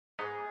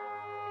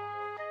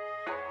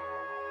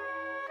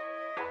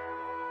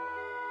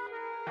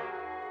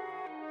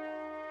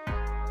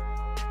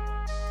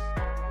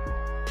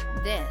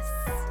This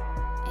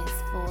is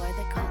For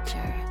the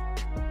Culture.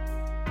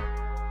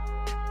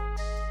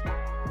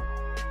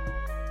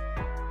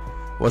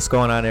 What's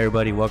going on,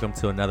 everybody? Welcome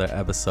to another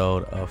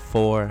episode of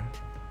For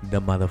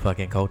the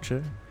Motherfucking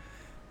Culture.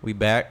 We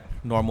back,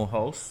 normal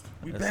host.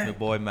 That's the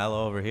boy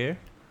Mello over here.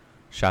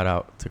 Shout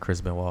out to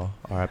Chris Benoit,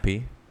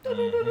 R.I.P.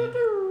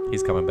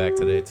 He's coming back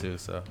today too.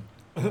 So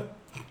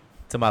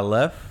to my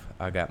left,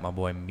 I got my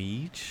boy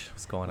Meej.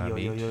 What's going on,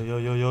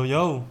 Meej?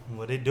 Yo.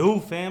 What it do,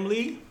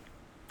 family?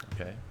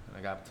 Okay.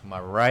 I got to my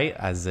right,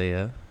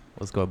 Isaiah.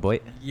 What's going, boy?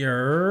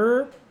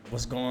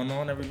 What's going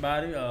on,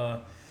 everybody?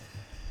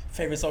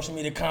 Favorite social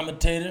media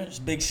commentator,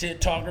 big shit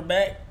talker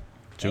back.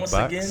 Jukebox. Once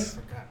again. I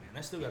forgot, man.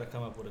 I still gotta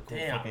come up with a cool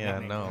fucking Yeah, I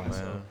nickname, know, man.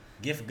 so.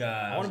 Gift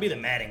God. I want to be the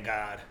Madden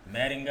God.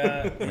 Madden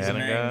God. He's a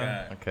Madden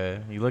God.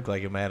 Okay. You look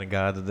like you're Madden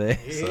God today.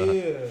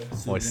 Yeah.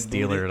 So boy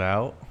Steelered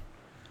out.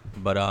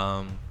 But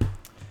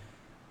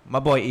my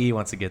boy E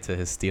wants to get to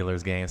his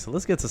Steelers game, so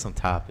let's get to some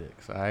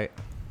topics, all right?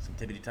 Some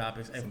tippity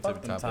topics. Hey, Some fuck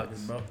tippity them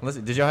topics, bro.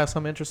 Listen, did y'all have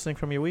something interesting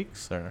from your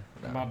weeks, or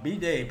no? My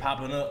B-Day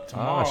popping up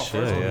tomorrow. shit,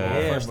 first of all, yeah.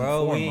 Yeah, first and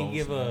bro.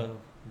 foremost,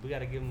 We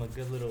gotta give him a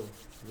good little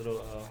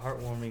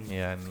heartwarming.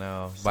 Yeah, I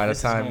know. So By the this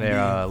is time gonna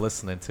they're be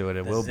listening to it,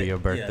 it the will be your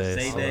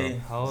birthday. Yeah, so.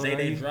 Zay How old are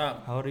Day you?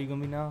 drop. How old are you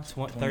gonna be now?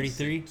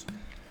 33?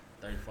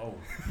 34.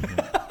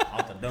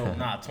 Out the door.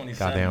 Nah, 27.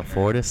 Goddamn, man.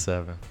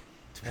 47.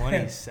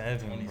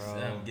 27, 27.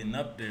 bro. Getting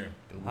up there.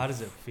 How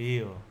does it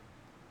feel?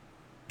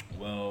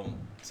 Well,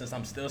 since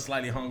I'm still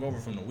slightly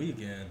hungover from the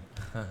weekend,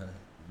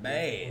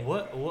 bad.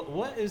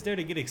 What is there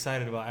to get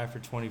excited about after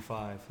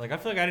 25? Like, I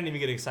feel like I didn't even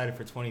get excited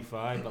for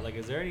 25, but like,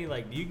 is there any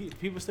like,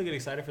 people still get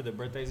excited for their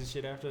birthdays and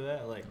shit after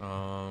that? Like,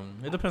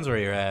 It depends where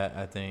you're at,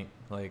 I think.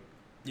 Like,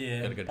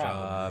 Yeah, get a good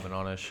probably. job and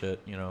all that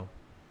shit, you know.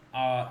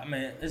 I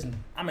mean,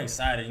 I'm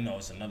excited. You know,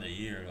 it's another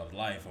year of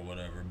life or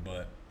whatever,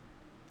 but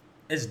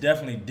it's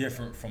definitely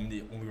different from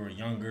when we were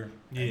younger.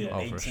 Yeah. You know, Oh,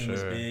 18 for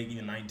was sure. big,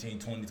 even 19,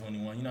 20,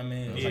 21. You know what I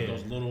mean? It was like Yeah.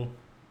 those little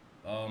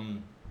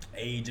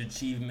age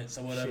achievements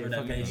or whatever shit, that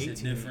fucking made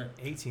shit different.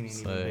 18 ain't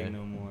Say. even big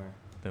no more.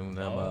 Them,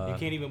 You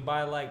can't even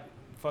buy like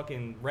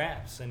fucking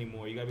wraps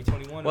anymore. You gotta be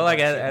 21. well, like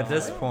to buy shit at now.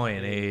 this point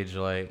in age,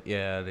 like,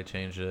 yeah, they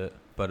changed it.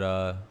 But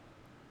I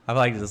feel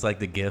like just like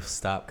the gifts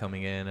stop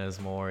coming in as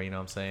more, you know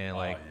what I'm saying?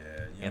 Like,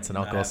 aunts and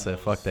uncles said,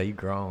 fuck that, you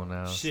grown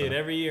now. Shit, so.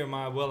 every year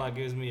my abuela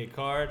gives me a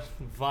card,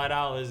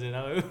 $5, and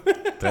I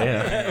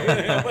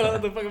Damn.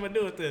 what the fuck am I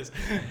doing with this?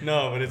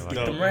 No, but it's Get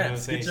dope. Them you know what I'm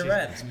rats. saying? Get your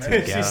rats, man.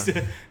 Get a She's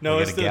still, no,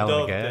 You it's get a still gallon of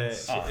dope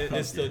gas? that Oh,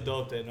 it's still yeah.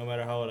 dope that no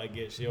matter how old I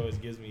get, she always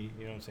gives me,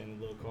 you know what I'm saying,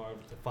 a little card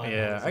with the $5.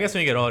 Yeah, I guess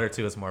when you get older,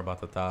 too, it's more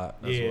about the thought.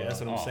 as Yeah, well. that's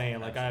what I'm Oh, saying.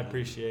 Like, I absolutely.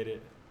 appreciate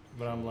it,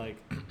 but I'm like,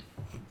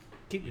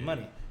 keep your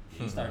money.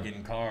 You start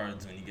getting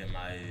cards when you get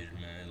my age,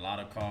 man. A lot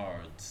of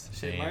cards.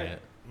 Shit, Ain't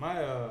it?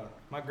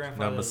 my grandfather.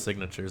 Number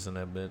signatures in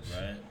that bitch.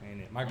 Right?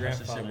 Ain't it? My How much this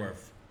shit grandfather.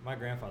 worth? My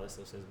grandfather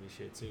still sends me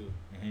shit too.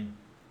 Mm-hmm.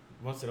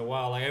 Once in a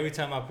while, like every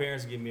time my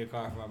parents give me a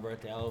card for my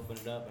birthday, I open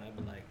it up and I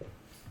be like,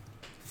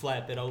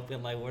 flap it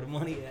open, like where the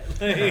money at?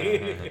 Don't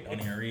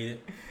even read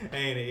it.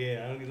 Ain't it?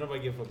 Yeah, I don't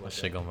nobody give a fuck That about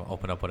shit that. gonna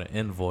open up with an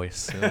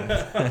invoice.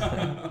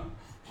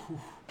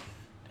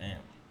 Damn.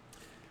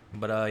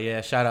 But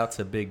yeah, shout out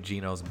to Big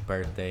Gino's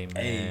birthday, We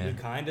man.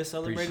 kind of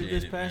celebrated Appreciate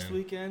this it, past man.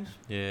 weekend.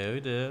 Yeah, we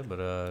did,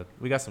 but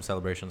we got some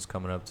celebrations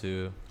coming up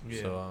too.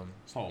 Yeah. So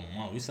This whole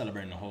month. We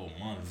celebrating the whole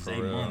month. For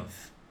Zay real.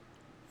 month.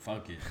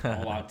 Fuck it.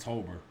 Whole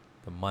October.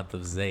 the month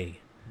of Zay.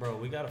 Bro,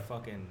 we got a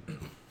fucking,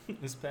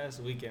 this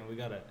past weekend, we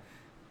got a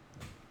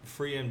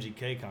free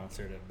MGK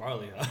concert at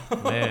Barley Hall.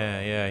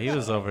 Man, yeah, he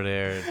was over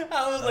there.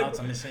 I was Shout out like,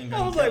 to Machine I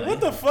Gun was like, Kelly. what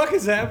the fuck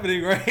is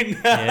happening right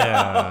now?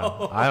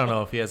 Yeah, I don't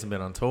know if he hasn't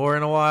been on tour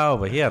in a while,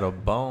 but he had a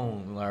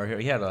bone, or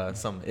he had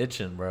some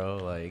itching, bro.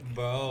 Like,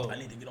 Bro, I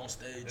need to get on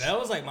stage. that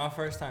was like my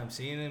first time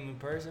seeing him in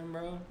person,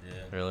 bro. Yeah.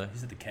 Really?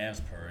 He's at the Cavs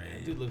That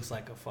parade. dude looks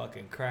like a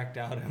fucking cracked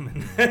out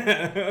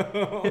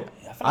Eminem.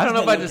 I don't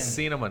know if I just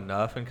seen him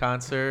enough in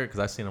concert because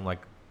I've seen him like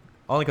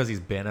only because he's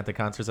been at the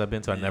concerts I've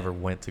been to. I Yeah. never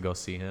went to go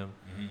see him,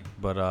 Mhm.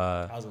 but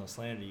I was gonna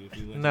slander you if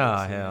you went.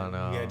 Nah, to go see hell him.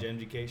 no. You had your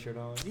MGK shirt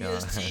on. Yeah.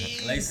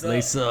 Lace up.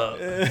 Lace up.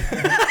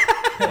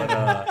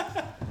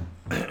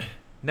 But,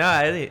 nah,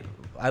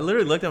 I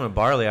literally looked at him in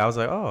Barley. I was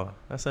like, oh,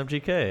 that's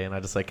MGK, and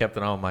I just like kept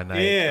it on my night.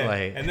 Yeah.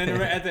 Like, And then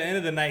at the end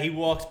of the night, he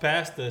walks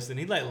past us and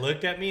he like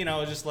looked at me and I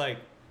was just like,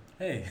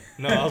 Hey.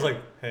 no, I was like,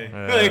 hey,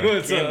 Yeah. like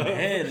what's Give up? him a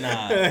head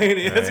nod. That's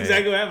Right.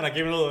 exactly what happened. I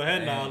gave him a little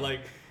head Damn. nod.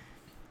 Like,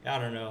 I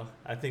don't know.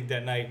 I think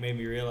that night made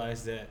me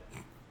realize that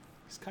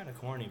he's kind of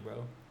corny,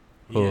 bro.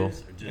 He Who?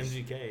 is, or just-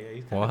 MGK, yeah,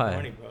 he's kind of Why?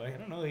 corny, bro. I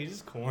don't know. He's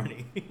just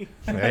corny.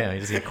 yeah, you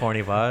just get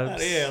corny vibes.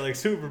 Yeah, like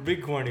super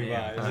big corny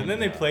Yeah, vibes. And then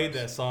they vibes. played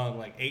that song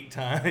like 8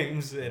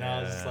 times, and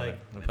I was just like,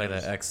 we played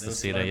that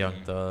ecstasy, that Young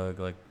Thug,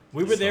 like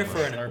we were there So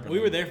for much we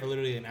were there for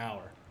literally an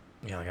hour,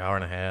 yeah, like an hour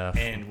and a half,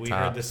 and we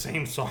heard the tops.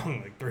 same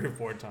song like 3 or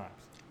 4 times.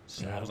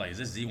 So I was like, is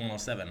this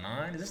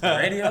Z1079? Is this the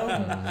radio?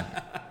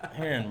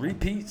 Hearing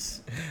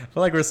repeats. I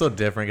feel like we're so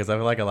different because I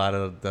feel like a lot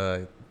of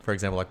the for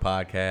example, like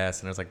podcasts,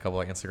 and there's like a couple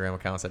like Instagram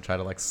accounts that try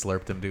to like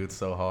slurp them dudes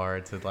so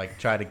hard to like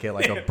try to get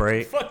like a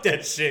break. Fuck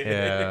that shit.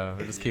 Yeah,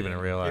 we're just keeping it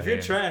real out If you're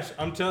here. trash,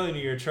 I'm telling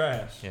you, you're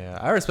trash. Yeah,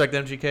 I respect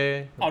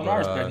MGK. Oh, no, I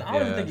respect him. I don't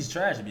even yeah. think he's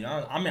trash, to be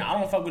honest. I mean, I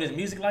don't fuck with his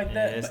music like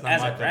that. it's But not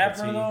as my a cup of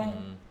rapper, tea. though,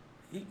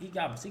 he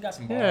got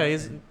some bars.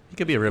 Yeah, he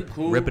could be a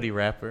cool. rippity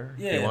rapper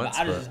if he Yeah, wants,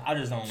 but but I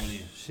just don't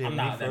really. Shit, I'm when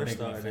not he that first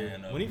big of a started,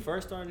 fan of when he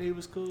first started, he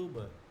was cool,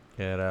 but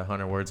yeah, that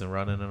 100 words and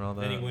running and all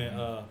that. then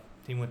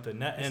he went the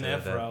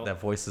NF that, route. that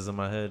voices in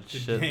my head The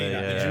shit. Dang,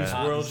 That, the yeah, Juice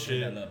WRLD That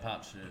shit. little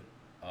pop shit.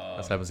 that's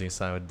what happens when you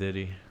sign with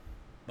Diddy.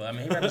 But I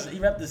mean, he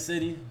rapped the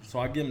city, so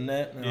I give him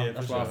that. You know, Yeah,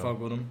 that's for why I sure. fuck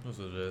with him. That's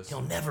what it is.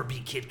 He'll never be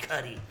Kid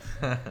Cudi.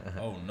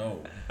 Oh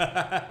no.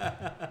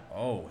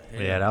 Oh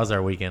hell. Yeah, that was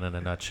our weekend in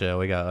a nutshell.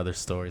 We got other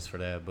stories for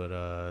that,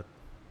 but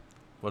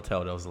we'll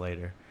tell those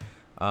later.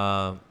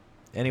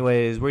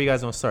 Anyways, where you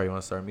guys want to start? You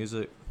want to start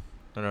music?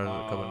 Or a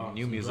couple of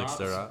new some music drops.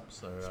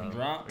 drops? Or, Some or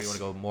drops. you want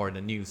to go more on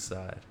the news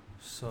side?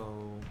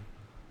 So,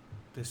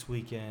 this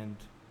weekend,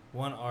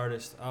 one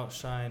artist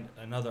outshined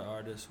another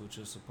artist, which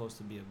was supposed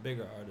to be a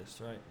bigger artist,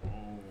 right?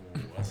 Oh,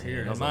 let's hear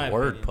That it. was my a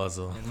word opinion.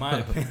 puzzle. In my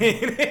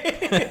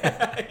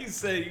opinion, he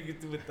said you could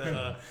do with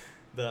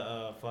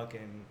the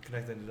fucking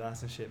connecting the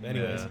dots and shit. But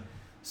anyways, Yeah.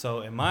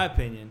 so in my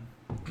opinion,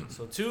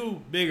 so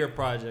two bigger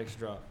projects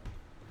dropped.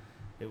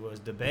 It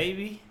was The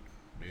Baby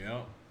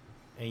Yep.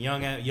 and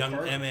Young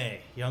Perfect.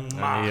 M.A. Young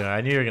Ma. Yeah,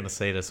 I knew you were gonna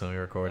say this when we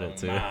recorded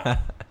too. Ma.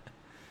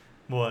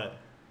 What?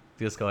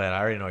 Just go ahead. I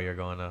already know you're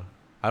going to.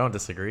 I don't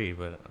disagree,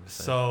 but I'm just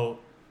saying. So,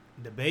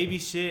 The Baby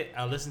shit,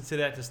 I listened to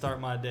that to start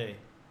my day.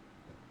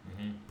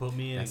 Mm-hmm. Put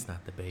me in. That's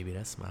not the baby.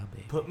 That's my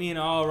baby. Put me in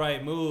an all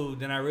right mood.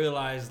 Then I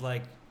realized,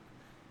 like,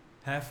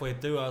 halfway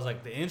through, I was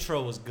like, the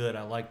intro was good.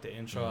 I liked the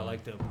intro. I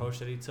liked the approach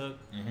that he took.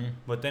 Mm-hmm.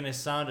 But then it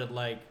sounded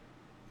like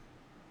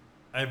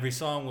every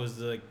song was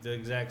the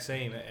exact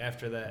same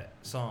after that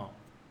song.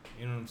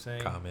 You know what I'm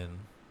saying? Common.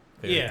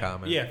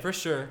 Yeah, for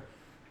sure.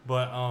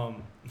 But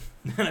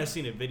then I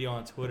seen a video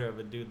on Twitter of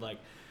a dude like,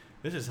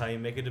 this is how you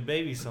make a The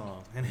Baby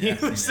song. And he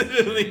was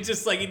literally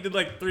just like, he did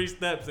like 3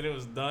 steps and it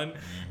was done.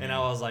 And I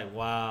was like,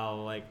 wow,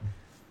 like,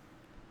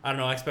 I don't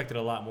know, I expected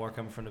a lot more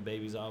coming from The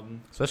Baby's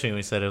album. Especially when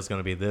we said it was going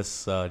to be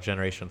this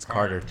generation's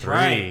Carter 3.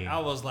 Right. I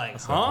was like,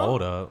 That's huh? a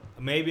hold up.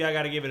 Maybe I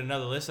got to give it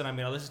another listen. I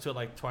mean, I listened to it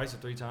like twice or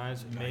 3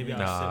 times. Maybe I'll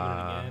sit with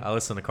Nah, it again. I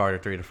listened to Carter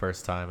 3 the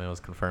first time and it was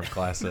confirmed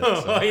classic.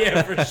 Oh, so.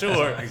 yeah, for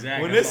sure.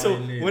 Exactly.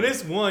 When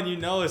it's one, you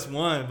know it's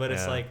one. But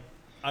it's Yeah. like,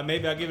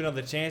 maybe I'll give it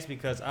another chance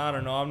because, I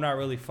don't know, I'm not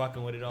really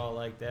fucking with it all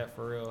like that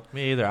for real.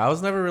 Me either. I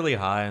was never really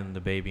high on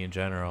The Baby in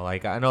general.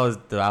 Like, I know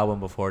the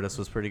album before this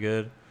was pretty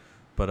good.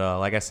 But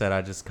like I said,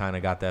 I just kind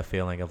of got that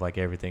feeling of like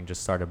everything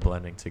just started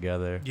blending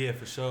together. Yeah,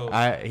 for sure.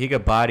 He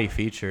got body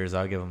features.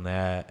 I'll give him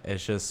that.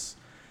 It's just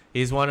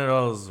he's one of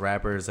those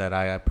rappers that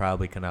I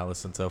probably cannot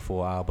listen to a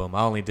full album.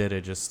 I only did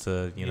it just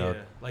to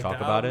like talk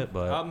the about album, it.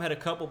 But the album had a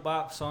couple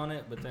bops on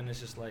it, but then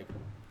it's just like,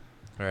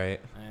 right.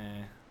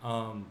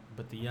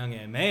 but the Young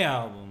M.A.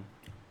 album,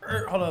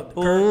 Hold up.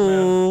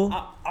 Ooh.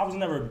 Man, I was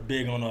never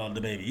big on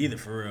The Baby either,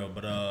 for real.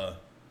 But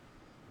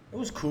it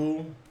was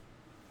cool.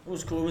 It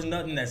was cool. It was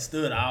nothing that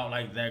stood out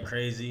like that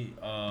crazy.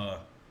 But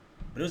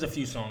there was a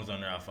few songs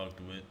on there I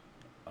fucked with.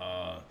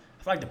 I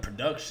feel like the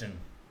production.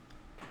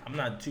 I'm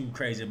not too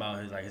crazy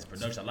about his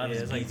production. A lot of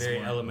his it's like beats very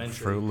were- elementary.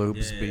 Fruit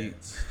Loops Yeah.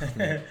 beats.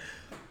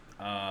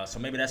 So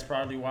maybe that's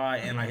probably why.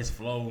 And like his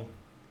flow,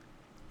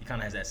 he kind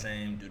of has that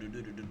same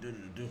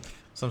do.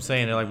 So I'm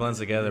saying it like blends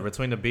together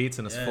between the beats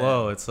and his Yeah.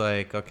 flow. It's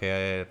like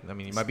okay. I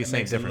mean, you might be It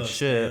saying makes it different look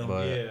shit, stale.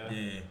 but Yeah.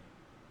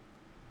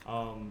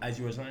 Yeah. As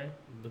you were saying.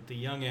 But the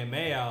Young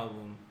M.A.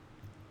 album,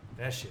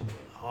 that shit was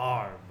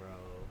hard, bro.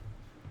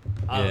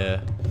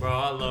 Yeah. Bro,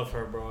 I love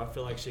her, bro. I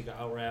feel like she could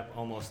out-rap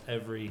almost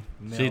every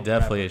male she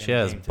definitely rapper she in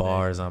the has game today.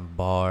 bars on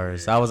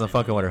bars. I wasn't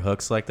fucking with her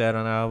hooks like that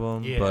on the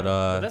album, Yeah,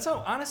 but that's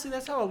how, honestly,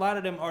 that's how a lot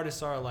of them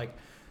artists are. Like,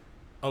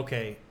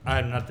 okay,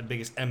 I'm not the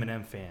biggest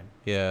Eminem fan,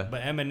 yeah.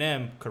 but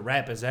Eminem could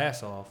rap his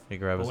ass off. He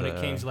could rap But his when it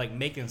ass came off. to like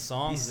making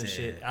songs He and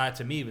shit, said-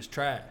 to me it was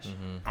trash.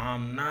 Mm-hmm.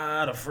 I'm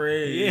not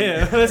afraid.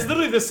 Yeah, that's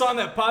literally the song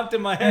that popped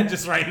in my head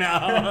just right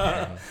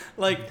now.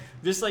 Like,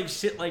 just like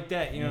shit like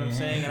that, you know what I'm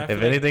saying? And I If feel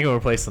like- anything would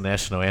replace the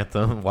national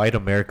anthem, White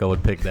America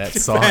would pick that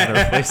song to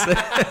replace it.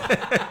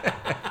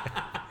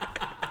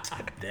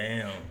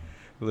 Damn.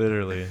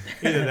 Literally.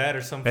 either that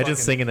or some Imagine fucking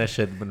singing that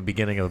shit in the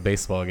beginning of a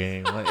baseball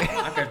game. Like,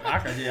 I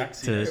could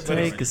see To that.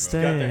 take a got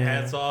stand. their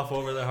hats off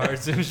over their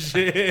hearts and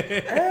shit.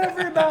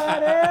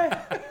 Everybody.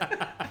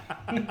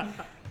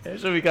 it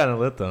should be kind of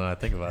lit though. When I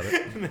think about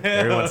it.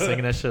 Everyone's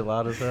singing that shit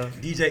loud as hell.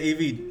 DJ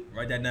EV,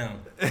 write that down.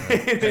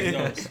 Take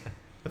notes.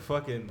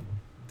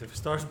 The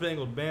Star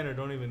Spangled Banner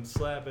don't even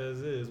slap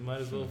as is.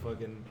 Might as well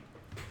fucking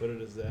put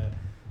it as that.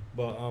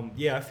 But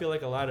yeah, I feel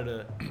like a lot of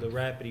the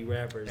rapidy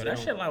rappers. Yo, they that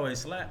don't- shit lightweight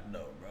slap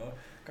though, bro.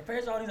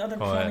 Compared to all these other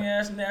Go ahead. funny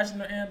ass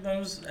national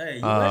anthems, hey,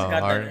 you guys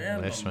got our that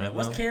anthem. national Man.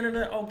 What's anthem?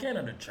 Canada? Oh,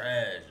 Canada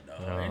trash,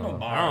 dog. Ain't no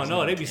bars. I don't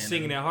know. in They be Canada.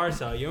 singing their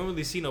hearts out. You don't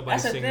really see nobody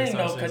That's the singing. thing,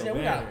 though, because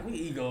because we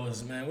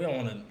egos, man. We don't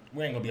want to.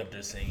 We ain't gonna be up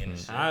there singing and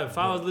shit. If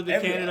I was living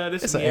in Canada,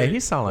 this It's is hey, he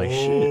sound like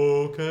shit.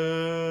 Oh,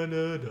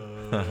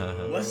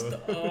 Canada. What's the?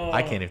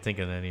 I can't even think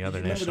of any other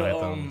Remember national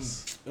the,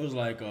 anthems. It was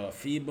like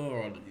FIBA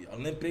or the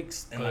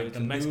Olympics and Like like the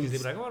the Mexicans, they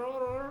dudes. be like,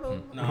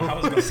 oh, No, I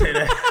was gonna say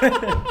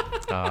that.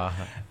 Uh,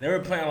 They were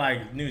playing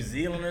like New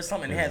Zealand or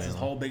something. They had this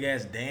whole big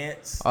ass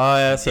dance. oh,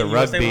 yeah, it's a Team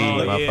USA rugby,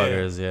 was like,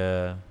 motherfuckers,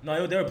 yeah.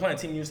 No, they were playing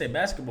Team USA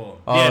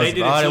basketball. Oh, Yeah, it they was, did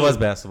it oh, it too. was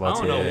basketball I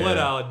don't too. know yeah, what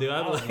yeah. I would do.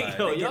 I'd be like, yo, they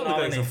y'all getting look all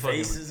like in some their fucking.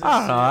 faces. I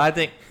don't know. I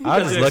think I'll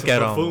guys just are look some at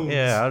them. buffoons.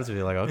 Yeah, I'll just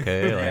be like,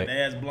 okay. They had Like,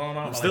 their ass blown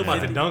out. I'm still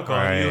about to dunk on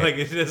Right. you. Like,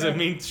 it doesn't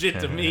mean shit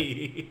to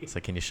me. it's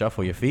like, can you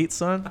shuffle your feet,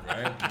 son?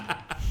 Right?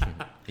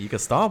 You can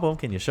stomp them.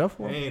 Can you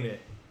shuffle 'em? Ain't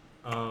it?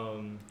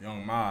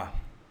 Young Ma.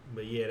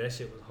 But yeah, that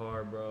shit was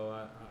hard,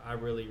 bro. I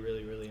really,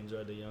 really, really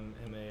enjoyed the Young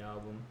M.A.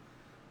 album.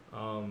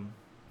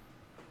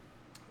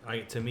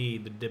 To me,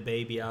 the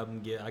Baby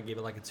album, I give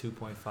it like a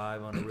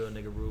 2.5 on the Real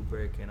Nigga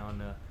rubric, and on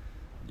the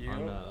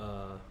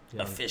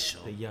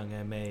Official. the Young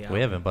M.A. album, We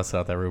haven't busted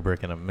out that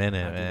rubric in a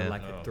minute, I give man. it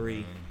like a Oh,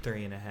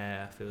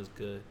 3.5. It was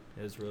good.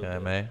 It was real Yeah,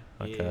 good. man.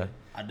 Okay. Yeah.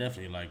 I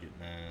definitely like it,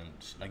 man.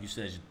 Like you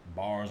said,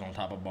 bars on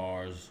top of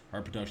bars.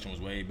 Her production was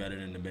way better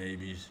than the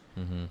Baby's.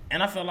 Mm-hmm.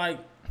 And I feel like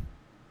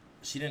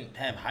she didn't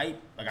have hype.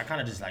 Like I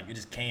kind of just like it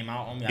just came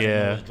out on me. I didn't know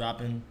Yeah. it was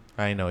dropping.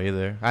 I didn't know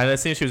either. I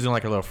seen she was doing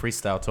like a little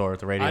freestyle tour at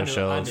the radio I knew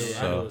shows. it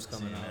so was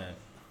coming Seeing out.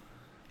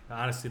 that.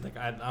 Honestly, like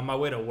on my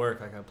way to work,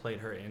 like I played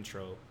her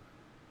intro,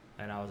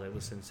 and I was like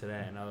listening to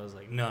that, and I was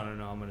like, no,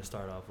 I'm gonna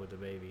start off with the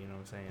Baby. You know what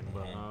I'm saying?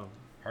 But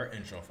Her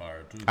intro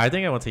fire too. I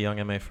think I went to Young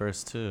M.A.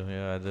 first too.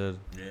 Yeah, I did.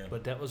 Yeah.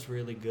 But that was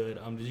really good.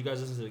 Did you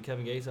guys listen to the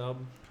Kevin Gates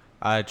album?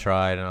 I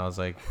tried and I was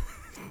like,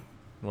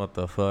 what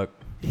the fuck?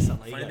 He sound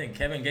like he Funny got, thing,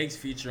 Kevin Gates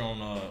feature on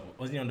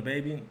wasn't he on the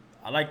Baby?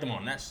 I liked him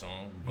on that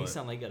song. he But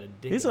sound like he got a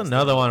dick. He's in his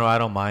another stomach. one where I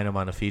don't mind him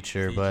on a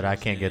feature, but I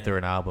Features, can't get yeah. through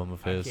an album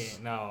of I his.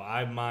 can't. No,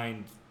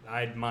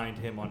 I'd mind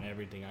him on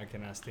everything. I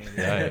cannot stand his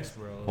Yeah. lyrics,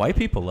 bro. White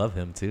people love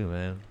him too,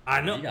 man.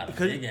 I know He got a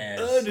because big ass.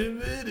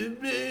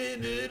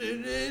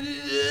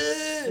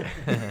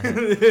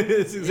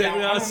 it's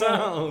exactly how it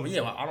sounds.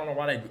 Yeah, I don't know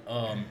why they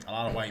a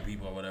lot of white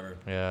people or whatever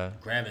Yeah.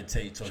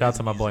 gravitate to. Shout out his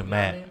to my boy music, you know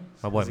what I Matt. mean?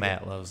 My boy Because he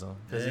Matt loves him.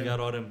 Because he Yeah. got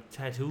all them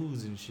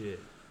tattoos and shit.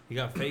 He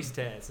got face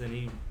tats and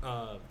he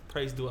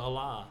prays to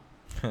Allah.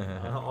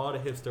 All the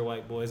hipster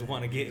white boys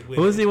want to get with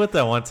Who was it. he with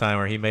that one time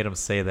where he made him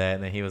say that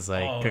and then he was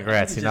like, Oh,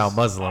 "Congrats, he you're now just-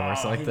 Muslim" or oh,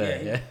 something like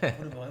that. yeah, Yeah.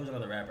 It was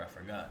another rapper, I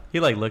forgot. He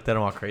like looked at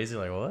him all crazy,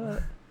 like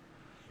what?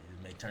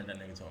 He turned that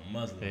nigga to a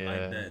Muslim Yeah.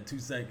 like that in 2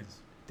 seconds.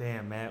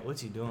 Damn, Matt,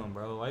 what you doing,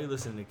 bro? Why you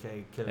listening to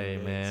Kevin Hey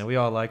Gates? man, we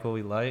all like what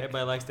we like.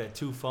 Everybody likes that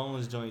two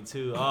phones joint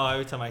too. Oh,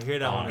 every time I hear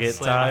that I one, I get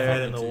slam my tired.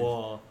 head in the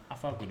wall. I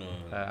fuck with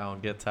I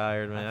don't get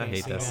tired, man. I can't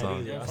hate sing that that song.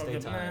 either. I stay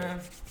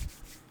tired.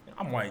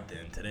 I'm white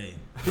then today.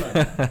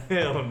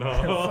 Hell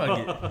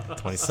no. Fuck it.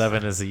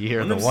 27 is a year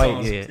of One the of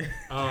white,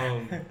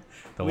 them yeah,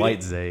 the we white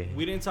didn't- Zay.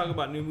 We didn't talk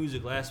about new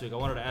music last week. I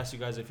wanted to ask you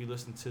guys if you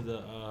listened to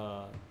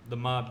the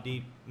Mobb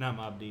Deep, not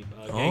Mobb Deep,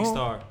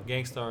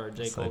 Gangstar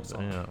J. Cole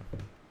song. Yeah.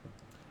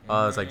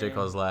 Oh, it's like J.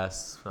 Cole's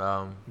last Yeah,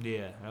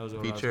 that was what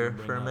I was feature gonna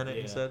bring for a up. minute.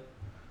 Yeah. You said.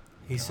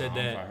 He said I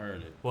don't know if that. I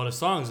heard it. Well, the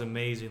song's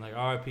amazing. Like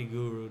R.I.P.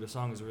 Guru, the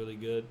song is really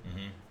good.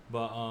 Mm-hmm.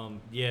 But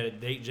yeah,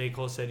 J.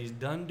 Cole said he's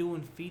done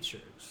doing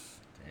features.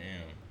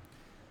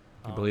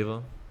 Damn. You believe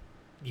him?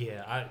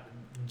 Yeah,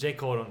 J.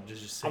 Cole don't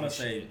just say I'm gonna shit.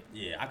 say,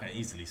 yeah, I can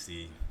easily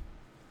see.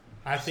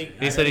 I think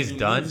He said he's do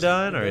done, music.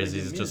 done, or He is he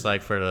do just music.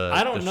 like for the?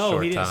 I don't the know.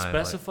 short He didn't time,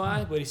 like-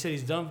 specify, but he said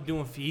he's done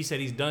doing. He said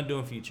he's done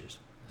doing features.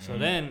 So Mhm.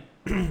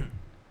 then,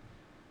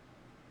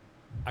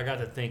 I got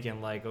to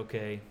thinking like,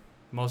 okay,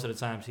 most of the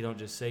times he don't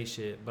just say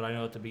shit. But I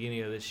know at the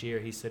beginning of this year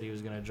he said he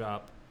was gonna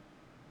drop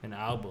an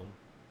album,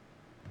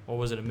 or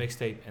was it a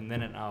mixtape and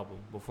then an album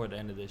before the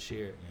end of this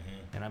year?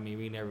 Mm-hmm. And I mean,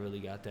 we never really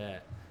got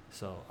that.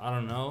 So I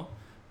don't know.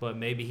 But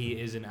maybe he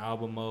is in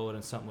album mode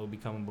and something will be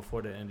coming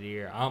before the end of the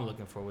year. I'm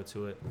looking forward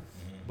to it.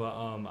 Mm-hmm. But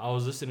I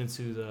was listening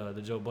to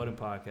the Joe Budden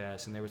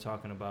podcast, and they were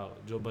talking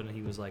about Joe Budden.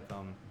 He was like,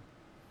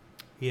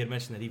 he had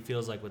mentioned that he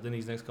feels like within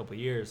these next couple of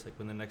years, like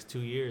within the next 2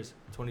 years,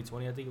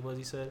 2020 I think it was,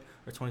 he said,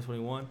 or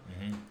 2021.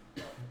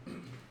 Mm-hmm.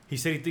 He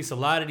said he thinks a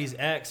lot of these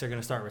acts are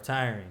gonna start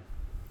retiring.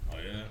 Oh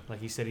yeah. Like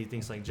he said, he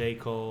thinks like J.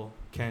 Cole,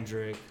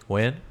 Kendrick,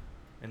 When?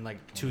 in like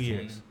 2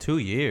 years. 2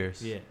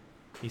 years. Yeah,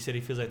 he said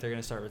he feels like they're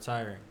gonna start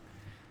retiring,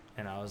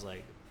 and I was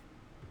like,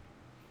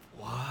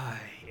 why?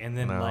 And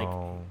then like,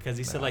 because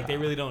he said like they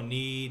really don't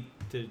need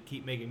to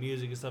keep making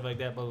music and stuff like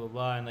that, blah blah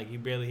blah, and like you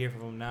barely hear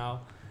from him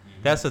now.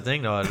 That's the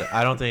thing, though.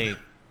 I don't think.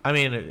 I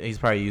mean, he's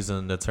probably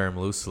using the term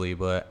loosely,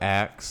 but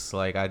acts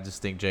like I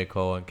just think J.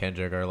 Cole and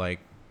Kendrick are like.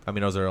 I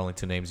mean, those are the only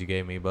two names you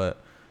gave me,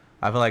 but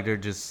I feel like they're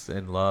just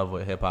in love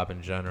with hip hop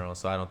in general.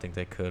 So I don't think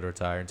they could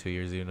retire in 2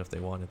 years, even if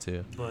they wanted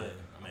to. But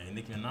I mean,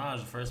 Nicki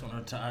Minaj, the first one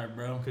retired,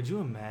 bro. could you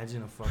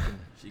imagine a fucking?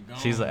 She gone.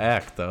 She's an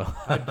act, though.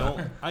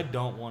 I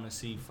don't want to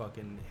see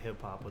fucking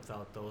hip hop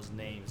without those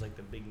names, like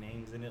the big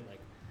names in it, like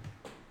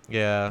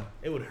Yeah.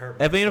 It would hurt.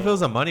 I mean, if it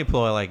was a so money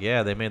ploy, like,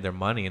 yeah, they made their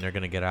money and they're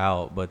gonna get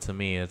out. But to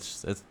me,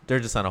 it's they're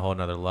just on a whole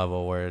nother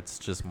level where it's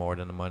just more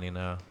than the money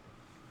now.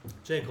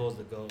 J. Cole's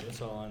the GOAT.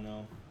 That's all I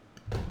know.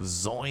 J.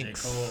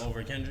 Zoinks. Cole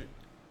over Kendrick.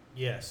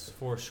 Yes,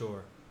 for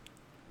sure.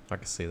 I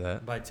can see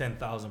that. By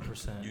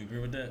 10,000%. You agree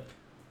with that?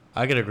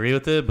 I could agree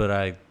with it, but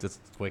it's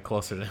way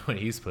closer than what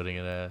he's putting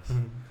it as.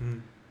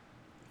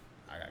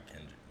 I got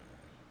Kendrick,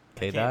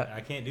 K Dot.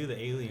 I can't do the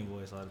alien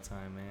voice all the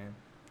time, man.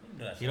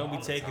 man. You don't be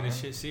taking this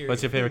shit serious.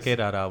 What's your favorite K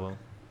Dot album?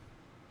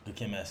 The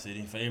Kim Ass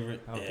City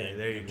favorite. Okay, Yeah.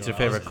 there you go. What's your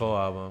favorite Cole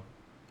album?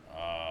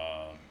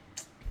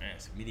 Man,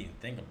 we didn't even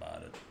think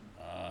about it.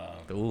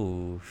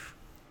 Ooh.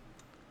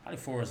 Probably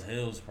Forest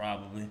Hills,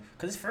 probably.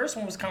 Because his first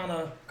one was kind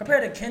of,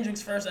 compared to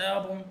Kendrick's first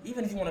album,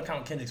 even if you want to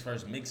count Kendrick's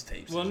first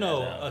mixtapes. Well, his no,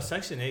 first album.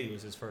 Section 80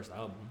 was his first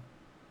album.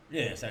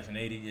 Yeah, Section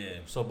 80, yeah.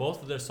 So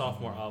both of their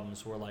sophomore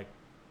albums were like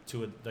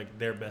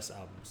their best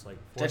albums. Like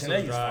Forest Section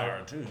Hills 80 is Drive.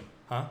 fire, too.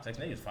 Huh?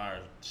 Section 80 is fire.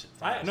 Shit,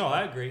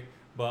 I agree.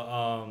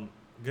 But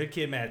Good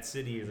Kid, Mad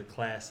City is a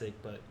classic.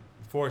 But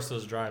Forest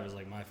Hills Drive is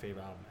like my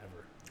favorite album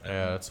ever.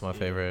 Yeah, that's my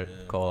favorite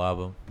Yeah. Cole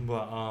album.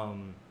 But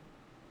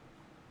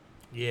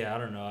yeah, I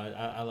don't know.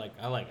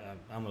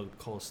 I'm a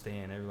Cole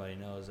stan. Everybody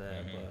knows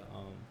that. Mhm.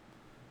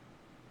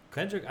 But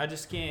Kendrick, I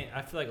just can't.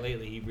 I feel like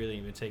lately he really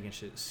ain't been taking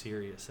shit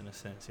serious in a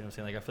sense. You know what I'm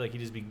saying? Like I feel like he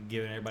just be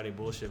giving everybody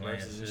bullshit Playing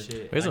verses and shit.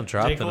 shit. He hasn't Like,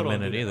 dropped J. in Cole a don't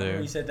minute do that. either.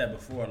 We said that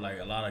before, like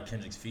a lot of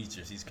Kendrick's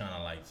features, he's kind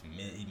of like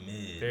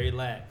mid. Very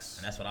lax.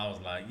 And that's what I was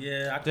like,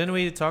 yeah, Didn't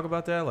we talk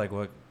about that? Like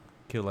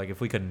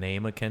if we could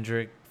name a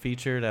Kendrick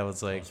feature that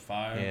was like, was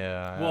fire.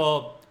 yeah.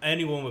 Well,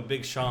 anyone with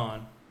Big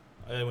Sean,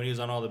 when he was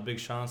on all the Big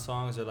Sean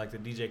songs or like the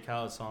DJ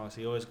Khaled songs,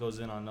 he always goes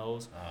in on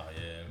those. Oh,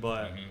 yeah.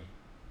 But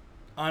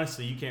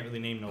honestly, you can't really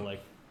name no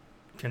like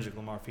Kendrick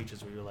Lamar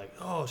features where you're like,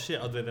 oh shit,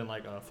 other than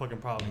like fucking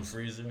New Problems.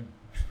 Freezer.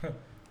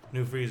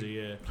 New Freezer,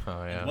 yeah.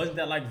 Oh yeah. Wasn't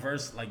that like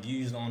verse like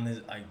used on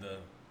this like the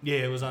Yeah,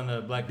 it was on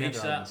the Black Big Panther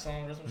Shot album.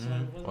 song or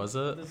something? Mhm. Was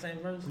it? The same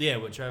verse? Yeah,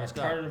 with Travis Or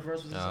part Scott. of the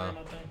verse was the Oh. same,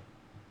 I think.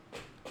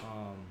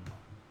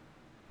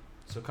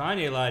 So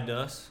Kanye lied to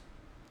us.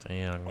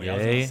 Damn. Oh, yeah, I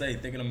was gonna Yay. say,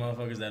 thinking of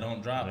motherfuckers that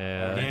don't drop.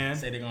 Yeah. Again.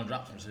 Say they're gonna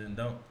drop some shit and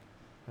don't.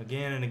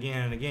 Again and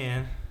again and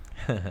again.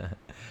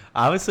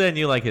 Obviously, I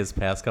knew like his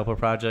past couple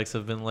projects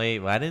have been late,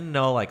 but I didn't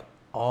know like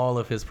all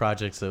of his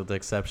projects, with the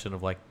exception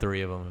of like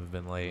 3 of them, have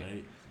been late.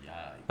 Yeah.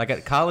 Like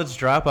at College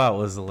Dropout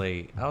was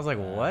late. I was like,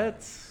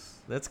 what?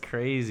 That's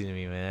crazy to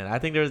me, man. I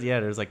think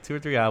there's like 2 or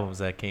 3 albums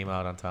that came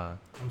out on time.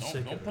 I'm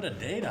sick Don't of put it. a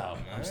date out,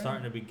 man. I'm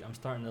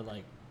starting to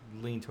like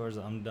lean towards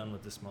I'm done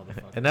with this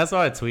motherfucker. And that's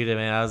why I tweeted,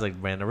 man. I was like,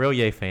 man, the real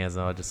Ye fans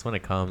know just when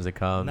it comes, it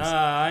comes. Nah,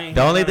 I ain't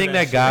The heard only none of thing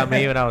that shit. got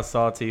me when I was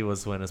salty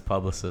was when his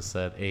publicist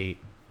said 8.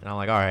 And I'm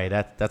like, all right,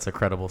 that's a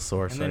credible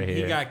source And then right he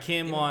here. got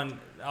Kim on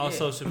all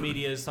social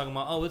media is talking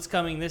about, oh, it's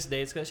coming this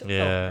day. It's gonna shut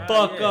Yeah. the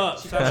fuck Yeah. up.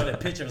 She posted a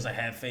picture. It was like,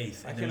 have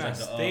faith. I And there was,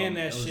 cannot like, stand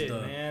that it was shit,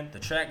 the, man. The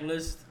track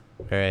list.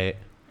 Right.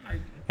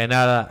 And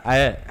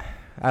I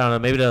don't know,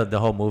 maybe the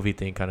whole movie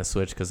thing kind of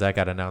switched because that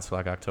got announced for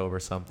like October or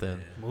something.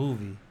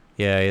 Movie.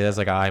 Yeah, there's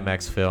like an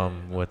IMAX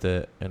film with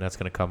it, and that's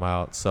gonna come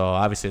out. So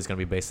obviously it's gonna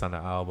be based on the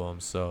album.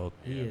 So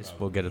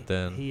we'll get it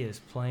then. He is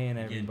playing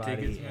everybody.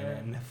 tickets, man?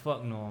 And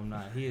fuck no, I'm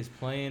not. He is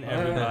playing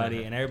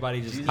everybody, and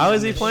everybody just. How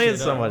is he eats playing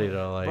shit up. somebody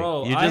though? Like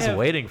Bro, you're I just have-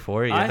 waiting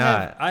for it. You're I not.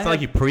 have- I It's not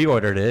like you have-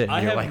 pre-ordered it. And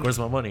I you're have- like, "Where's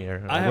my money?"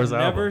 Or I "Where's have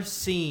the never album?"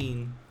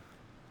 seen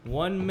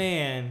one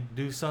man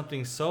do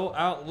something so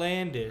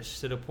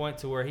outlandish to the point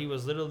to where he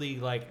was literally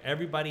like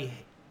everybody,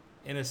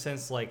 in a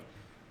sense, like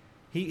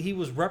he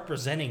was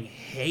representing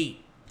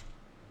hate,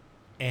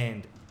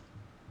 and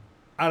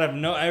out of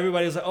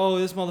everybody was like, oh,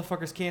 this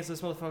motherfucker's canceled,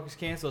 this motherfucker's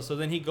canceled. So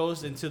then he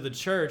goes into the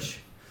church,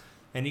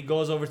 and he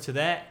goes over to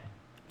that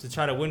to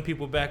try to win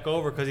people back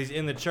over because he's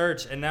in the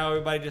church, and now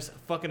everybody just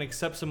fucking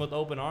accepts him with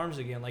open arms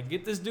again. Like,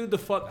 get this dude the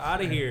fuck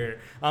out of here.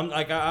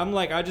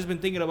 I just been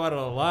thinking about it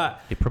a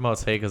lot. He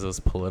promotes hate because his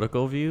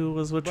political view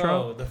was with Bro,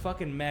 Trump. the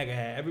fucking MAGA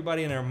hat.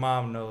 Everybody and their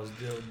mom knows.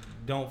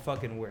 Don't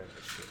fucking wear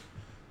this shit.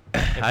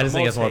 I just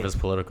think it's more of hate. his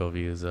political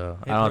views, though.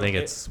 I It don't pro- think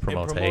it- it's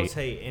promotes it promotes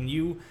hate. hate. And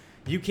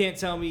you can't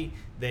tell me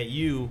that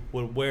you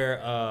would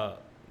wear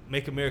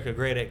 "Make America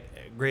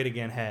Great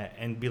Again" hat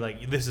and be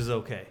like, this is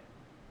okay.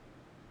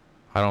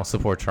 I don't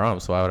support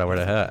Trump, so why would I wear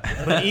the hat?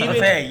 But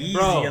even Had Yeezy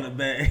bro, in the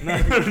bag.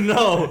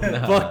 no,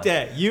 fuck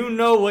that. You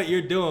know what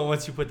you're doing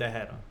once you put that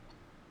hat on.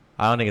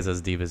 I don't think it's as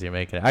deep as you're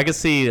making it. I can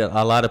see a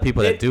lot of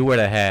people that do wear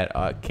the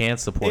hat can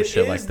support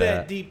shit like It is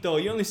that. deep though.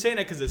 You're only saying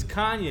that because it's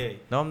Kanye.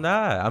 No, I'm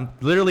not. I'm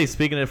literally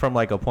speaking it from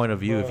like a point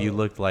of view. If you Bro.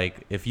 looked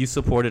like, if you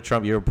supported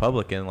Trump, you're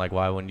Republican. Like,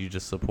 why wouldn't you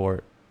just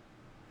support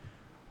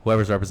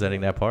whoever's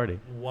representing that party?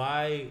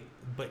 Why?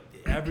 But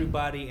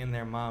everybody and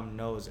their mom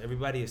knows.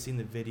 Everybody has seen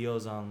the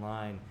videos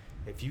online.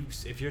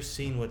 If you're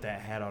seen with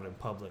that hat out in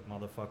public,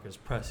 motherfuckers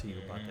press you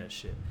about that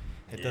shit.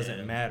 It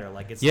doesn't matter.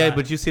 Like it's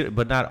but you see,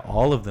 but not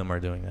all of them are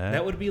doing that.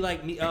 That would be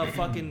like me,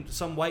 fucking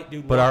some white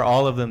dude. But are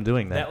all of them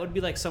doing that? That would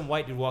be like some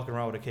white dude walking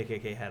around with a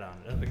KKK hat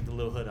on, like the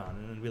little hood on,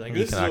 and it'd be like, You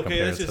 "This is cannot okay.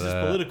 compare That's it just to his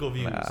that. political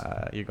views."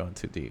 Nah, you're going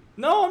too deep.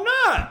 No, I'm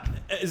not.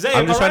 Zay,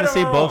 I'm just trying to right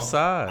see or both wrong?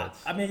 sides.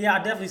 I mean, yeah, I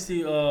definitely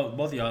see both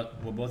of y'all.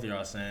 What both of y'all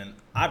are saying.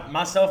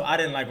 I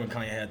didn't like when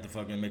Kanye had the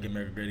fucking "Make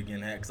America Great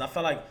Again" hat, because I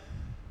felt like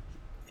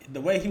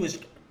the way he was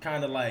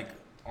kind of like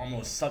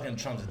almost sucking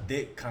Trump's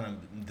dick kind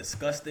of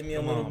disgusted me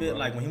a little bit. Bro.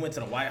 Like when he went to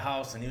the White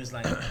House and he was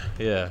like,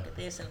 Yeah. "Look at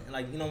this," and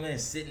like, you know, man,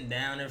 sitting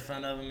down in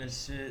front of him and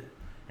shit.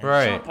 And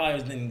Right. Trump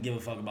probably didn't give a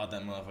fuck about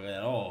that motherfucker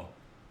at all.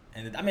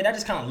 And I mean, that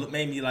just kind of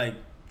made me like,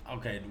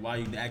 okay, why are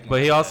you acting? But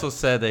like he that? also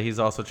said that he's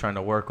also trying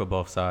to work with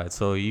both sides.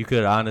 So you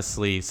could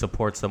honestly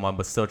support someone,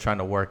 but still trying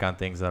to work on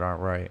things that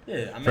aren't right.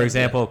 Yeah, I mean, For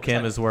example, yeah,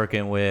 Kim like, is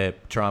working with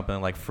Trump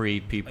and like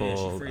freed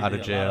people she freed out of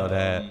a jail lot of,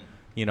 that,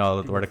 you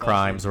know, people where the falsely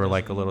crimes were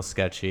like a accused. little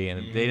sketchy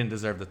and they didn't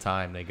deserve the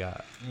time they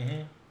got.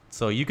 Mhm.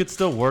 So you could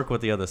still work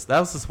with the other. That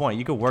was his point.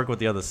 You could work with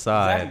the other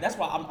Exactly. side. That's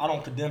why I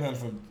don't condemn him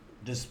for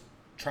just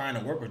trying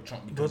to work with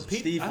Trump, because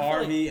Steve I feel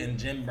Harvey and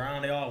Jim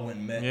Brown, they all went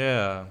and met.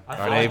 Yeah. I Are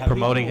feel they like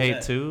promoting people hate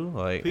that- too?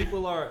 Like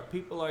People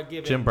are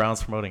giving Jim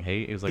Brown's promoting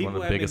hate. He was like one of People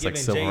the have been biggest like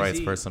giving civil rights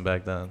Jay-Z person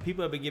back then.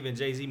 People have been giving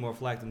Jay-Z more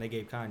flack than they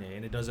gave Kanye,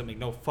 and it doesn't make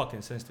no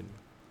fucking sense to me.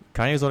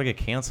 Kanye's going to get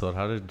canceled.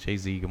 How did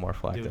Jay-Z get more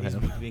flack Dude, than he's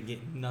him? been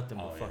getting nothing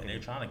but Oh, yeah, fucking. they're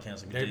trying to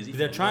cancel They're, Jay-Z.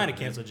 they're for trying to a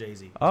cancel little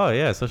Jay-Z. Oh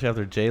yeah, especially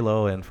after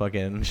J-Lo and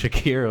fucking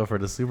Shakira for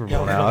the Super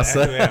Bowl now.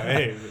 So.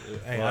 hey,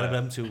 out of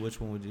them two,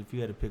 which one would you, if you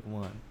had to pick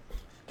one? bit.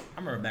 I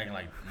remember back in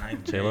like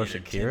 9th J-Lo, grade or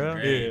 10th Shakira?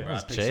 grade, Yeah. bro, I It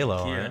was picked J-Lo,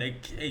 Shakira. man.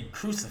 They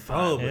crucified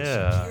Oh, me. but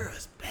Yeah.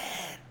 Shakira's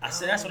bad. I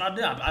said, that's what I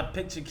did. I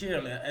picked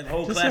Shakira, man. And the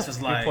whole Just class your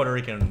was like, Puerto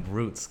Rican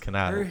roots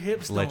cannot Her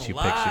hips let don't you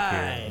pick lie.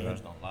 Shakira.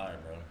 Hips don't lie,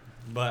 bro.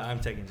 But I'm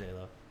taking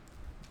J-Lo.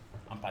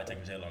 I'm probably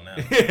taking J-Lo now.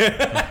 I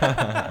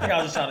think I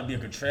was just trying to be a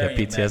Got contrarian.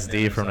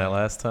 PTSD from that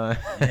last time.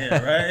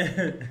 Yeah,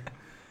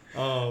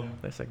 right?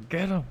 They said,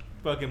 get him.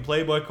 Fucking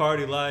Playboy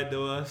Cardi lied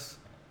to us.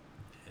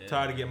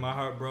 Tried to get my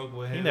heart broke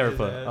with him. He never his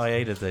put. ass. Oh,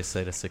 yeah, did they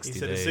say the 60 He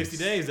said days? the 60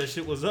 days. That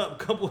shit was up a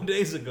couple of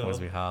days ago. Was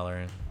we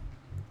hollering?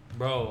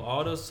 Bro,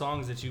 all those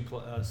songs that you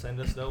send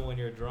us though when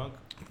you're drunk,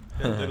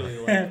 they're literally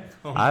like,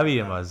 oh I be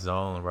my in my God.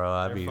 zone, bro.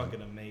 I They're be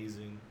fucking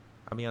amazing.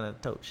 on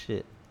that dope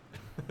shit.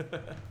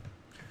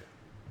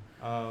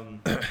 How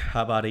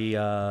How about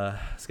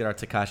let's get our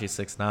Tekashi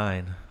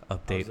 6ix9ine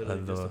update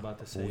of just the about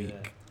to say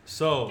week. that.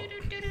 So,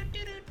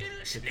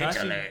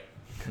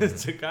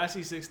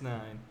 Tekashi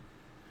 6ix9ine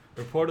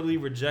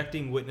reportedly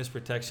rejecting witness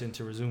protection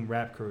to resume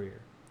rap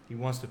career. He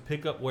wants to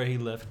pick up where he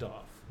left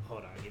off.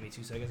 Hold on, give me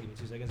 2 seconds. Give me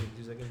 2 seconds. Give me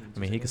 2 seconds. I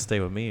mean, he could stay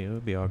with me. It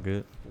would be all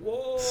good.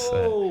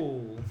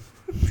 Whoa!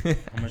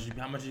 How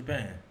much you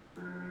paying?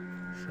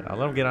 I'll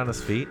let him get on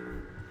his feet.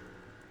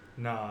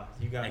 Nah,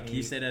 you got And me. can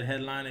you say that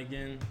headline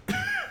again?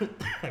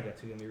 I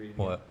got you. Let me read it.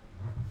 What?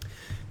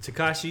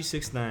 Tekashi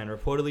 6ix9ine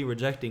reportedly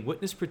rejecting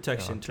witness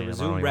protection Oh, to damn, I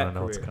resume don't even rap wanna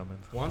know what's career. coming.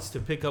 Wants to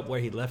pick up where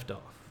he left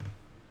off.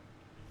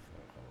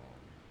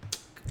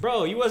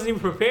 Bro, you wasn't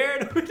even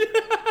prepared.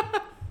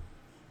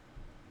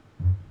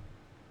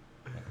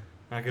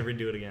 I could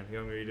redo it again. You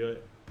want me to redo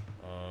it?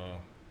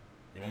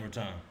 Yeah, one more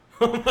time.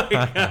 Oh my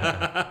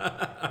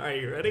god! All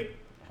right, you ready?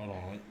 Hold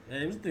on.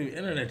 Hey, this dude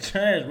internet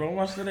trash, bro.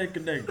 Why shit ain't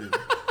connected?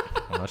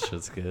 Oh, that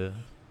shit's good.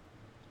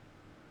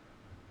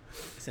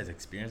 It says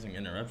experiencing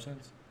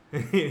interruptions.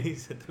 He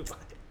said,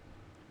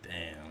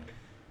 Damn.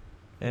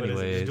 What is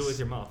it? Anyways, Just do it with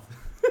your mouth.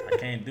 I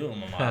can't do it with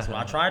my mouth. So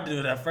I tried to do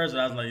it at first, but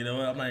I was like, you know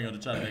what? I'm not even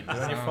gonna try to make this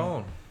do it on your sound.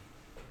 phone.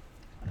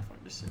 Why the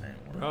fuck this shit ain't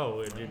working?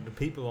 Bro, the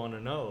people want to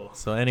know.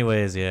 So,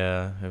 anyways,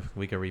 yeah, if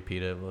we could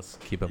repeat it, let's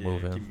keep it Yeah,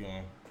 moving. Keep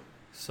going.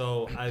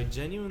 So I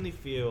genuinely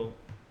feel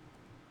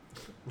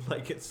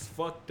like it's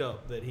fucked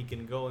up that he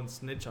can go and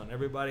snitch on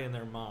everybody and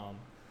their mom,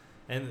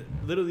 and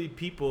literally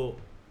people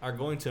are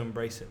going to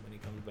embrace it when he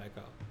comes back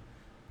out.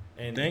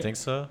 And You think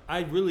so?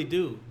 I really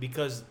do,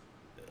 because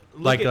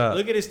look, Like,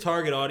 look at his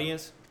target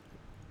audience.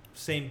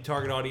 Same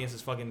target audience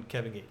as fucking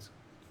Kevin Gates.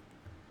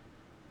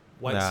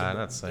 Nah, sub-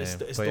 not same. It's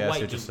But the yeah, I see white what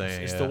you're dudes.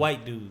 saying, It's yeah. the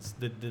white dudes.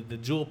 The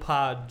jewel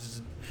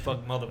pods,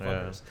 fuck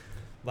motherfuckers.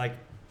 Like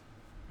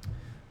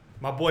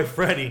my boy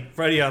Freddie.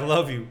 Freddie, I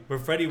love you, but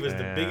Freddie was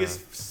the Yeah.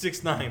 biggest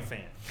 6ix9ine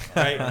fan,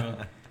 right?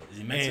 Is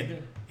he Mexican?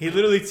 And he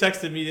literally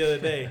texted me the other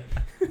day.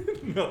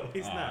 No,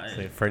 he's not.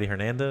 Say Freddie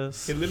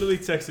Hernandez. He literally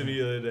texted me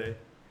the other day,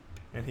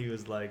 and he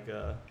was like,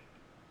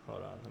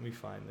 hold on, let me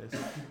find this.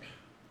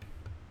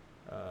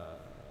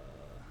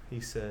 He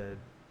said,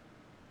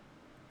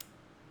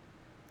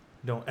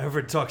 don't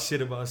ever talk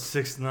shit about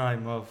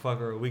 6ix9ine,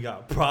 motherfucker, or we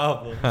got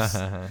problems.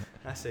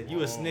 I said,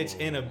 you a snitch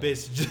and a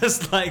bitch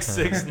just like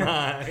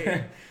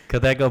 6ix9ine.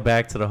 Could that go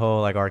back to the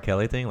whole like R.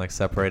 Kelly thing, like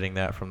separating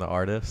that from the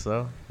artist?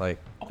 Though, like,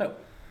 Okay.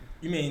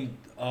 You mean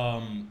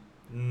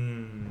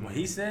what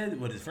he said,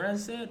 what his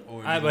friends said,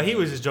 or? But he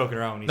was just joking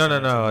around when he no,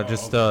 said no, that. no.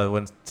 Just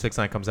when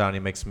 6ix9ine comes out and he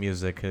makes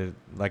music,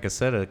 like I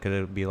said, could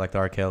it be like the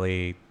R.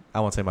 Kelly? I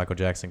won't say Michael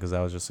Jackson because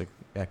that was just like,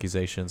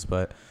 accusations,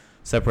 but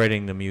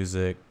separating the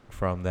music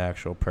from the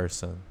actual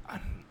person.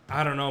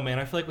 I don't know, man.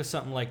 I feel like with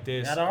something like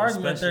this, Got an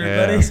argument there,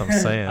 Yeah, buddy. that's what I'm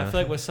saying. I feel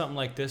like with something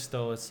like this,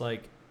 though, it's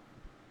like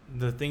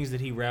the things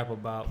that he raps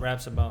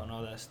about, and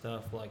all that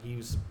stuff. Like he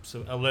was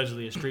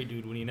allegedly a street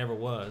dude when he never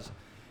was,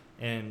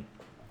 and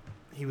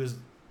he was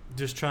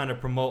just trying to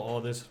promote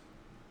all this.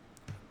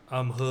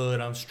 I'm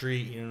hood, I'm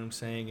street. You know what I'm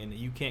saying? And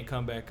you can't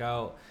come back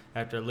out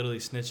after literally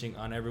snitching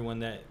on everyone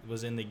that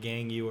was in the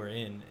gang you were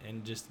in,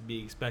 and just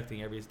be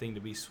expecting everything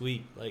to be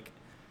sweet. Like,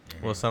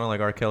 Well, it sounded like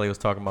R. Kelly was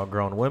talking about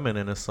grown women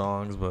in his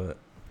songs, but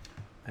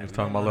he was Hey,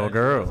 talking we about don't little know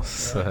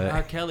girls.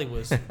 R. Kelly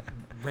was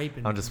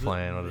raping. I'm just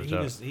playing with a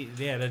joke.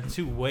 Yeah, they're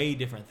two way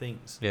different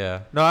things.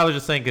 Yeah. No, I was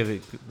just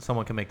thinking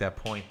someone can make that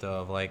point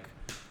of, like,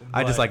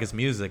 I just But- like his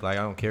music. Like,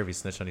 I don't care if he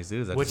snitched on these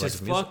dudes. I Which just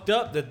is like his music. fucked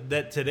up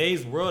that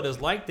today's world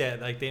is like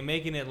that. Like, they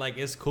making it like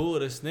it's cool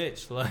to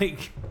snitch.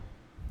 Like,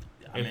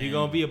 if you're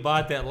gonna be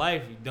about that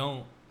life, you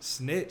don't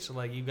snitch.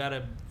 Like, you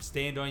gotta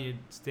stand on your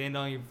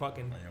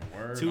fucking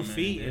Your word, 2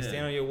 feet and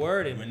stand on your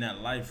word in and that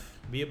life.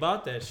 be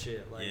about that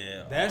shit. Like,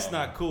 Yeah, that's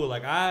not cool.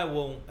 Like, I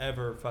won't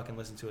ever fucking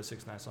listen to a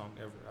 6ix9ine song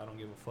ever. I don't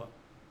give a fuck.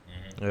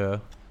 Yeah.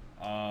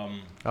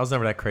 I was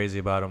never that crazy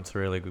about him to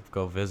really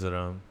go visit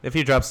him. If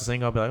he drops a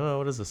single, I'll be like, oh,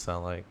 what does this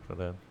sound like? But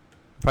then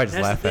probably just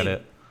That's laugh the at thing.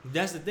 it.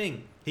 That's the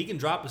thing. He can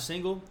drop a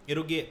single.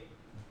 It'll get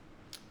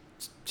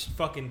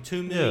fucking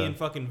 2 million Yeah.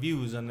 fucking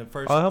views on the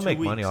first. Oh, he'll 2 make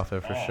weeks. money off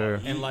it for sure.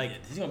 And, like,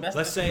 he's gonna that's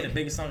let's say- the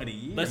biggest song of the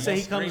year. let's say he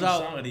Most comes streamed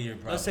out- song of the year,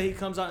 probably. Let's say he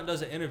comes out and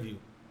does an interview.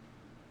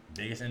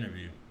 biggest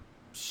interview.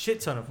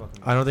 Shit ton of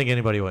fucking. I don't think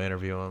anybody will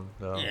interview him,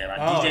 though. Yeah, like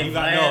Oh, DJ you Vlad,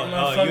 got no.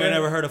 Oh, you motherfucker. ain't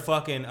never heard of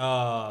fucking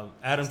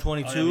Adam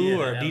 22 Oh, yeah,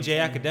 or Adam DJ 22.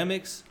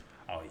 Academics?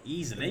 Oh,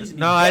 easy. They used to be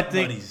No, I butt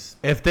think buddies.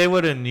 if they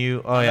would have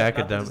knew, oh yeah, Not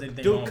because academic.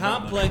 they Dude, don't,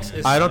 Complex but-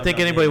 is- I don't think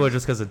Not anybody that would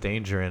just because of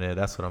danger in it.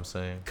 That's what I'm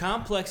saying.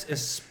 Complex is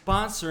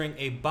sponsoring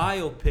a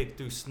biopic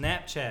through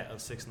Snapchat of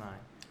 6ix9ine.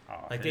 Oh,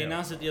 Like, they hell.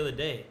 announced it the other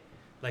day.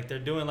 Like, they're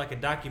doing like a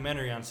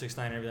documentary on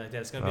 6ix9ine and everything like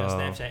that. It's gonna be on Oh.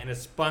 Snapchat and it's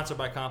sponsored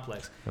by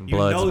Complex. And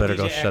Bloods better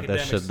go shut that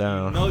Academics- shit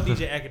down. You know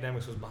DJ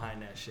Academics was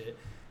behind that shit.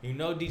 You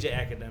know DJ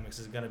Academics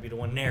is gonna be the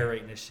one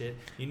narrating this shit.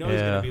 You know he's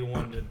Yeah. gonna be the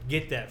one to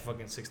get that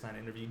fucking 6ix9ine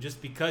interview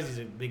just because he's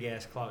a big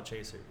ass clout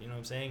chaser. You know what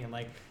I'm saying? And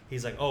like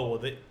he's like, oh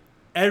well,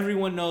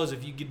 everyone knows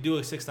if you could do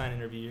a 6ix9ine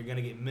interview, you're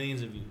gonna get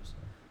millions of views.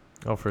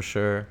 Oh, for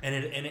sure.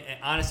 And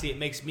honestly, it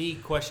makes me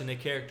question the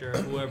character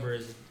of whoever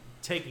is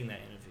taking that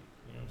interview.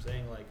 You know what I'm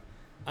saying? Like,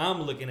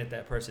 I'm looking at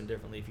that person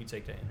differently if you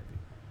take that interview.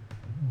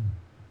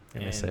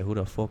 And they say, who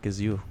the fuck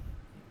is you?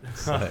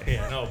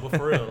 Yeah, no, but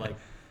for real, like.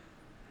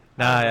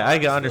 Nah, I don't know, I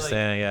just feel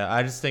understand. Yeah,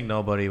 I just think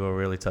nobody will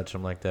really touch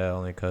him like that,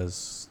 only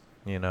because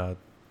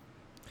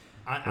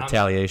I'm,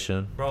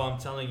 retaliation. bro, I'm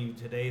telling you,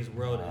 today's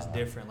world is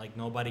different. Like,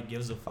 nobody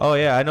gives a fuck. Oh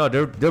yeah, I know.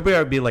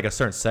 There'll be like a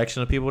certain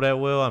section of people that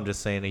will. I'm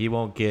just saying that he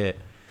won't get,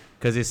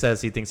 because he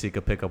says he thinks he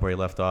could pick up where he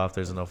left off.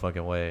 There's no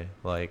fucking way.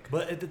 Like,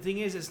 But the thing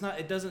is,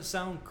 it doesn't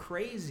sound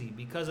crazy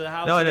because of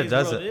how no, and it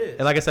today's world doesn't. is.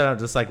 And like I said,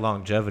 just like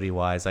longevity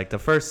wise, like the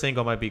first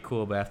single might be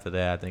cool, but after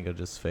that, I think it'll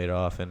just fade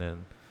off. And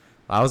then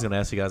I was gonna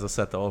ask you guys to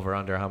set the over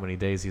under how many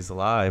days he's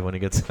alive when he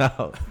gets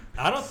out.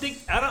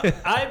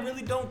 I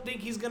really don't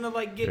think he's gonna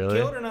like get Really?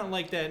 killed or nothing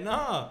like that.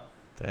 Nah,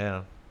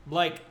 Damn.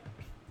 like,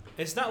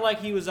 it's not like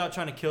he was out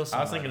trying to kill I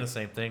somebody. was thinking the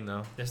same thing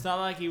though. It's not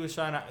like he was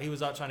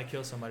out trying to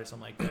kill somebody or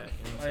something like that. You know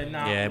what I'm saying?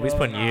 Nah, Yeah, but he's well,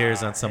 putting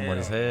years nah, on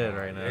someone's hell head nah.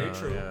 right now. Very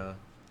true. Yeah.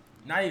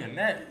 Not even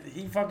that.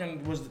 He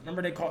fucking was.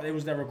 Remember it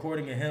was that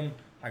recording of him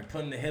like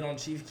putting the hit on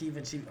Chief Keef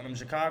and them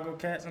Chicago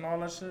cats and all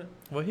that shit.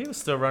 Well, he was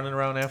still running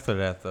around after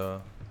that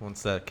though.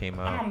 Once that came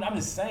out. I'm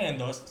just saying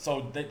though.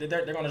 So they're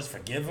gonna just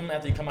forgive him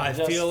after he come out. I of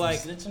justice feel for like-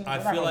 snitching? I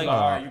They're not feel gonna like- be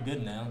all right, you're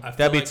good now. I feel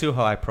That'd be like- too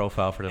high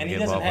profile for them And to he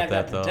get doesn't involved with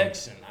have that that though.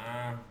 protection.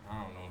 I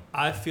don't know.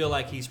 I feel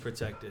like he's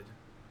protected,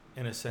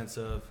 in a sense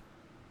of,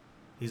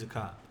 he's a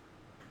cop.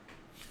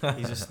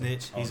 He's a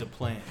snitch. He's a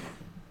plant.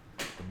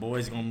 The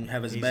boy's gonna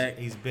have his He's, back.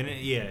 he's been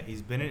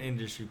an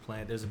industry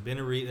plant. There's a big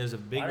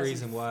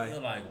reason why.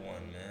 Feel like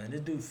one, man.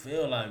 This dude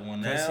feel like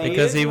one now.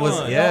 Because he was,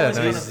 one. yeah. Always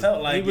No, kinda he's,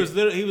 felt like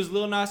He was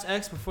Lil Nas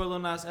X before Lil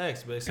Nas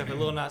X, but except for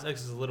Lil Nas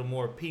X is a little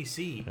more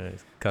PC.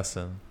 he's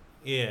cussing.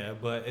 Yeah,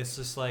 but it's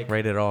just like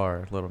Rated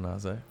R, Little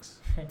Nas X.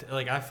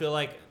 I feel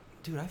like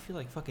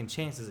fucking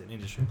Chance is an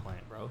industry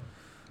plant, bro.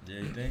 Yeah,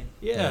 you think?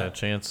 Yeah,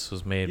 Chance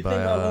was made You by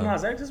think Lil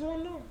Nas X is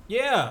one though?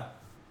 yeah.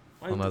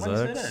 Why Lil you Nas say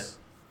that? X.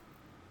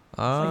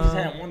 I think he just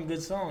had one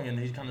good song and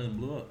he kind of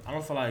blew up. I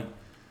don't feel like.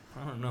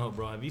 I don't know,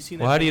 bro. Have you seen?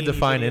 Well, that how do you Panini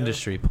define video?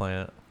 industry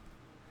plant?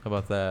 How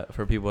about that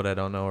for people that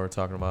don't know what we're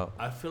talking about?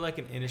 I feel like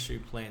an industry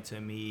plant to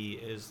me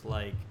is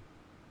like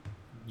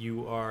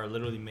you are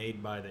literally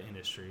made by the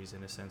industries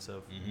in a sense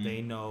of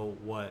they know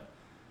what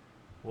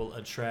will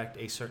attract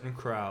a certain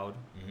crowd.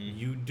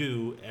 You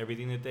do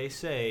everything that they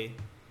say,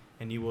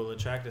 and you will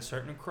attract a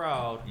certain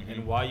crowd.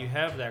 And while you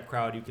have that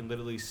crowd, you can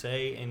literally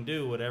say and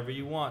do whatever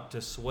you want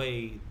to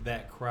sway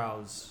that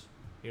crowd's.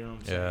 You know what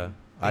I'm saying? Yeah.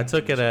 I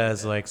took it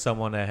as like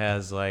someone that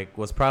has like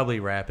was probably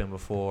rapping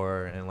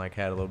before and like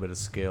had a little bit of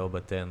skill,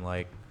 but then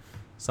like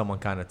someone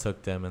kind of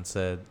took them and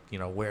said, you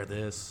know, wear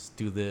this,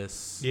 do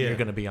this. Yeah. You're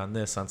gonna be on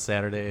this on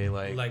Saturday.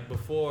 Like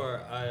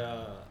before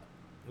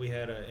we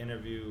had an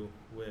interview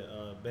with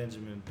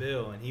Benjamin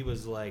Bill, and he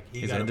was like,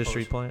 he's an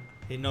industry plant.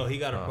 He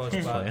got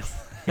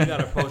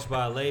approached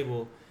by a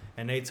label,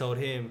 and they told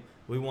him,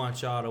 we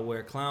want y'all to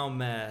wear clown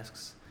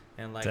masks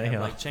and like have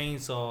like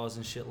chainsaws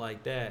and shit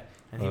like that.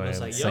 And he was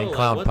like, yo, like,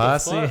 clown what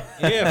posse? the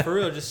fuck? Yeah, for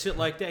real, just shit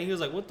like that. He was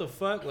like, what the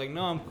fuck? Like,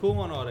 no, I'm cool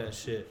on all that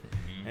shit.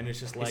 And it's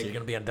just like, you're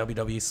gonna be on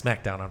WWE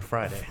SmackDown on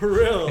Friday. For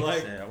real,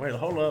 like. Yeah, wait,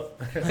 hold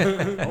up.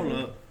 Hold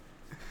up.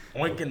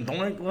 Oink and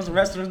Doink. What's the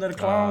wrestlers that are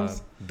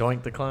clowns?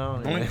 Doink the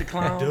Clown. Doink the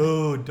Clown.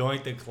 Dude,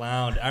 Doink the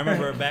Clown. I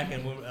remember back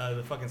in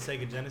the fucking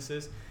Sega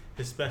Genesis,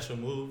 his special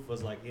move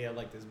was like, he had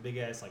like this big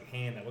ass like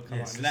hand that would come out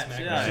and just smack the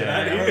shit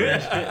out of you.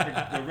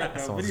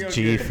 That's the most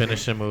G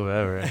finishing move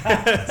ever.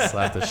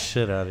 Slap the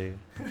shit out of you.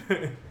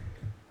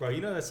 Bro,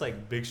 you know that's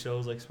like Big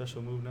Show's like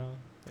special move now?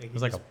 Like, it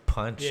was like a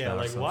punch. Yeah,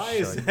 like why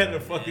shit is like that a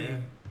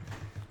fucking...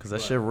 Because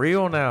that shit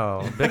real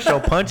now. Big Show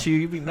punch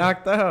you be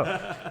knocked out.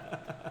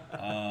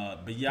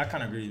 But yeah, I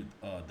kind of agree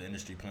with the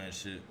industry playing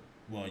shit.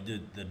 Well,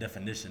 the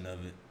definition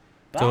of it.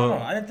 But So-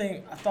 I don't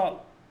know. I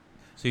thought...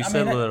 So you I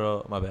said mean,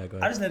 Lil... My bad, go I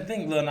ahead. just didn't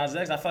think Lil Nas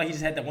X. I thought he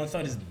just had that one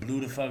song just blew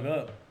the fuck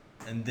up.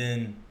 And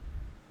then...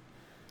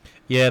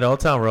 Yeah, the Old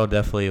Town Road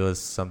definitely was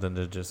something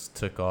that just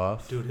took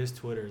off. Dude, his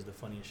Twitter is the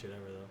funniest shit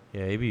ever, though.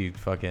 Yeah, he be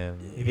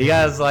fucking... He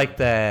has like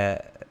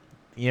that...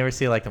 You ever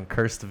see like them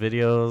cursed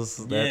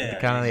videos? That Yeah,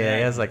 kind of. Yeah,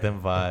 he has like exactly.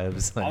 them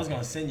vibes. I was going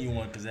to send you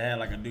one because it had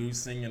like a dude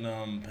singing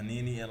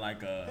Panini and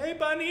like a... Hey,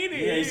 Panini!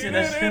 Yeah, you see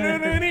that shit?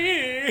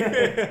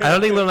 I don't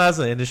think Lil Nas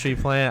is an industry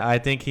plant. I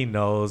think he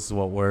knows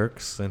what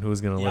works and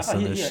who's gonna Yeah, I listen thought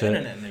to he this an shit.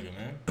 internet nigga,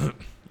 man.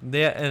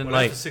 Yeah, and Well,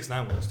 like, that's what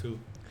 6ix9ine was, too.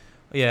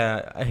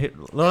 yeah,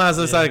 Lil Nas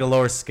is like a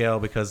lower scale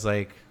because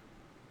like,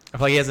 I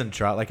feel like he hasn't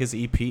dropped like his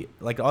EP.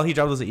 Like all he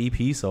dropped was an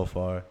EP so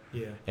far,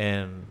 Yeah.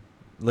 and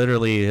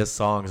literally his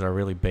songs are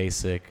really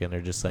basic and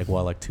they're just like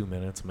like 2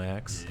 minutes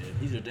max.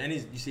 Yeah,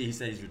 you see, he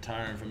said he's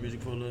retiring from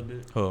music for a little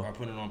bit. Who? Or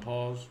putting it on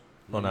pause.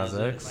 Lil Nas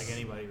X? Like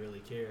anybody really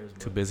cares.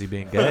 Too But. busy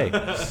being gay.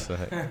 So,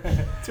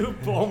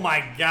 Oh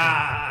my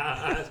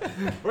gosh.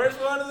 First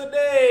one of the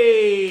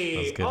day.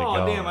 Let's get it Oh,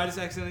 going. damn. I just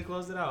accidentally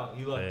closed it out.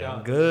 You lucked yeah,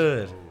 out.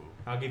 good.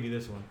 I'll give you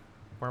this one.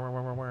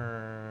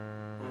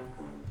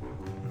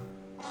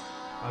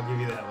 I'll give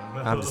you that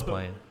one. I'm just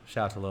playing.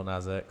 Shout out to Lil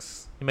Nas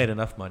X. He made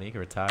enough money. He can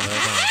retire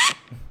right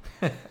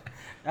now.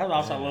 That was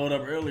also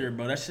loaded up earlier,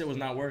 bro. That shit was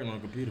not working on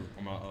the computer.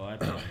 On my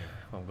iPad.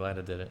 I'm glad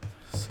I did it.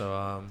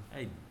 So,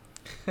 Hey.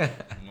 No, I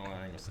ain't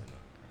gonna say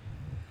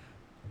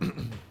that.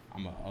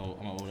 I'm an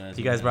old ass.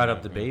 you guys man, brought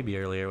up bro. DaBaby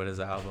earlier with his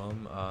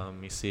album.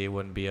 You see, it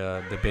wouldn't be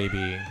a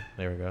DaBaby.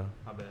 There we go.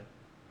 My bad.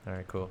 All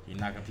right, cool. He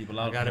knocking people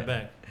out. I got it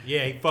man. back.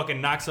 Yeah, he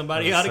fucking knocked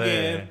somebody out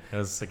again. It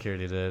was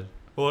security did.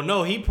 Well,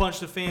 no, he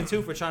punched a fan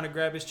too for trying to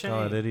grab his chain.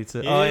 Oh, did he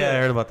too? Yeah. Oh, yeah, I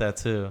heard about that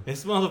too.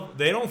 This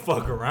they don't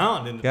fuck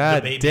around in God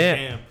the baby damn.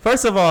 jam.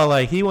 First of all,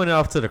 like, he went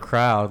off to the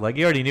crowd. Like,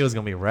 you already knew it was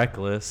going to be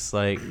reckless.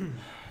 Like,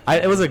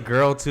 it was a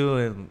girl too,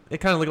 and it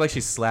kind of looked like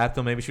she slapped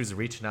him. Maybe she was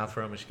reaching out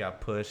for him and she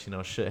got pushed. You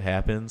know, shit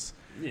happens.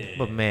 Yeah.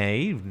 But, man,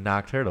 he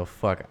knocked her the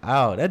fuck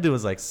out. That dude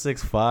was like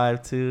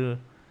 6'5", too.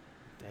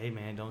 Hey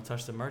man, don't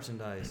touch the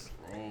merchandise.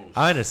 Gross.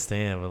 I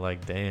understand, but,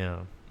 like,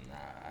 damn. Nah.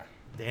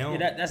 Damn.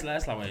 Yeah, that's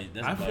like way.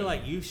 That's I feel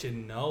like you should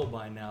know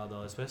by now,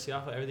 though, especially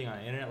off of everything on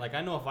the internet. Like,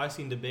 I know if I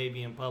seen the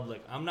baby in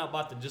public, I'm not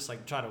about to just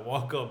like try to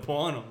walk up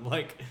on him.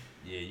 Like,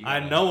 yeah, I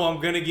know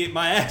I'm gonna get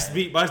my ass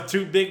beat by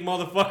two big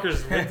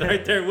motherfuckers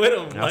right there with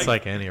him. That's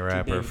like any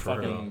rapper, for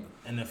real. fucking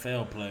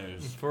NFL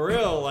players. For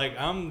real, like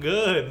I'm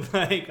good.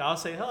 Like I'll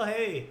say, oh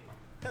hey,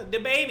 the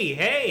baby,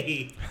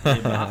 hey. Yeah,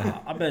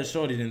 but I bet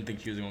Shorty didn't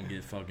think she was gonna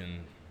get fucking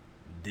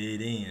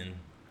dead in.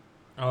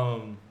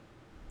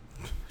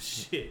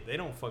 Shit, they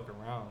don't fuck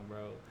around,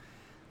 bro.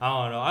 I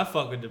don't know. I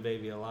fuck with the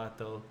baby a lot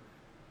though.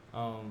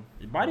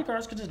 Your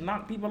bodyguards could just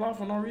knock people off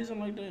for no reason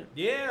like that.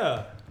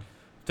 Yeah,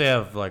 They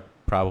have, like,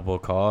 probable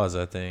cause,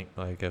 I think.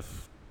 Like,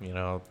 if, you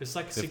know, it's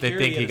like if security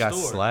they think he at a got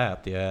store.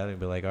 slapped, yeah, they'd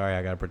be like, all right,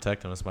 I got to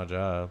protect him. It's my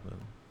job.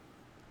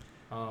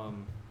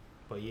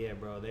 But yeah,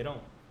 bro, they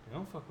don't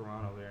fuck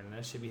around over there, and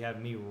that shit be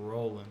having me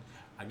rolling.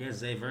 I guess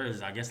Zay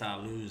Verz, I guess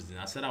I'll lose.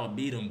 I said I would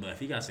beat him, but if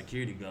he got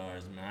security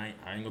guards, man,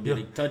 I ain't gonna be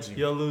able to touch him.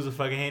 You'll lose a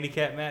fucking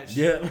handicap match.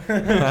 Yeah.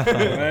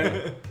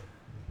 Right?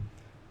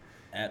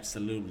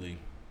 Absolutely.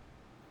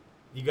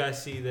 You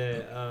guys see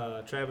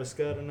that Travis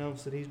Scott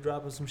announced that he's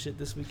dropping some shit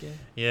this weekend?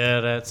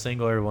 Yeah, that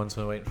single everyone's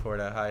been waiting for,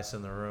 that Highest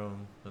in the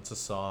Room. It's a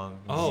song.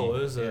 Oh,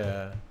 is it?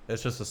 Yeah,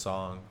 it's just a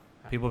song.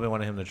 People have been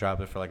wanting him to drop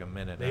it for like a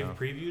minute They've now.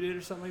 previewed it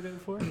or something like that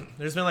before?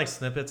 There's been like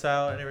snippets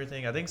out and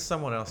everything. I think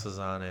someone else is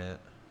on it.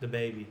 The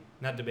baby.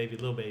 Not the baby,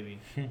 Lil Baby.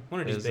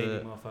 One of these Is baby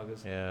it?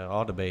 motherfuckers. Yeah,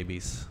 all the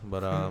babies.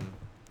 But Man,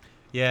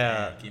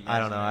 yeah, can you I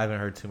don't imagine know. that? I haven't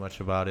heard too much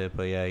about it,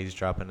 but yeah, he's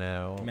dropping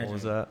now. What Imagine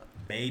was that?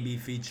 Baby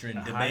featuring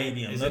the High-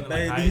 baby and is Lil it like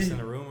Baby. Highest in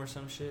the Room or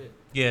some shit?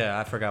 Yeah,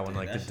 I forgot when Yeah,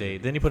 like the that shit date.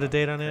 Didn't he put a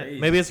date on it? crazy.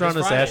 Maybe it's around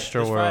This this Friday.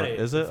 Astro This World. Friday,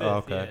 Is the it? 5th, Oh,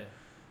 okay.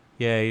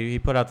 Yeah, he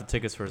put out the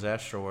tickets for his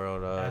Astro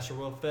World Astro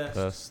World Fest.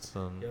 fest.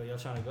 And Yo, y'all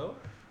trying to go?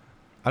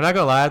 I'm not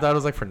gonna lie, I thought it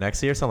was like for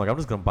next year, so I'm like, I'm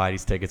just gonna buy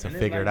these tickets and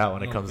Isn't it figure it like out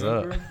when it comes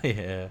up. November?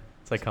 Yeah,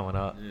 it's like coming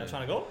up. Y'all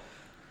trying to go?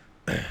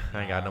 I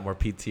ain't got no more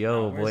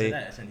PTO, Where's boy. it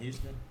at? It's in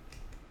Houston.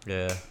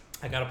 Yeah.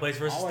 I got a place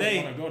for us I to always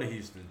stay. want to go to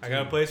Houston. I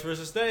got a place for us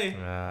to stay.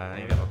 I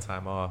ain't got no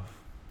time off.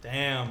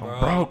 Damn, bro. I'm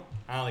broke.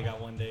 I only got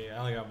one day. I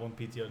only got one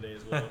PTO day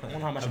as well. I wonder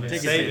how much I've the been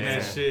tickets saving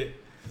is. that shit.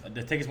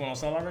 The tickets went on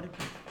sale already?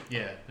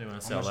 Yeah, they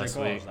went How much last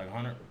they week. cost? Like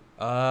 100?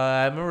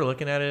 I remember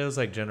looking at it. It was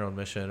like general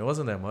admission. It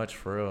wasn't that much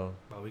for real.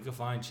 Bro, we could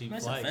find cheap Man,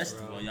 it's a flights,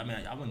 festival. bro. I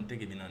mean, I wouldn't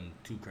think it'd be nothing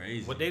too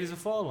crazy. What day does it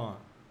fall on?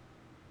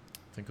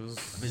 I think it was.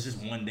 If it's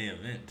just one day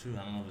event too.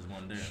 I don't know if it's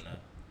one day or not.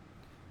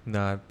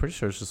 Nah, I'm pretty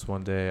sure it's just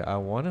one day. I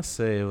want to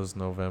say it was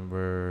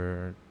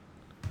November.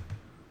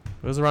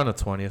 It was around the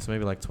 20th,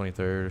 maybe like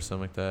 23rd or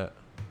something like that.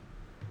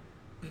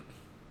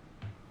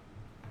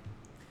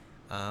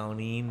 I don't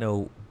even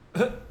know.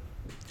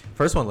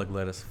 First one looked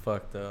lit as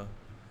fuck though.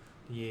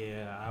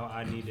 Yeah,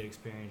 I need to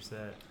experience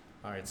that.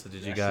 All right, so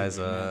did That you shit guys?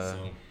 was nuts,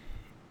 so.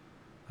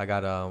 I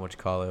got what you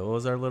call it? What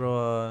was our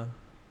little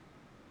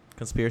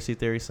conspiracy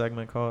theory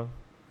segment called?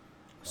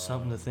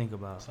 Something to think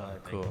about. All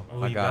right, cool.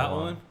 Oh, I you got got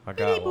one. one? I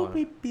got one.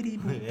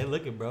 Hey,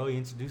 look at bro. He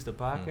introduced the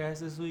podcast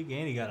this week,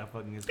 and he got a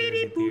fucking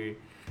conspiracy theory.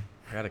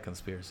 I got a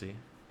conspiracy.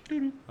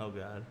 Oh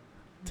god.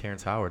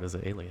 Terrence Howard is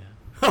an alien.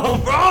 Oh,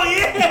 bro,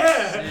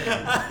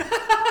 yeah.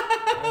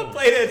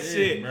 Play that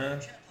shit.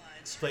 Man.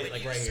 Play it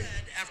like right here.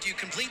 After you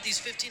complete these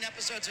 15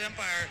 episodes of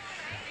Empire,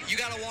 you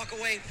got to walk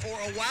away for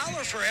a while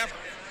or forever?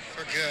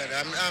 For good.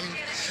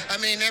 I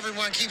mean,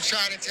 everyone keeps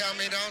trying to tell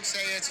me, don't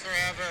say it's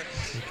forever.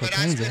 But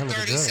I spent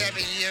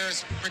 37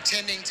 years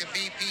pretending to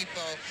be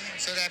people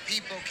so that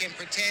people can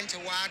pretend to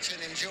watch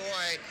and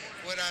enjoy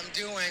what I'm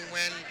doing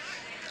when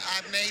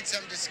I've made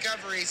some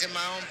discoveries in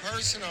my own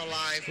personal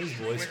life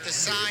with the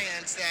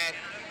science that,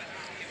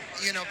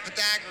 you know,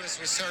 Pythagoras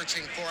was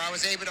searching for. I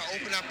was able to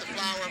open up the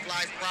flower of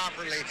life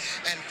properly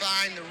and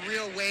find the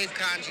real wave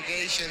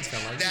conjugations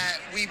that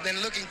we've been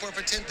looking for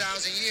 10,000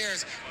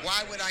 years.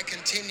 Why would I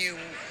continue,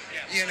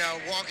 you know,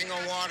 walking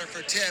on water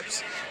for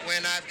tips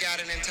when I've got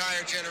an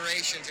entire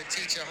generation to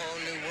teach a whole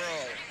new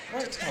world?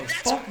 What the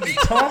That's fuck a are you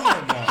big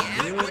talking about,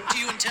 Yeah, dude? what do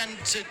you intend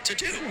to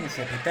do? It's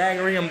a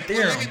Pythagorean Well,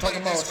 theorem. let me I'm put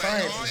talking it about this way.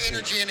 science All and shit.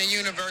 energy in the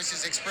universe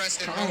is expressed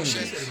in Totally.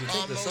 motion. If you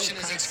All take the motion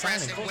is sine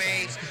expressed in and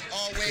waves.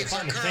 All waves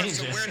are find the curves.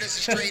 So danger. where does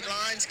the straight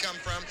lines come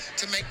from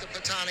to make the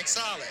platonic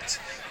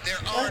solids? There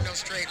are no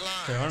straight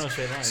lines. There are no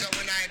straight lines. So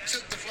when I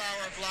took the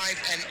flower of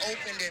life and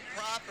opened it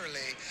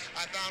properly,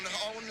 I found a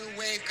whole new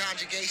wave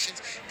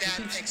conjugations that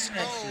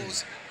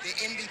expose the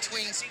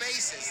in-between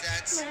spaces.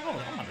 Man, I'm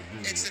about to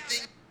Google It's it. the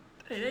thing.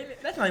 Hey,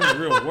 that's not even a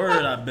real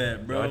word, I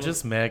bet, bro. Y'all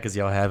just mad because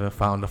y'all haven't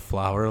found the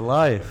flower of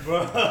life.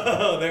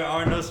 Bro, there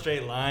are no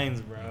straight lines,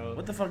 bro.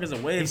 What the fuck is a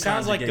wave He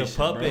sounds like the conjugation,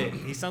 puppet. bro?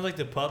 He sounds like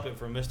the puppet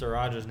from Mr.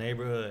 Rogers'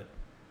 Neighborhood.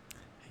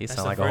 He That's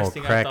sounds the like a whole first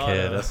thing I thought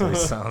crackhead. of. That's what he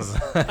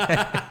sounds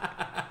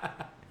like.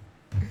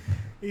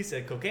 He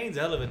said cocaine's a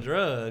hell of a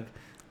drug.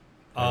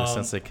 Ever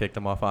since they kicked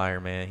him off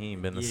Iron Man, he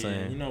ain't been the Yeah,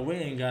 same. you know, we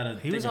ain't gotta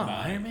he think was on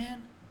about Iron it.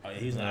 Man, Oh, yeah,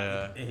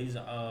 he's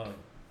Yeah.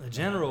 a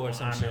general or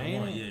some Iron shit. Man ain't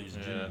 1, it? yeah, he was a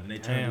Yeah. general. And they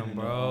Damn, turned him into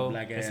bro. a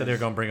black They ass. said they were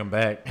gonna bring him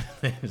back.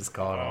 They just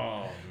called him.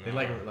 Oh, They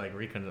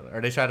no.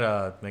 or they tried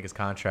to make his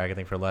contract, I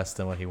think, for less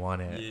than what he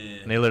wanted.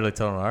 Yeah. And they literally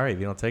told him, "All right, if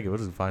you don't take it, we'll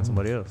just find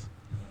somebody else."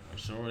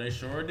 They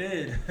sure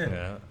did.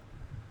 Yeah.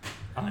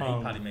 He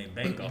probably made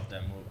bank off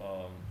that move.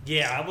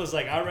 Yeah, I was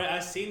like, I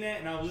seen that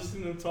and I was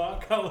listening to him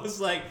talk. I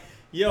was like,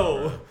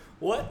 yo,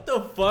 what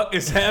the fuck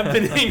is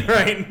happening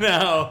right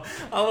now?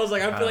 I was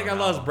like, I feel like I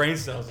lost brain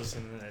cells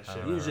listening to that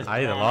shit. He was just I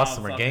either throwing lost out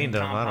him or fucking gained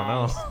him. I don't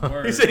know. compound He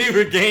words. said he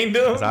regained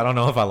him. 'Cause I don't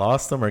know if I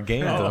lost him or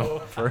gained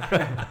Oh. him.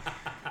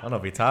 I don't know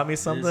if he taught me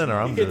something or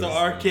I'm He get just. to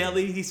R.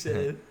 Kelly. He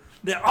said,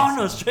 there are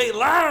no straight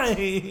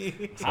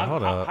lines. So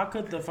hold up. How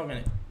could the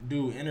fucking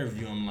dude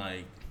interview him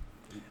like?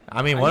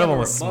 I mean, I one of never them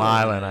was rebutted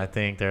smiling. that. I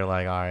think they're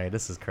like, "All right,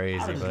 this is crazy,"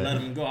 I just but let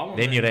him go. I wouldn't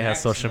they let knew they him had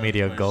ask social another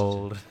media question.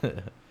 gold.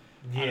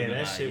 Yeah,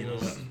 that shit You know,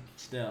 was.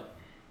 step.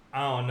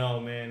 I don't know,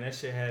 man. That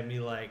shit had me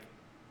like,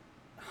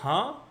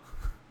 huh?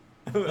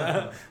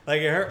 Like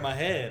it hurt my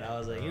head. I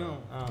was like, you know,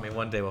 I mean,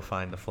 one day we'll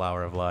find the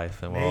flower of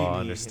life and we'll all Maybe, and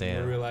understand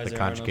we'll realize the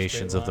there are no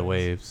conjugations straight of the lines.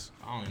 waves.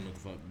 I don't even know what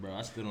the fuck, bro.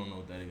 I still don't know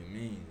what that even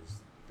means.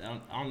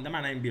 That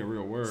might not even be a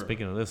real word.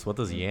 Speaking of this, what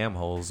does yam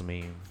holes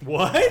mean?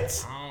 what?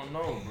 I don't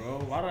know, bro.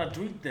 Why did I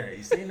tweet that?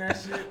 You seen that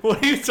shit?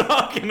 What are you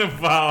talking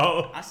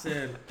about? I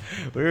said,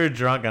 We were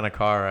drunk on a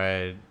car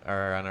ride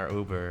or on our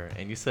Uber,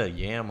 and you said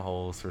yam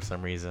holes for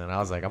some reason. I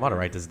was like, I'm gonna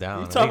write this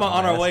down. You talking about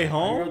on our way I wrote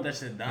home? that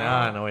shit down.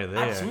 Nah, on the way I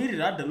there.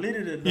 tweeted. I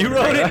deleted it. You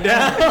wrote it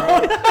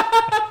down?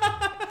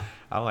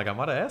 I'm like, I'm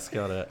about to ask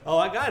y'all that. Oh,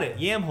 I got it.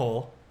 Yam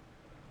hole.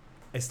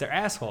 It's their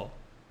asshole.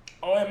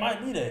 Oh, it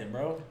might be that,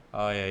 bro.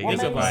 Oh yeah, you What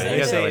guys made are me say They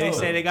that? say, like- they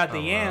say they got I the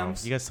don't know.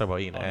 yams. You guys talk about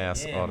eating Oh,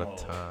 ass yam all the hole.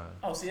 time.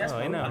 Oh, see, that's Oh,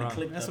 why ain't we nothing gotta wrong.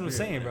 click That's up what I'm here.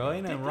 saying, bro.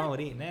 Ain't nothing wrong with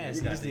eating ass. we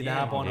You got just the need to yam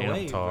hop on the Yam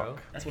wave, talk. bro.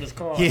 That's what it's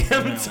called.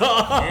 Yam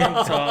talk.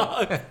 Yam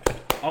talk.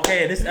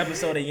 Okay, this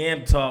episode of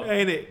Yam Talk.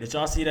 Ain't it? Did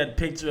y'all see that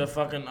picture of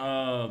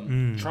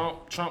fucking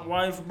Trump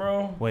wife,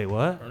 bro? Wait,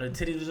 what? Or the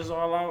titties was just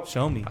all out?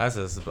 Show me. That's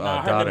his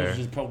Nah, her daughter. niggas was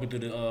just poking through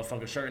the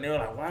fucking shirt, and they were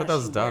like, "Why Thought is that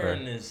was she his daughter.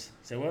 wearing this?"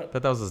 Say what?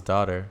 Thought that was his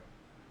daughter.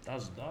 That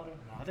was his daughter?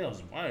 No, I think that was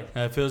his wife.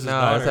 If it was his No,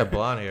 daughter, it's that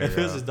blonde hair. If it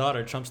was girl. his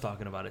daughter, Trump's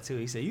talking about it too.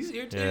 He said, "You see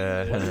her too."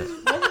 Yeah. What's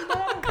his daughter?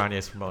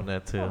 Kanye's promoting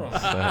that too. Hold on.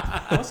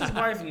 But What's his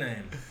wife's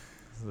name?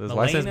 his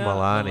wife's name's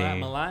Melania.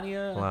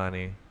 Melania.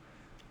 Melania.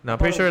 No, I'm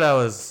pretty sure that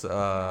was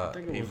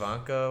think it was-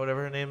 Ivanka,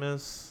 whatever her name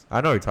is. I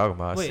know what you're talking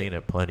about. I've Wait. seen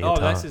it plenty Oh, of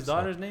times. that's his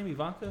daughter's name,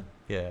 Ivanka.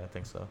 Yeah, I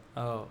think so.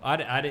 Oh,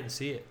 I didn't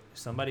see it.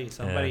 Somebody.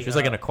 Yeah, she was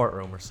like in a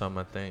courtroom or something,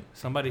 I think.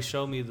 Somebody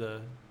showed me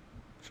the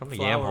Show me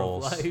yam flower of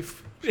holes.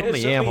 life. Show me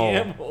yam hole.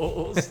 yam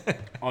holes.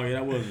 Oh, yeah,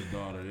 that was his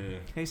daughter, yeah.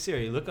 Hey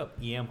Siri, look up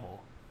yam hole.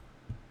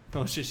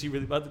 Oh shit, she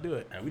really about to do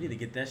it. Hey, we need to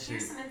get that shit.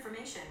 Here's some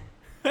information.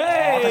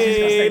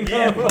 Hey,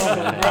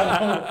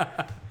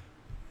 Yeah,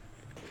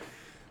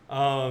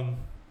 um,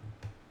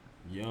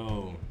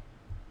 Yo.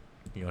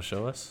 You gonna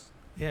show us?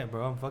 yeah,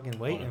 bro, I'm fucking Oh,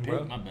 waiting, the bro.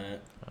 pic? My bad.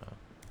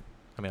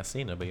 I mean, I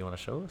seen it, but you want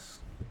to show us?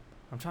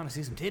 I'm trying to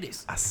see some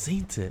titties. I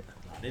seen it.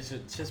 Nah, this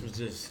shit was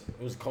just, it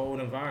was a cold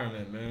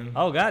environment, man.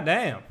 Oh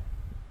goddamn.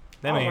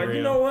 That ain't real.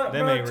 You know what, That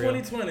bro? ain't real.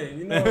 2020,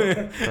 you know.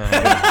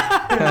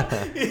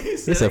 He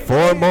said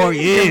 4 more Why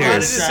did you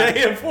years. say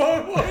it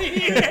 4 more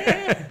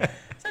years?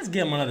 Let's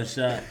give him another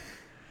shot.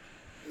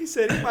 He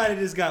said he might have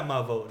just got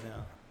my vote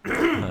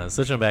now.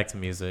 Switching back to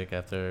music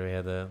after we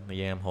had the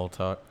yam hole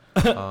talk.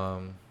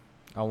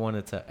 I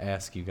wanted to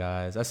ask you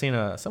guys. I seen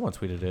someone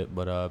tweeted it,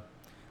 but I want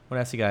to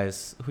ask you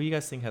guys, who you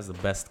guys think has the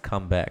best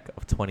comeback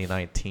of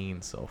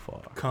 2019 so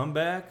far?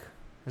 Comeback?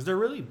 Has there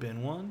really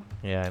been one?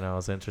 Yeah, I know.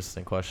 It's an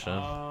interesting question.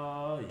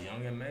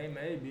 Young and May,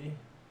 maybe.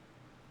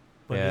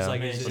 But Yeah. it's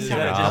like, I mean, is she that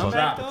kinda a just comeback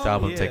dropped. though? The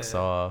album Yeah. takes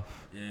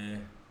off. Yeah.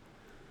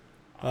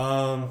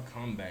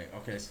 Comeback.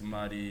 Okay,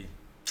 somebody.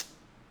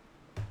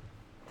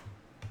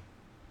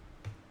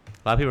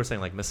 A lot of people were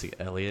saying like Missy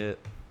Elliott.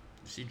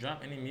 Did she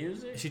drop any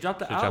music? She dropped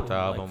the She album. dropped the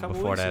album like, a couple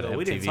before weeks that ago.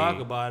 We didn't MTV. talk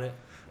about it,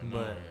 No,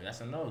 but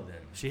that's a no then.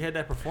 she had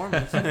that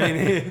performance.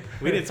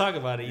 we didn't talk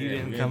about it. You Yeah,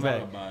 didn't we come talk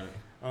back. about it.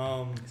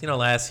 You know,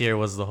 last year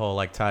was the whole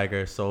like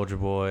Tiger, Soldier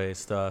Boy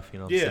stuff. You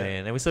know what Yeah. I'm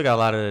saying? And we still got a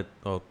lot of.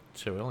 Oh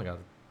shit, we only got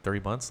 3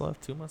 months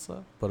left, 2 months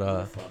left. But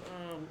What the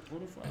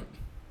fuck?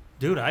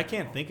 Dude, I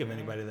can't think of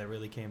anybody that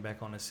really came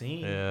back on the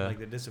scene. Yeah. Like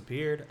that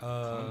disappeared.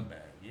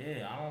 Comeback.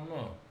 Yeah, I don't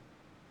know.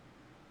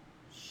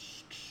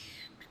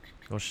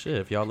 oh shit,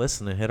 if y'all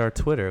listening, hit our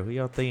Twitter. Who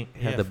y'all think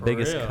had the for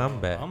biggest real.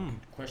 comeback?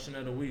 Question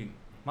of the week.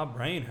 My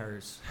brain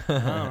hurts. I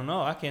don't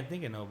know. I can't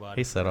think of nobody.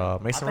 He said,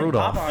 Mason I think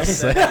Rudolph. Popeye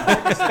said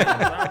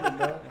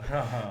that.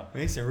 Probably, bro.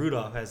 Mason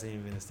Rudolph hasn't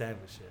even been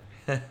established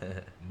yet.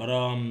 But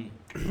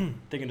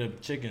thinking of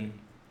chicken,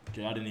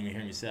 y'all didn't even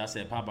hear me say. I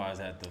said Popeyes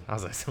had the. I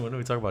was like, so when do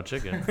we talk about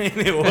chicken? what?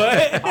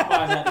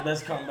 Popeyes had the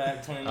best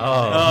comeback. 2019.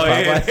 Oh,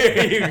 yeah, Popeyes?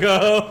 there you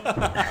go.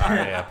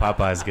 Yeah,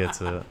 Popeyes gets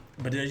it.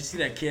 But did you see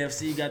that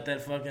KFC got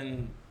that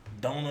fucking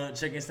donut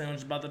chicken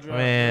sandwich about to drop?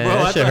 Man, Bro, I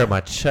that shit thought- hurt my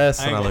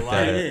chest I when I ain't looked gonna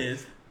at lie. It it.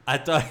 is. I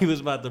thought he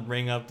was about to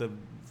bring up the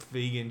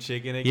vegan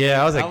chicken again.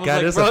 Yeah, I was like,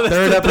 God, this is bro, the that's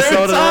third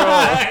episode of the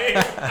row.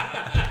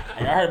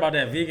 Hey, y'all heard about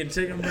that vegan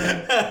chicken, bro?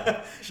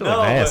 Shit look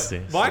nasty.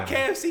 But why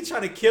KFC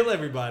trying to kill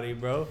everybody,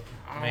 bro?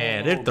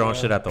 Man, they're throwing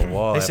shit at the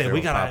wall. They said after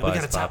we gotta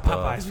Popeyes top pop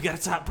up. Popeyes. We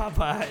gotta top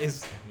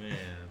Popeyes. Man.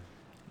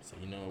 So,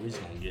 you know, we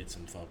just gonna get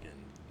some fucking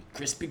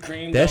Krispy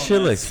Kreme That shit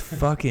donuts. looks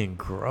fucking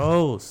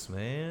gross,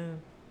 man.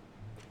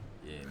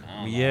 Yeah, man, I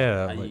don't know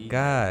Yeah, how you but eat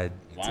God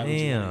that. Why would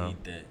you wanna damn.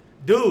 eat that?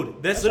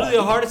 Dude, that's literally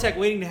a heart attack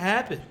waiting to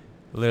happen.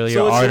 Literally, So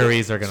your it's a-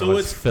 arteries are gonna so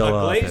just it's fill a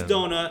up. glazed and-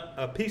 donut,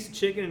 a piece of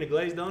chicken, and a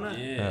glazed donut.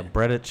 Yeah.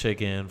 breaded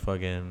chicken,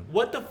 fucking.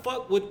 What the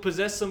fuck would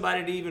possess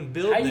somebody to even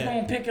build How you that?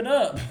 gonna pick it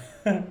up?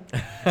 How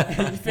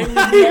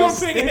you gonna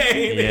pick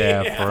it?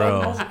 Yeah, for real.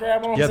 Supposed to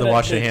grab onto You have to that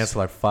wash your bitch. hands for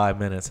like 5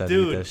 minutes after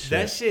you eat Dude,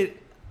 that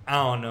shit. I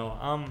don't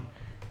know.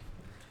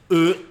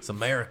 It's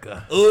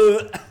America.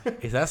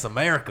 That's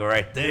America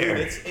right Dude, there.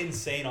 it's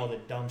insane all the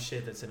dumb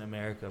shit that's in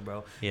America,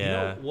 bro. Yeah. You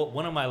know what?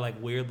 One of my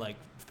like weird like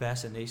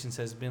fascinations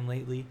has been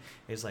lately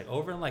is like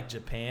over in like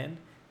Japan,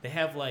 they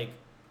have like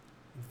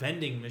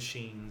vending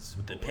machines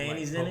With the like,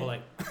 panties in it?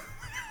 Like,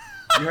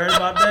 You heard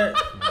about that?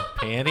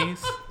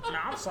 Panties?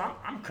 Nah,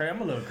 I'm crazy.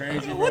 I'm a little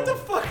crazy, bro. what the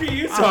fuck are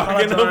you I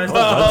talking apologize to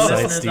about? the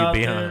Websites listeners do you out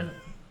be there. on?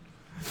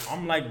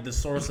 I'm like the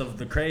source of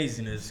the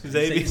craziness. 'Cause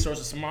They they be- say source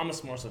of some. I'm the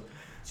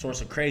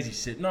source of crazy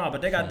shit. No,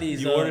 but they got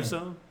these. You order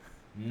some?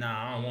 Nah,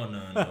 I don't want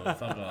none. Though.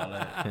 Fuck all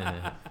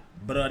that.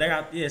 But they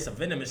got it's a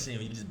vending machine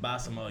where you just buy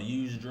some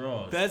used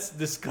drawers. That's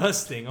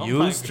disgusting. Oh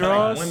Used my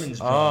God. draws?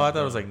 women's Oh, draws, I thought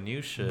bro. it was like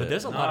new shit. But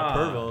there's a lot of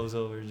Nah. pervos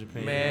over in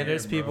Japan. Man,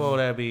 there's bro. people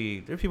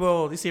there's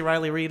people, you see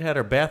Riley Reid had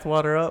her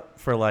bathwater up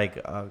for like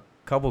a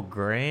couple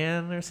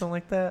grand or something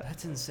like that.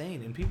 That's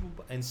insane.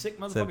 And sick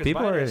motherfuckers So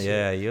people buy are, that shit.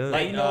 yeah, you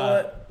Like, you know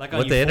what? Like on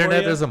with the Euphoria,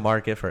 internet, there's a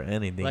market for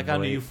anything. like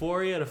on the boy.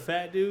 Euphoria, the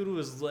fat dude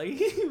was like,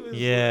 he was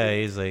Yeah, like,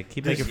 he's like,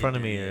 keep making fun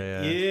of me.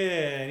 yeah,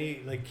 Yeah. and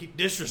he like keep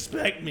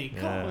disrespect me.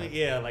 Call Yeah. me,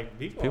 yeah, like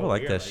people. People are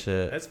like weird that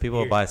shit. That's People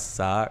weird. buy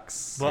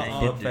socks, But,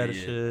 foot um,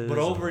 fetishes. But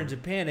over in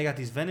Japan, they got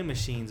these vending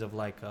machines of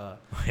like yeah,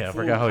 I food,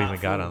 forgot how we hot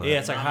even got food. on that. yeah,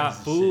 it's like Ramen hot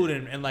and food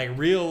shit. and like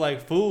real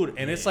like food,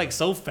 and it's like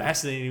so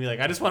fascinating to me.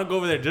 Like I just want to go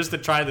over there just to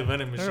try the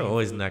vending machine. They're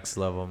always food. next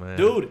level, man.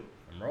 Dude.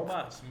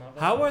 robots.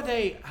 How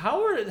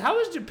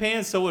is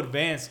Japan so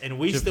advanced and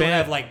we still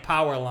have like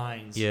power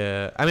lines?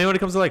 Yeah, I mean when it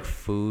comes to like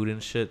food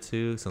and shit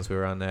too, since we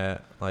were on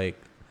that, like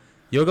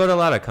you'll go to a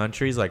lot of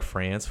countries like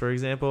France, for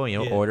example, and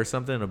you'll order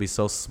something, it'll be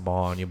so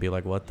small, and you'll be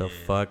like, what the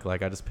fuck?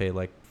 Like I just paid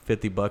like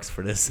 $50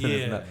 for this.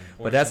 Yeah.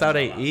 But that's how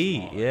they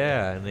eat.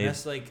 Yeah, and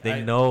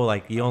they know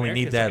like you only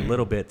need that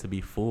little bit to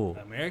be full.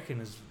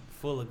 American is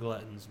full of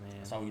gluttons,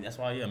 man. That's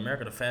why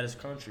America the fattest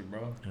country,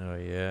 bro. Oh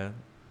yeah.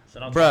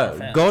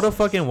 Bruh, go to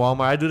fucking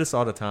Walmart. I do this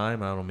all the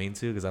time. I don't mean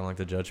to because I don't like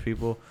to judge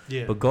people.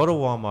 Yeah. But go to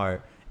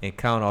Walmart and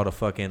count all the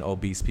fucking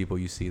obese people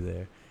you see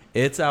there.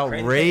 It's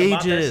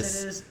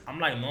outrageous. I'm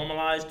like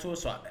normalized to it,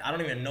 so I don't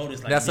even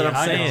notice. Like, that's what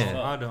I'm saying.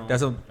 I don't.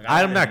 That's what,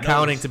 I'm not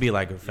counting to be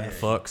like fat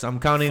fucks. I'm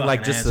counting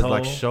like just to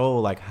like show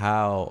like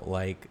how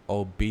like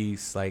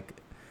obese like.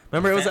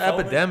 Remember, it was an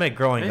epidemic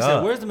growing up.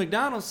 Said, where's the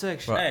McDonald's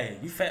section? Hey,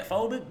 you fat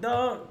phobic,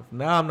 dog?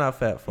 No, I'm not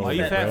fat phobic. Why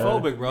you fat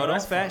phobic, bro? Don't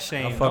fat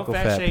shame. I fuck with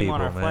fat people,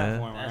 on our man.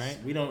 platform, right?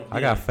 We don't. I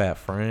got fat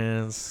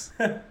friends.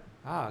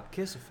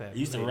 Kiss a fat. I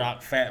used to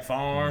rock Fat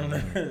Farm.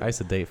 I used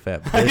to date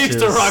fat bitches. I used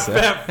to rock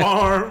Fat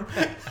Farm.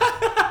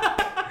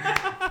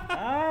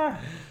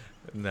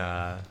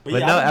 Nah, But but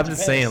yeah, no, I I'm think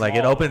just Japan saying, is like, it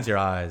small. opens your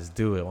eyes.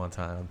 Do it one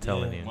time. I'm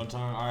telling you. One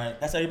time, all right.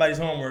 That's everybody's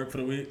homework for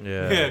the week.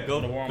 Yeah. Go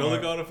to Walmart.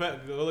 look on the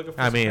fat. Go look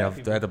for I mean, some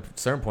fat at people. a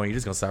certain point, you're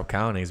just gonna stop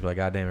counting. It's like,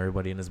 goddamn,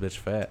 everybody in this bitch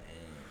fat.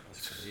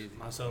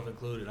 Myself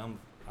included. I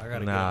gotta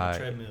get Nah, on the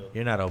treadmill.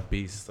 you're not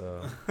obese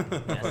though.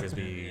 That's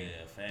be.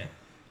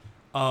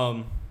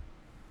 fat.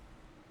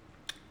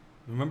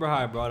 Remember how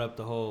I brought up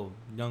the whole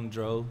Young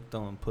Dro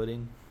throwing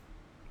pudding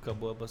a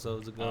couple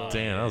episodes ago?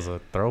 Damn, that was a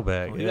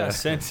throwback. Well, he yeah. got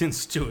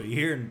sentenced to a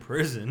year in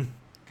prison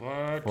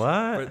for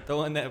What?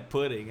 throwing that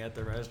pudding at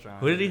the restaurant.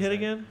 Who did he hit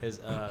again? His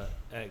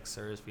ex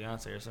or his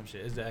fiance or some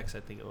shit. His ex, I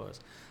think it was.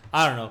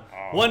 I don't know.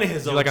 One of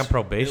his. Is he, like, on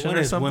probation one of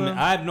or his something? Women,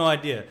 I have no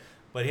idea.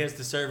 But he has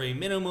to serve a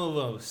minimum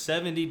of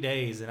 70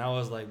 days. And I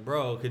was like,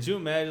 bro, could you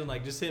imagine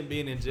like just him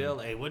being in jail?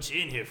 Hey, what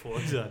you in here for?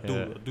 He's like,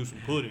 Yeah. do some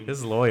pudding.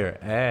 His lawyer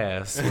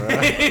ass, bro.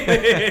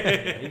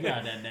 He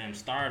got that damn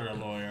starter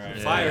lawyer right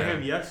there. Fire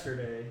him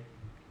yesterday.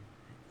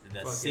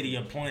 That city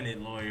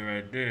appointed lawyer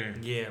right there.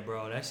 Yeah,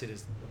 bro, that shit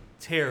is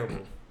terrible.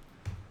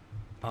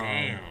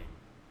 Damn.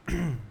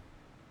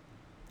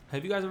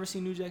 Have you guys ever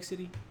seen New Jack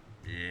City?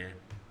 Yeah.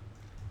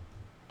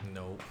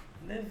 Nope.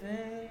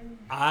 Living.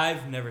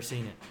 I've never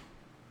seen it.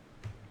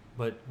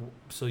 But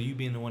so you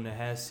being the one that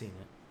has seen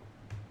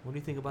it, what do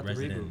you think about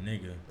Resident the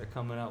reboot? nigga. They're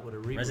coming out with a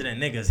reboot.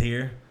 Resident niggas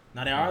here.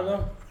 Now they are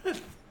though.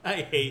 I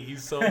hate you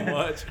so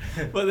much,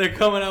 but they're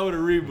coming out with a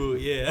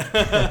reboot. Yeah.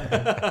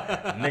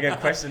 Nigga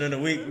question of the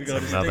week. We go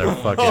to Another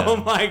fucking. Oh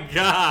my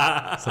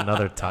god. It's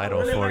another title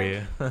Really, for like-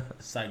 you.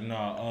 It's like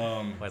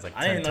It's like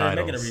I didn't 10 know they're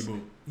making a titles.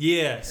 reboot.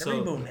 Yeah. They're So,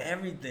 rebooting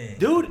everything.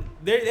 dude,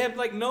 they have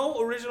like no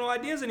original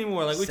ideas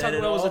anymore. Like we Set talked It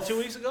about, was Off. it 2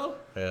 weeks ago?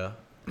 Yeah.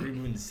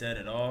 Rebooting Set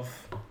It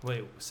Off.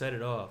 Wait, Set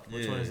It Off.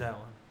 Which one Yeah. is that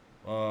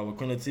one? With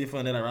Queen Latifah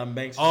and then like Robin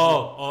Banks.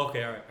 Oh,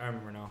 okay, all right, I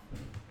remember now.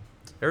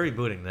 They're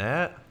rebooting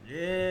that.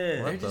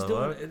 Yeah. What They're just the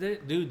doing,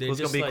 fuck? dude. They're Who's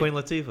just gonna be like, Queen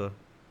Latifah?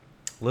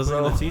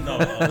 Lizzo. No,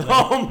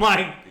 Oh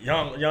my!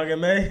 Young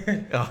and May.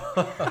 Hey,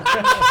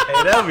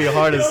 that'd be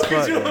hard as fuck.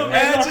 Could you man.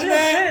 imagine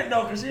that?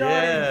 No, cause she Yeah.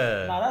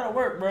 already. Nah, that'll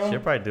work, bro. She'll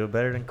probably do it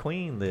better than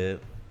Queen did.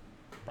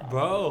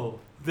 Bro,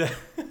 you guys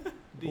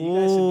should be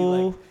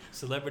like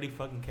celebrity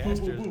fucking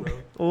casters,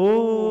 bro.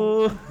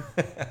 Ooh.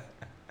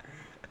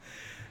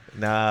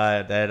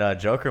 Nah, that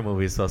Joker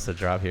movie is supposed to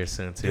drop here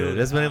soon too. Dude,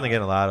 There's been getting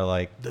a lot of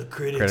like The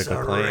critics critical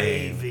are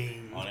acclaim.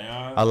 raving. Oh, they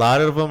are? A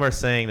lot of them are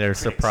saying they're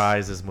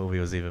surprised this movie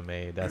was even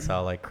made. That's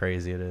how like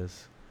crazy it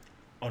is.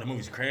 Oh, the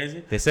movie's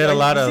crazy. They said a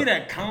lot you of. see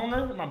that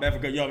counter? My bad for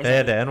good. Yo, They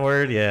had the N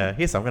word. Yeah,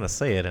 he said I'm gonna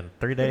say it in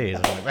 3 days.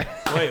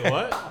 Wait,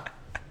 what?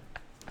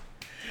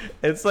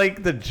 It's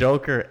like the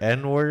Joker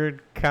N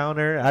word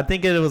counter. I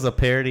think it was a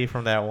parody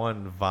from that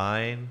one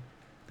Vine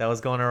that was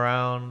going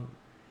around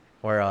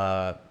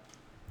where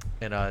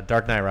in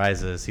Dark Knight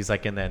Rises, he's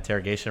like in the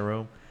interrogation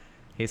room.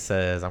 He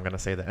says, "I'm gonna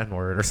say the N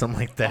word" or something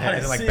like that, I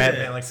and like see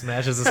Batman it. like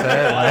smashes his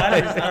head. I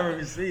Like,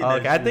 never see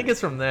okay, that. I think it's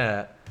from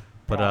that,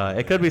 but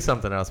it could be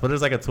something else. But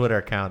there's like a Twitter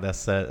account that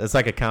says it's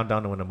like a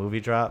countdown to when the movie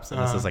drops, and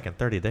it says like in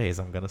 30 days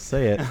I'm gonna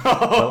say it.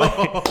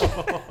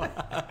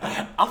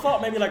 I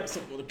thought maybe like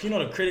you know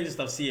the critics and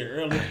stuff see it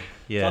early.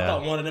 Yeah. So I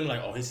thought one of them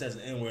like, oh, he says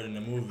the N word in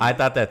the movie. I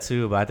thought that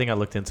too, but I think I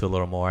looked into it a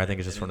little more. I think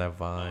it's just from that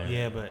Vine.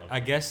 Yeah, but I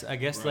guess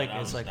Right, like I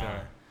it's was like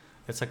down.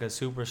 it's like a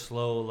super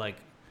slow like.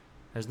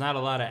 There's not a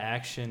lot of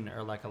action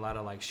or like a lot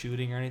of like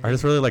shooting or anything. Or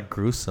just really like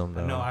gruesome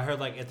though. No, I heard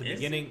like at the Is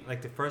beginning,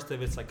 like the first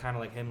of it's like kind of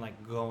like him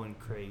like going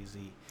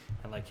crazy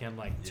and like him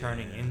like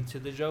turning into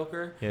the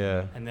Joker.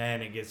 Yeah. And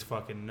then it gets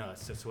fucking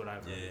nuts. That's what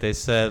I've heard. They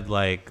said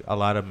like a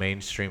lot of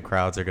mainstream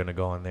crowds are gonna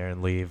go in there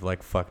and leave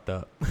like fucked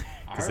up.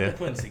 I heard they're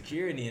putting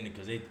security in it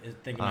because they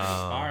thinking about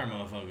inspire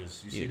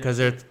motherfuckers. You see that?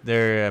 Because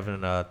they're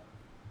having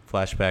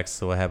flashbacks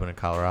to what happened in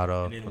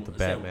Colorado And then with the it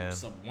Batman.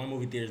 said one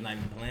movie theater's not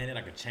even playing it,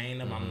 like a chain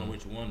of them. I don't know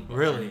which one, but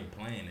Really? they're not even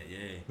playing it.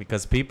 Yeah.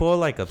 Because people are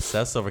like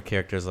obsessed over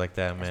characters like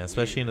that, man.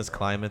 Especially in this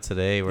climate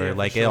today, where Yeah, for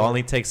like it sure.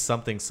 only takes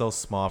something so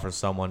small for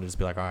someone to just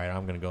be like, all right,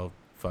 I'm gonna go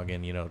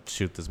fucking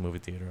shoot this movie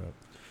theater up.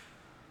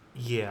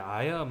 Yeah,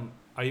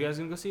 are you guys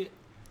gonna go see it?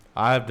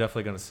 I'm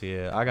definitely gonna see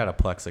it. I got a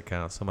Plex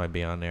account, so I might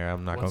be on there.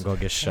 I'm not What's gonna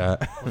go get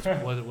shot.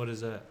 What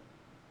is that?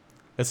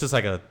 It's just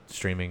like a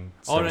streaming.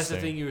 Oh, that's service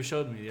the thing you were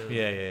showing me the other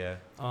Yeah, day.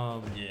 yeah,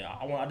 Yeah,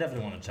 I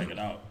definitely want to check it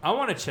out I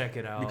want to check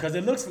it out. because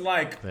it looks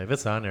like. yeah. If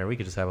it's on there, we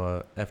could just have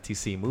a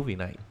FTC movie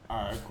night. All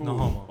right, cool. No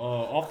homo.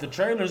 Off the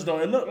trailers though,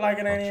 it looked like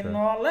it ain't even true.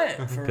 all that.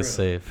 For Good real.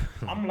 save.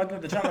 I'm looking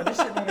at the trailer. This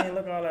shit don't even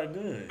look all that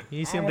good.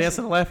 You see I him wanna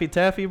dancing to Laffy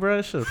Taffy, bro?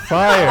 That shit's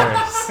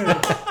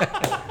fire.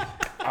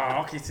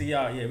 Oh, okay. So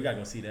yeah, we gotta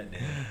go see that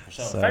then. For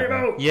sure. So,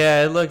 Fabo!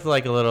 yeah, it looked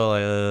like a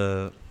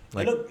little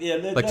like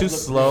it like does too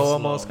look slow real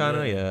almost, kind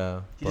of.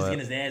 Yeah. He just But, getting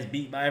his ass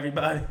beat by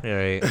everybody. yeah,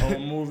 right. The whole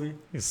movie.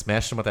 He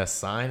smashed him with that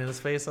sign in his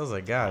face. I was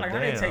like, God Like, how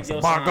they damn. I take was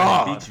your like, sign my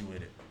and God. beat you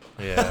with it?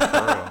 Yeah,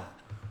 for real.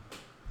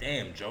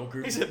 Damn,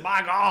 Joker. He said,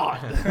 "My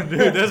God,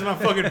 dude, that's my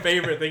fucking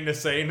favorite thing to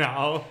say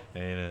now."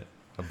 Ain't it?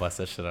 I bust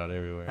that shit out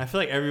everywhere. I feel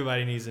like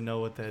everybody needs to know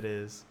what that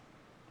is.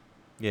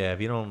 Yeah,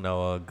 if you don't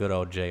know a good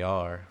old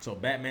JR, So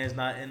Batman's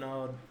not in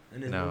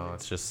this no, movie?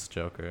 it's just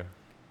Joker.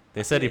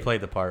 They said he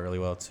played the part really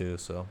well too,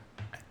 so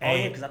Oh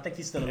yeah, because I think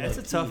he's still That's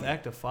a little tough kid.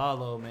 act to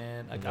follow,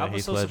 man. Like Yeah, I was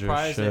Heath so Ledger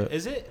surprised. shit.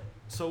 Is it?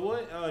 So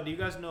what? Do you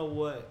guys know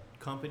what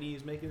company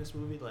is making this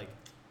movie? Like,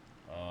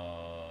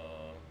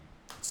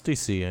 it's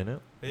DC, ain't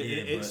it?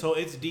 Yeah, so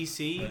it's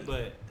DC,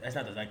 but That's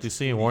not the like.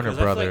 DC and Warner 'cause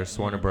I feel like- Brothers.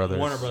 Warner Brothers.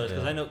 Warner Brothers.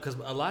 Because yeah. I know because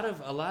a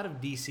lot of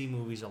DC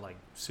movies are like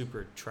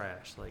super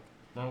trash. Like,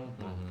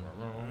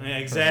 yeah,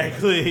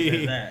 exactly.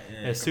 There's that,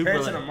 yeah. They're super.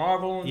 Compared to Like, the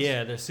Marvel ones,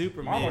 yeah, they're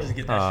super. Marvel mid. just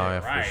get that Oh, shit yeah,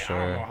 for right. I sure.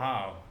 don't know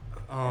how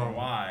or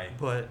why.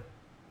 But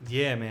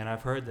yeah, man,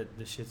 I've heard that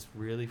the shit's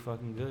really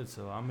fucking good.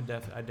 So I'm we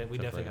definitely Definitely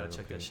gotta gotta check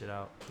look that shit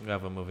out. We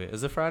have a movie.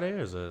 Is it Friday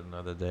or is it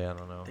another day? I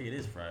don't know. I think it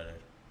is Friday.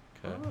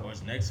 Okay. Or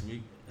it's next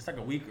week. It's like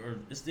a week or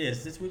it's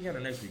this weekend or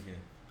next weekend.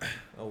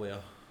 Oh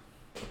well.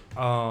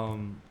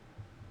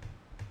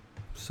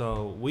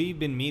 So we've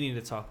been meaning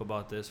to talk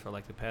about this for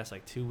like the past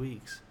 2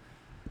 weeks.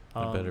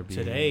 It better be.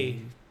 Today,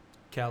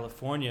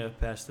 California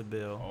passed a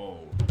bill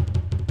Oh,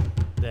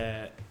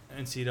 that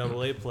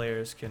NCAA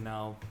players can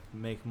now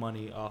make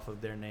money off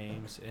of their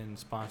names and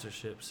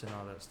sponsorships and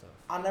all that stuff.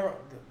 I never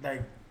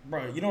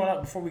bro. You know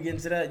what? Before we get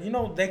into that,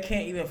 they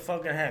can't even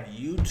fucking have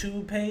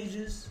YouTube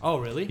pages. Oh,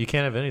 really? You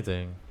can't have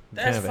anything. You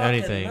That's can't have fucking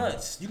anything.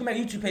 nuts. You can make a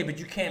YouTube page, but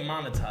you can't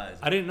monetize it.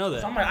 I didn't know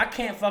that. So I'm like, I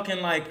can't fucking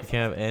You can't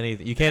have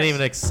anything. You can't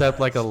even accept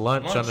like a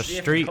lunch on the yeah,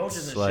 for streets. coaches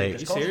and shit, Like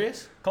 'cause You coaches-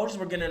 serious? Coaches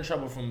were getting in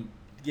trouble from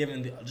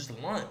giving just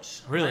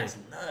lunch. Really? That's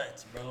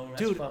nuts, bro.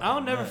 That's Dude,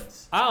 fucking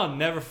nuts. I'll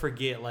never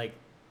forget.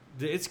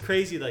 It's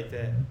crazy like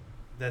that.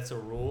 That's a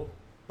rule,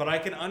 but I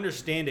can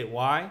understand it.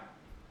 Why?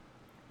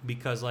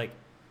 Because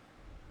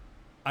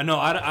I know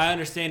I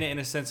understand it in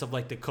a sense of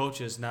the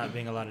coaches not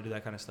being allowed to do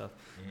that kind of stuff.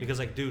 Because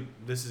dude,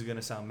 this is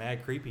gonna sound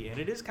mad creepy, and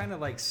it is kind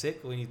of sick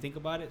when you think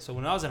about it. So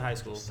when I was in high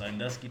school,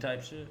 Sandusky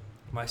type shit.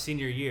 my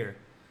senior year,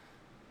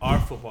 our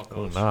football Oh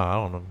coach. no, I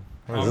don't know.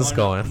 Where's this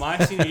going? My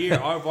senior year,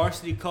 our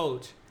varsity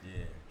coach,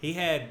 Yeah, he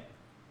had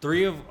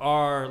 3 of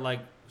our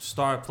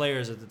star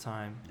players at the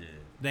time. yeah.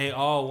 They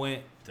all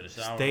went, To the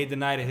shower. stayed the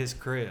night at his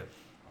crib.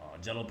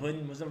 Jello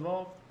pudding was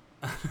involved.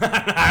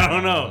 I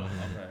don't know,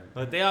 Okay.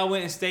 but they all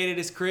went and stayed at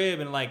his crib,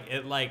 and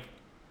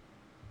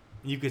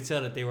you could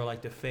tell that they were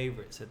the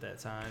favorites at that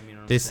time. You know,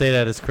 what They I'm stayed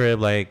at his crib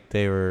like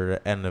they were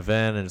at an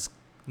event and just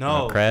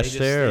no crashed they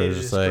there, or stayed at was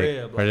his just like,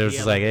 crib. or they was he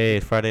just had, like, hey,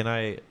 it's Friday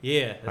night.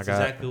 yeah, that's got-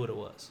 exactly what it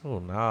was. Oh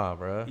nah,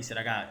 bro. He said,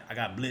 "I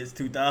got Blitz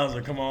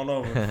 2000. Come on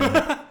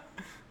over."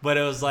 But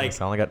it was I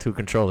only got 2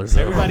 controllers.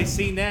 though. everybody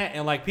seen that,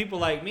 and people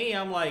like me,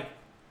 I'm like,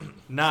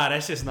 nah,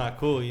 that's just not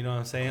cool. You know what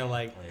I'm saying?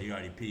 Yeah, you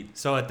already peeped.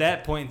 So at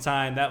that point in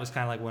time, that was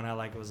kind of when I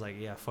was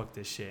yeah, fuck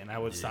this shit, and I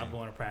would Yeah. stop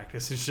going to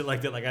practice and shit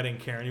like that. I didn't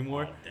care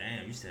anymore. Oh,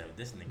 damn, you said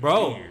this nigga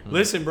Bro, weird.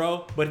 listen,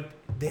 bro, but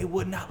they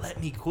would not let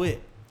me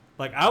quit.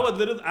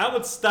 I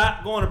would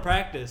stop going to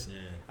practice. Yeah.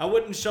 I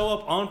wouldn't show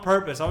up on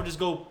purpose. I would just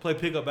go play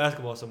pickup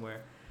basketball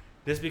somewhere,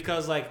 just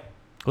because What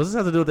does this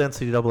have to do with the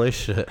NCAA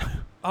shit?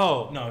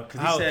 oh No,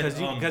 'cause he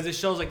said, because it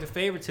shows the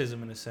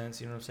favoritism in a sense.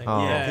 You know what I'm saying?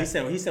 Oh.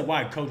 Yeah, he said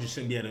why coaches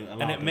shouldn't be able to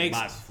allow and it makes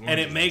lots of and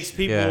it lunches makes shit.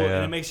 people Yeah, yeah.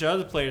 and it makes your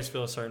other players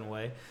feel a certain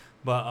way.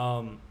 But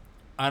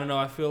I don't know.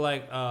 I feel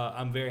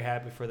I'm very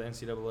happy for the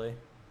NCAA,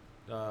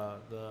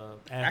 the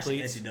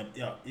Actually, athletes.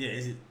 NCAA, yeah,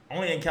 is it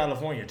only in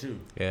California too?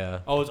 Yeah.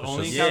 Oh, it's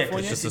only in Yeah,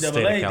 California? because It's just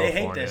the NCAA, state of they hate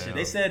California, that shit. yeah.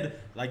 They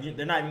said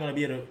they're not even going to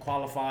be able to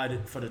qualify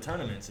for the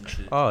tournaments and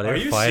shit. Oh, they're Are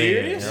you fighting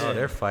serious? it. No,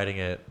 they're fighting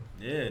it.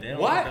 Yeah, they don't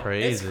What? like that.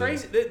 Crazy. It's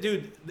crazy,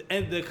 dude.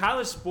 And the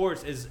college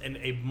sports is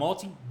a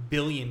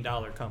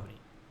multi-billion-dollar company,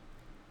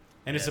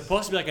 and it's Yes.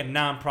 supposed to be a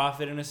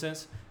non-profit in a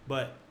sense.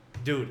 But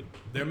dude,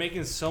 they're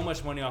making so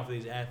much money off of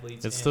these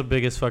athletes. It's and the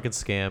biggest fucking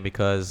scam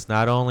because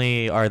not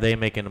only are they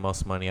making the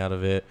most money out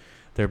of it,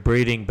 they're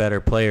breeding better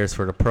players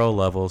for the pro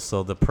level.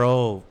 So the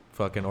pro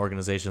fucking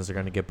organizations are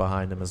going to get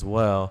behind them as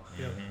well.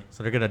 Yep.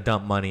 So they're going to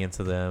dump money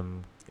into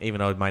them, even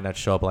though it might not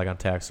show up like on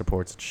tax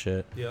reports and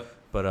shit. Yep.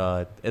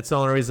 But it's the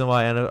only reason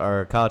why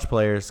our college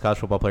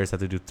football players have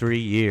to do 3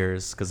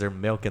 years because they're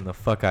milking the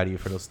fuck out of you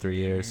for those 3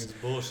 years. It's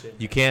bullshit.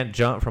 You can't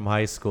jump from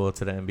high school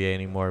to the NBA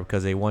anymore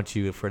because they want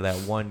you for that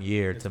 1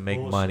 year to make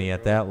bullshit, money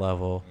at bro. that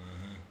level.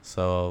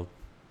 So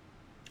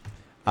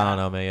I don't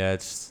know, man. Yeah,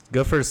 it's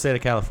good for the state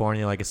of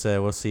California. Like I said,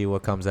 we'll see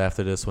what comes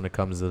after this when it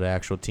comes to the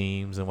actual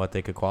teams and what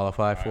they could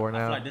qualify for now.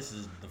 I feel like this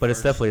is the But first,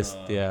 it's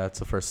definitely it's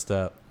the first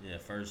step. Yeah,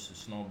 first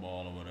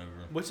snowball or whatever.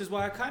 Which is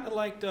why I kind of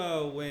liked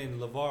when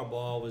LeVar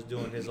Ball was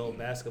doing his old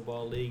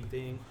basketball league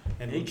thing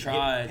and He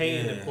tried,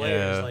 paying yeah. the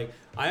players. Yeah. Like,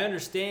 I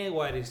understand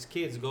why these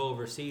kids go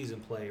overseas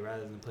and play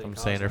rather than play. I'm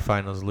college saying they're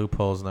finding those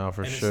loopholes now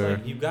for and sure. It's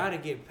like, you got to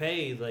get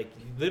paid. Like,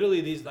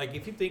 literally, these, like,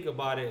 if you think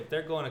about it, if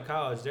they're going to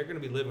college, they're going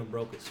to be living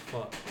broke as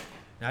fuck.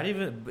 Not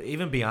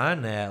even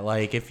beyond that.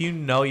 Like, if you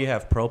know you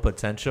have pro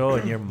potential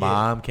and your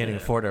mom can't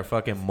even afford their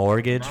fucking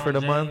mortgage for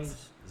the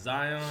month.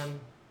 Zion.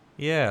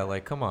 Yeah,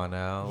 like, come on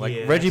now. Like,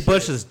 Yeah, Reggie shit.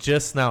 Bush is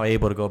just now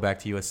able to go back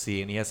to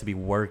USC, and he has to be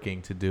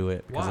working to do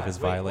it because Why? of his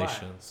Wait, why?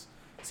 violations.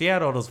 So he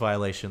had all those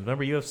violations.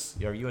 Remember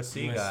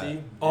USC guy?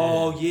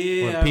 Oh,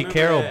 yeah. When I Pete remember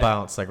Carroll that.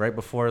 bounced, like, right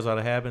before it was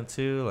to happen,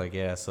 too. Like,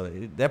 yeah, so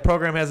that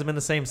program hasn't been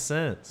the same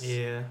since.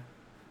 Yeah.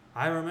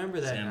 I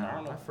remember that Sam now.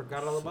 Darnold. I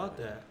forgot all about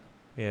that.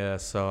 Yeah,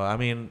 so, I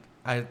mean,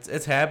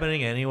 it's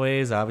happening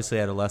anyways, obviously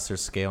at a lesser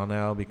scale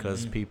now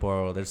because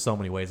there's so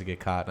many ways to get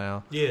caught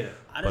now. Yeah.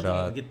 I just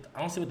But, I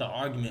don't see what the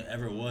argument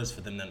ever was for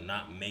them to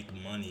not make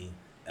money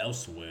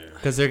elsewhere.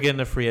 Because they're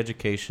getting a free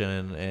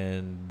education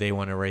and they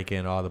want to rake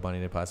in all the money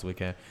they possibly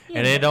can.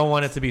 And they don't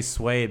want it to be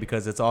swayed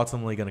because it's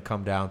ultimately going to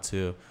come down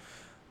to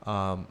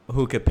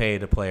who could pay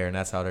the player, and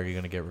that's how they're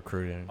going to get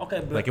recruiting. Okay,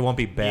 but like, it won't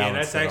be Yeah,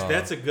 balanced. that's actually,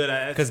 that's a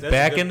good. Because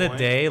back in the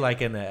day,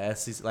 like in the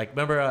SEC, like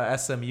remember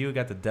SMU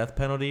got the death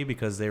penalty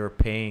because they were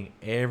paying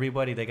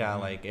everybody. They got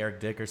like Eric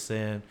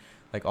Dickerson,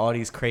 like all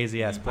these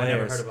crazy ass I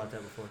never players. heard about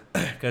that before.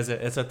 Because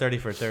it's a 30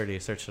 for 30.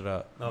 Search it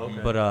up. Oh,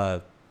 okay.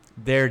 But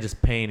they're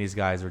just paying these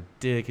guys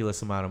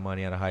ridiculous amount of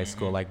money out of high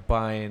school, like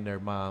buying their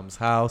mom's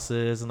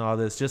houses and all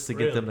this just to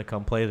get them to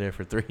come play there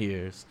for 3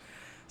 years.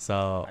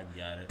 So I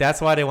got it.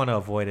 that's why they want to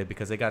avoid it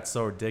because it got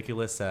so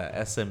ridiculous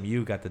that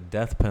SMU got the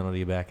death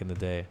penalty back in the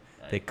day.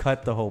 They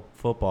cut the whole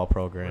football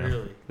program.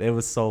 Really? It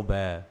was so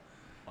bad.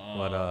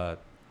 But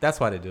that's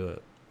why they do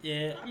it.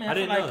 Yeah, I mean, I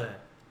didn't feel know like, that.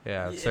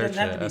 Yeah, It search doesn't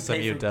have to it. be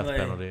pay SMU for death play.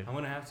 penalty. I'm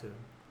gonna have to.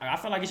 I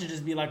feel like it should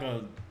just be like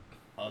a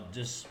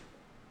just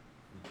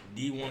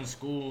D1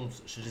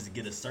 schools should just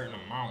get a certain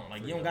amount.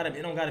 Like it don't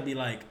gotta be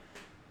like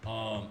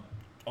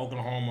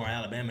Oklahoma or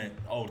Alabama.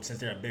 Oh, since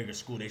they're a bigger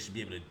school, they should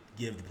be able to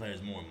give the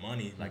players more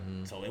money. Like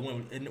so, it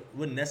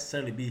wouldn't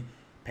necessarily be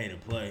pay to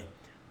play.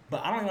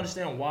 But I don't even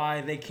understand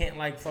why they can't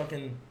like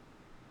fucking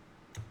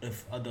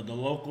if the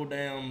local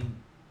damn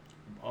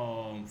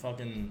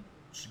fucking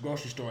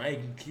grocery store.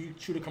 Hey, can you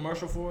shoot a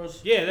commercial for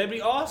us? Yeah, that'd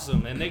be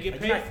awesome, and they get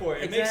paid Exactly. for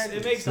it. It makes Exactly.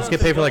 makes Let's sense.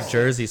 get paid for like But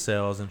jersey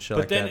sales and shit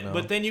like that. No.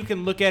 But then you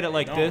can look at it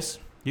like don't. this.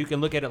 You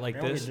can look at it like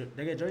They don't this.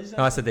 they get jerseys.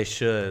 No, I said they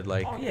should.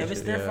 Like, Oh yeah, if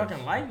it's their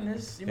fucking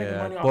likeness, you make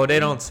money off. Well, they it.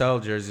 don't sell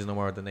jerseys no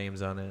more with the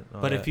names on it. all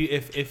But that.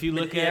 if you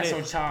look yeah, at that's so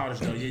it, childish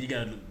though. Yeah, you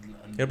gotta.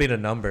 It'll be the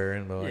number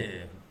and like, Yeah,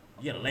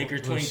 you got a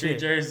Lakers Well, 23 shit.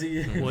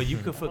 jersey. well, you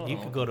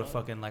could go to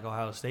fucking like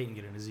Ohio State and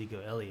get an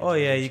Ezekiel Elliott. oh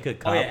yeah, jersey. you could.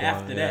 Oh Cop yeah,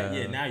 one, after that,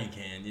 yeah, now you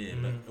can, yeah.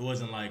 But it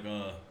wasn't like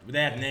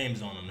they have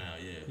names on them now,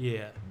 yeah.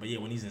 Yeah. But yeah,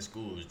 when he's in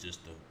school, it's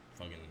just the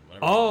fucking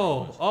whatever.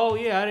 Oh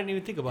yeah, I didn't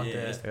even think about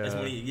yeah, that. that's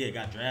when he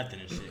got drafted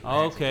and shit.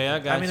 Oh, okay, I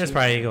got. I mean, there's you.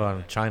 probably you go on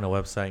a China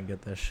website and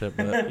get that shit,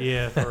 but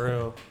Yeah, for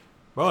real.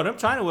 Bro, them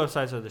China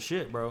websites are the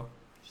shit, bro.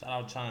 Shout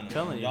out China,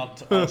 Telling you. y'all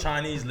all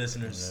Chinese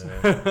listeners.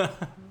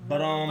 But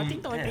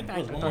there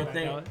was one more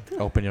thing.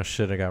 open your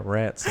shit. I got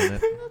rats in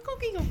it.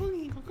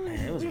 Man,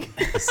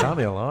 it was Sound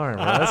the alarm,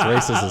 bro. That's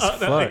racist as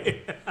fuck.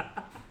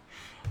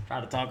 try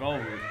to talk over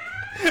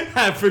it.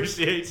 I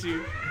appreciate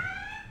you.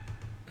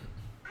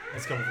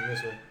 It's coming from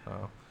this way.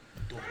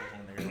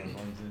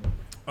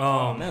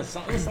 Oh. Man, it was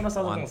something else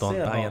I was gonna say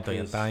about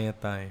this.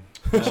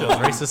 Shit was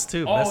racist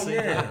too. Oh messy.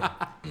 yeah.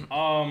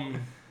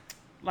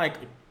 Like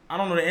I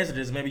don't know the answer to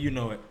this. Maybe you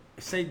know it.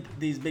 Say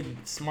these big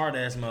smart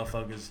ass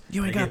motherfuckers.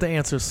 You ain't they got get- the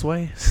answer,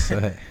 Sway.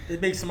 These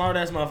big smart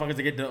ass motherfuckers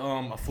to get the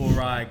a full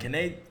ride. Can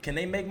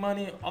they make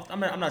money off? I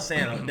mean, I'm not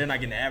saying they're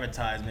not getting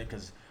advertisement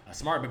because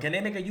smart, but can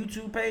they make a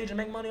YouTube page and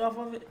make money off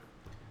of it?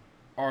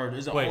 Or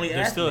is it Wait, only they're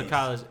athletes? still at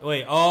college.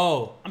 Wait,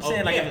 oh. I'm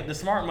saying like yeah. if the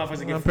smart motherfuckers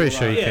get I'm full pretty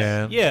sure you ride.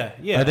 can.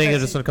 Yeah. I think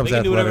it's just when it comes They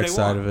to can do whatever athletic they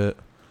side want. of it.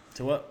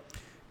 To what?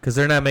 Because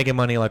they're not making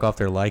money like off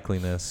their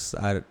likeliness.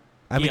 I mean,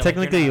 Yeah, like,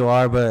 technically they're you not-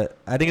 are, but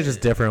I think it's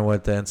just different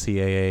with the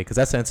NCAA because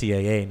that's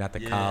NCAA, not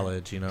the Yeah,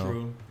 college, you know.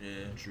 True. Yeah,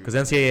 true. Because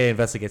NCAA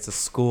investigates the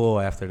school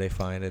after they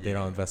find it. They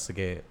don't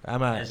investigate.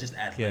 I'm not. It's just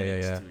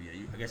athletics Yeah. too.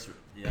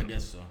 Yeah, I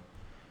guess so.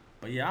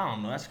 But yeah, I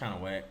don't know. That's kind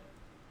of whack.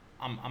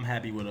 I'm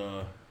happy with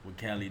what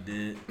Cali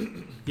did.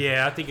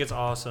 Yeah, I think it's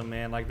awesome,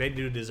 man. Like, they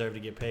do deserve to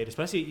get paid,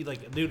 especially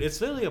like, dude,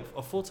 it's literally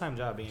a full-time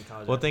job being a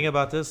college. Well, think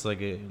about this.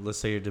 Like, let's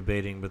say you're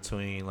debating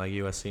between like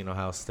USC and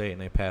Ohio State,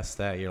 and they pass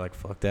that. You're like,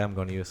 fuck that. I'm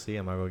going to USC.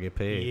 I'm not going to get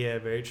paid. Yeah,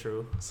 very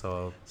true.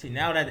 So see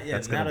now that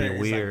that's gonna be it's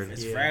weird. Like,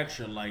 it's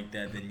fractured like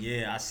that.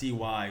 Then I see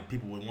why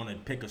people would want to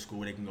pick a school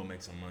where they can go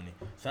make some money.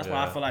 So that's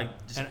why I feel like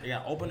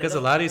open it because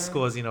up, a lot of these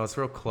schools, it's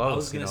real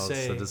close. gonna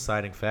say- it's a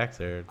deciding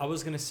factor. I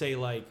was gonna say,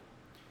 like,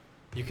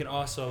 you can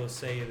also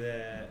say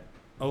that,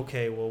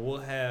 okay, well, we'll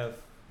have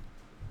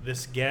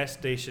this gas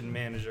station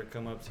manager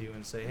come up to you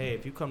and say, hey,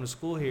 if you come to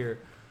school here,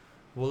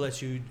 we'll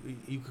let you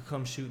could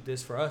come shoot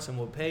this for us and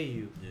we'll pay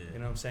you. Yeah. You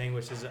know what I'm saying?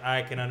 Which is,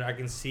 I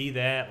can see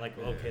that, like,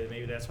 okay,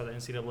 maybe that's why the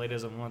NCAA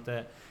doesn't want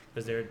that,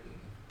 because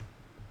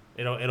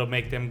it'll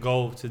make them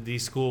go to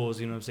these schools,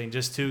 you know what I'm saying,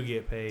 just to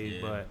get paid.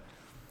 Yeah. But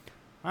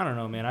I don't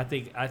know, man. I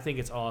think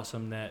it's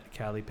awesome that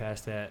Cali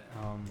passed that.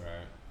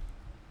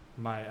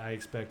 Right. I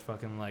expect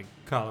fucking like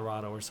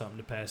Colorado or something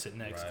to pass it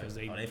next, because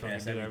they fucking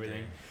pass do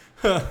everything.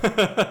 you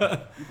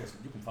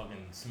can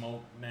fucking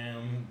smoke,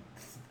 damn,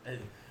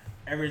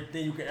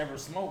 everything you can ever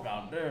smoke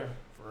out there.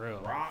 For real.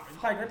 Rock.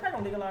 Like, they're probably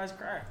gonna legalize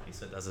crack. He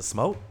said, "Does it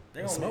smoke?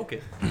 They gonna smoke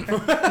it.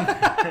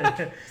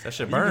 That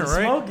should burn,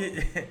 right?" Smoke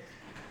it.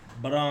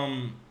 But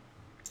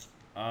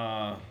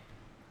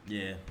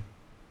yeah,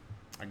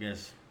 I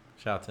guess.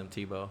 Shout out Tim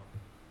Tebow.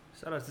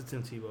 Shout out to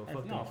Tim Tebow.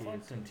 Fuck them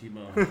kids. Tim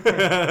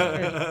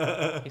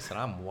Tebow. He said,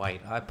 "I'm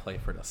white. I play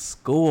for the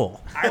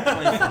school. I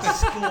play for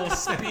school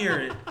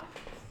spirit.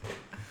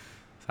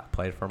 I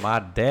played for my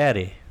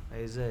daddy."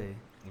 Hey Zay,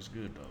 What's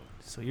good though?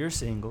 so you're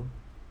single.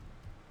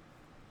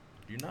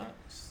 You're not?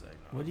 Say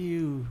no.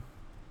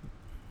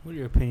 What are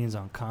your opinions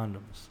on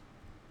condoms?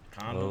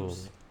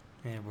 Condoms?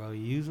 Yeah, bro,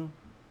 you use them?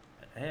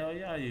 Hell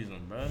yeah, I use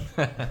them,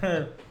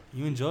 bro.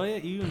 You enjoy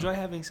it? You enjoy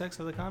having sex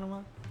with a condom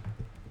on?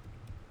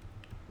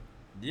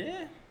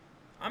 Yeah.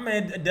 I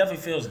mean, it definitely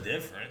feels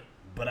different,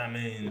 but I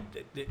mean,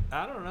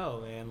 I don't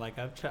know, man. Like,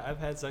 I've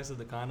had sex with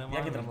a condom you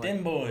on. gotta get them I'm thin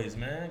like, boys,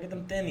 man. Get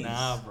them thinnies.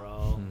 nah,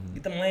 bro.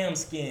 Get them lamb Them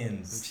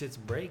skins. shits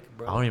break,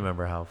 bro. I don't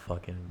remember how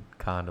fucking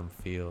condom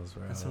feels,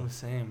 bro. That's what I'm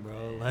saying,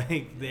 bro.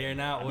 Like, they're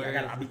not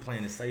where. I be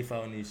playing it safe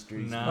out in these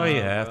streets. Nah. Oh,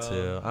 you have bro.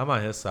 to. I'm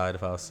on his side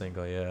if I was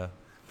single, yeah.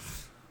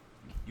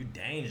 You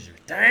danger.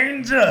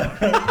 Danger!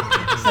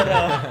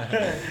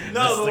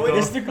 No, but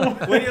Mystical.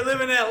 when you're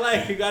living that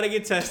life, you gotta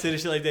get tested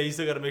and shit like that. You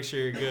still gotta make sure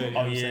you're good. You know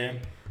Oh, what I'm yeah. saying?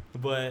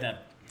 But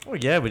That- Well,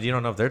 yeah, but you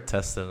don't know if they're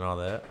tested and all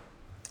that.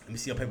 Let me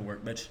see your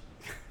paperwork, bitch.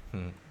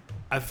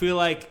 I feel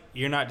like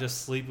you're not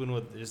just sleeping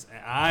with just.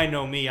 I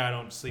know me. I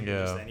don't sleep with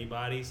just Yeah.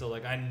 anybody. So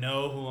like, I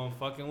know who I'm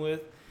fucking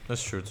with.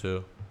 That's true,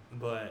 too.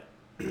 But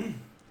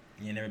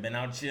You ain't never been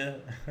out here?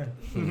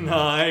 no,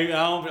 I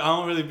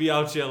don't really be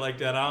out here like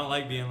that. I don't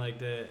like being like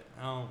that.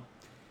 I don't.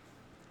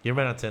 You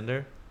ever been on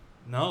Tinder?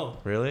 No.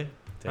 Really?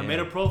 I made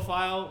a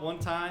profile one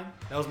time.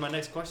 That was my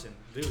next question,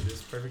 dude. This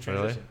is perfect Really?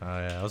 transition. Oh,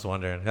 yeah. I was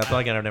wondering. I feel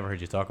like I've never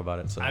heard you talk about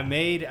it. So I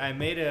made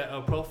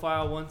a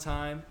profile one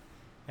time,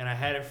 and I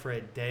had it for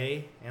a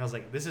day, and I was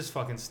like, this is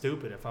fucking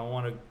stupid. If I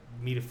want to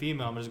meet a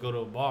female, I'm gonna just go to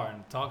a bar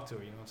and talk to her.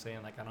 You know what I'm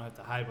saying? Like, I don't have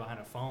to hide behind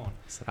a phone.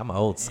 I'm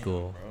old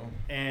school. Bro.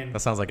 And That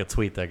sounds like a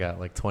tweet that got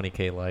like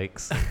 20K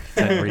likes,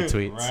 10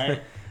 retweets.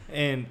 Right?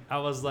 and I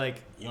was like,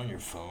 You on your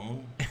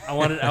phone?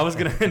 I was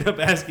gonna end up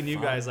asking you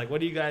guys, like, what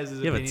do you guys?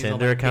 You have a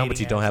Tinder account, but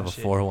you don't have a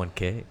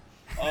 401k.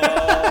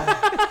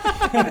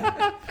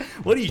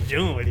 What are you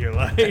doing with your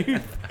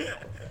life?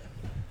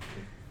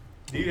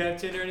 Do you have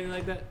Tinder or anything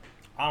like that?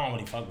 I don't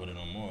really fuck with it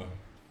no more.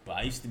 But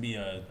I used to be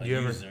a You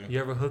user.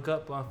 ever hook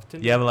up off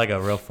Tinder? You have like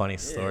a real funny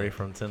story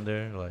from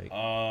Tinder? Like,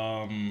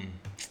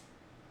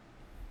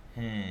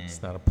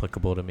 it's not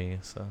applicable to me,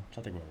 so. I'm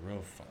trying to think of a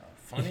real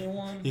funny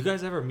one. You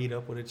guys ever meet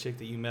up with a chick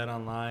that you met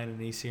online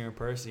and you see her in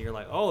person? You're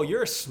like, oh,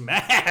 you're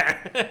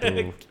smacked.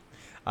 Ooh.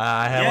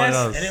 I had one of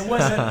those. And it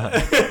wasn't.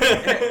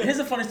 Here's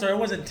a funny story. It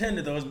wasn't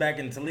Tinder though. It was back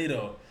in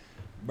Toledo,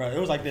 bro. It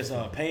was like this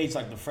page,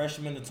 like the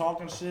freshmen to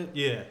talk and shit.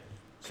 Yeah.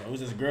 So it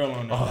was this girl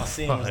on there. I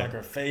seen it was like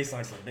her face,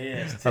 like some big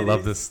ass titties. I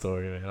love this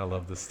story, man. I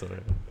love this story.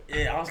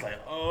 Yeah, I was like,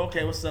 oh,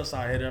 okay, what's up? So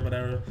I hit her,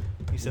 whatever.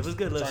 You said, what's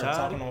good, little Started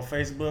shawty? talking on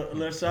Facebook,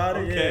 little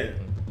shawty. Okay.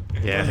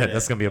 Yeah,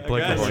 that's gonna be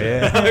applicable. you.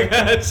 Yeah. I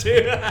got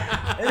you.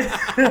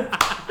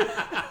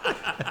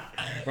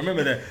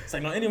 Remember that. It's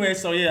like, no, anyway,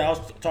 so yeah, I was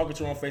talking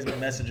to her on Facebook,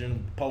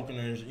 messaging, poking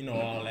her, you know,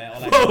 all that.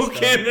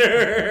 Poking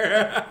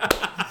her.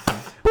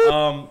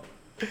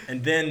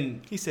 And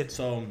then He said,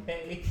 so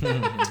hey.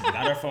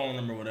 got her phone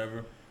number,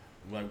 whatever,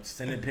 like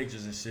sending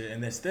pictures and shit.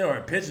 And then still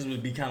her pictures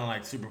would be kind of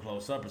like super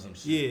close up or some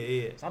shit.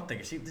 Yeah. So I'm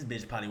thinking, this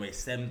bitch probably weighs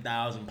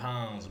 7,000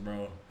 pounds,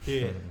 bro.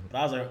 Yeah. But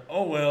I was like,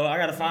 oh well, I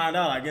gotta find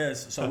out, I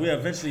guess. So we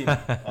eventually,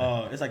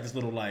 it's like this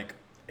little like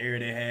area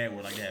they had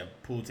where like they have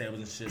pool tables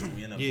and shit. So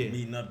we end up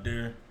meeting up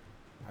there.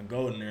 I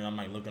go in there and I'm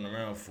like looking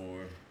around for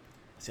her.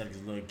 I see like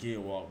this little kid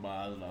walk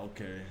by. I was like,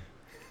 okay.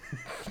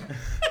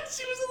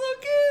 She was a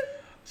little kid.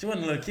 She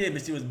wasn't a little kid,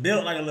 but she was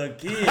built like a little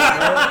kid, bro.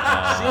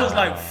 She was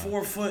like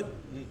 4 foot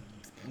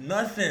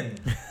nothing.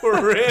 For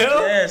real?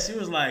 Yeah, she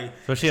was like.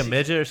 So was she a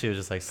midget or she was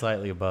just like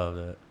slightly above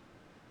that?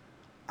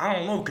 I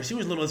don't know, because she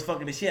was little as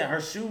fucking. She had her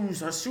shoe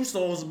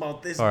soles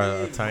about this Or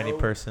big, a tiny bro.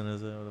 person,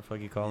 is it? What the fuck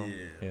you call them?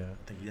 Yeah. Yeah. I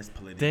think that's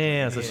political.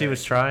 Damn, so she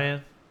was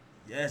trying?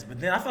 Yes, but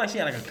then I feel like she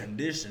had like a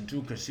condition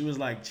too, because she was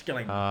like,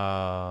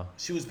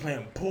 she was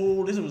playing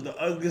pool. This was the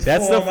ugliest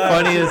That's the form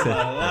I've funniest. seen in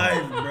my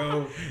life,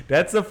 bro.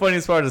 That's the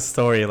funniest part of the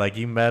story. Like,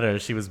 you met her,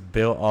 she was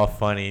built all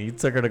funny. You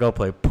took her to go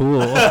play pool.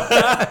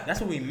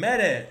 That's what we met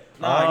at.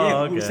 We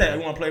okay. said,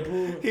 you want to play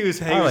pool? He was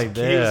like he was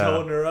that.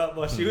 holding her up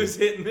while she was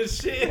hitting the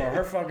shit. Bro,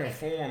 her fucking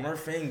form, her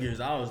fingers,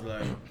 I was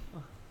like,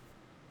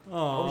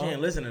 hope she Oh, ain't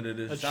listening to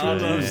this. a Shout true out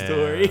to love you.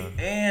 story.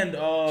 And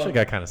She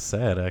got kind of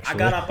sad, actually. I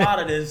got up out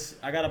of this.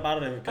 I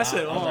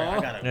said, was like,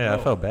 I gotta Yeah,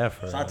 go. I felt bad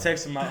for her. So I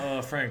texted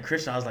my friend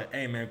Christian. I was like,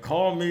 hey, man,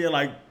 call me in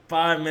like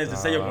 5 minutes to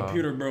say your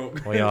computer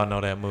broke. We all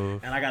know that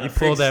move. And I gotta You fix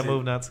pulled that it.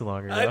 move not too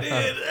long ago. I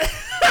did.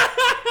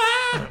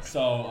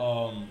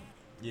 So,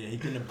 yeah, he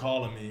ended up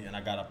calling me, and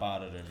I got up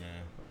out of there, man.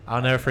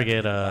 I'll never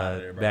forget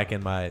there, bro. back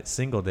in my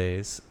single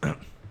days.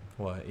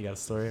 What? You got a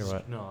story or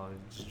what? No,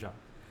 just drop.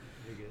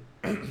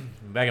 You're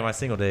good. Back in my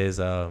single days,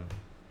 I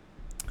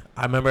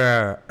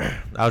remember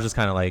I was just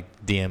kind of like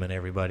DMing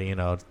everybody, you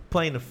know,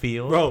 playing the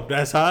field. Bro,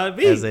 that's how it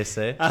be. As they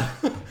say. I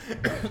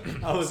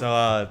was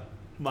So,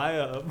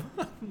 my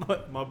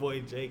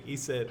boy Jake. He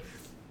said,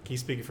 he's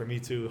speaking for me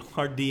too.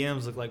 Our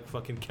DMs look like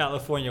fucking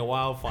California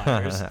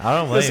wildfires. I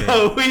don't blame That's you.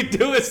 what we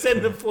do is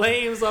send the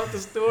flames off the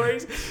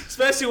stories,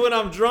 especially when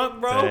I'm drunk,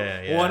 bro.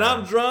 Yeah. When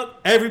I'm drunk,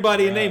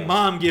 everybody and their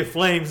mom get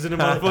flames in the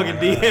motherfucking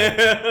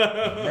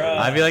DM. Bro.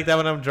 I be like that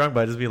when I'm drunk,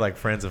 but I just be like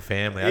friends and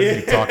family. I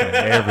just be talking to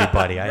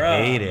everybody. I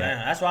Bruh, hate it.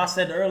 Man, that's why I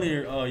said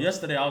earlier.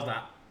 Yesterday I was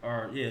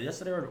like,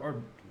 yesterday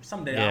or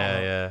someday. I don't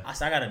know. Yeah. I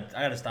said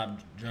I gotta stop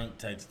drunk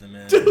texting,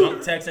 man.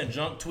 Drunk texting,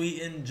 drunk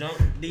tweeting, drunk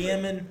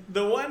DMing.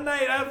 The one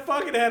night I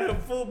fucking had a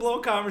full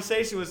blown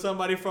conversation with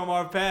somebody from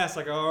our past,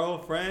 like our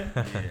old friend.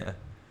 Yeah.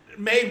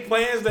 Made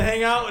plans to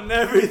hang out and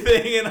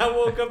everything, and I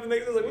woke up the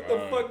next day like, what the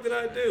fuck did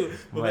I do?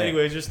 But Right.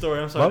 anyways, your story.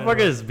 I'm sorry.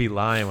 Motherfuckers be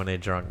lying when they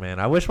drunk, man.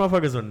 I wish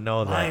motherfuckers would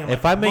know Lying that. like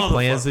If I make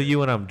plans motherfucker. with you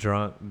when I'm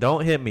drunk,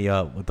 don't hit me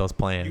up with those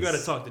plans. You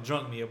gotta talk to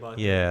drunk me about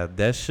that. Yeah,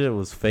 that shit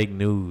was fake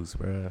news,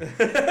 bro.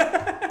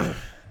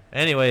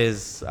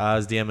 Anyways, I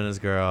was DMing this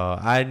girl.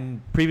 I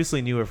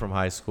previously knew her from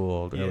high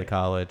school, early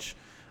college.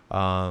 You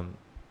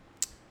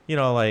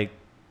know, like,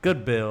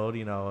 good build,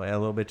 you know, had a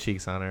little bit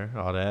cheeks on her,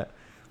 all that.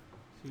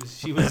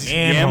 She was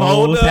Yam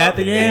yam-holed holes, up. had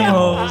the yam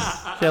holes.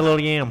 She had a little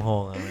yam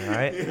hole on her,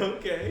 right?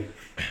 Okay.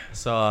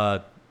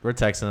 So, we're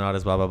texting and all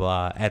this, blah, blah,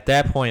 blah. At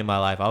that point in my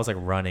life, I was, like,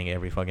 running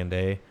every fucking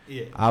day.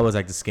 Yeah. I was,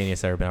 like, the skinniest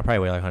I've ever been. I probably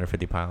weighed, like,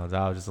 150 pounds.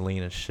 I was just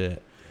lean as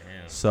shit.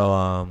 Damn.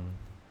 So,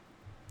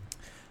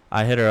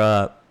 I hit her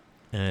up,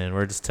 and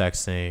we're just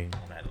texting.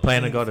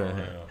 Plan to go to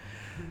her.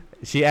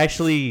 She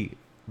actually,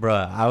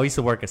 bruh, I used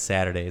to work at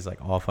Saturdays,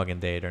 like, all fucking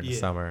day during the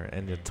summer.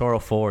 And the Toro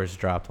 4s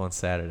dropped one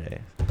Saturday.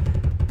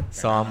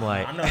 So, I'm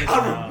like...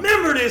 I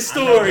remember this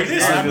story.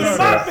 This is one of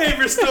my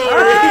favorite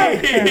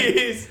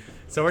stories.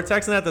 So we're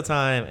texting at the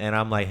time, and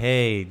I'm like,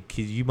 hey,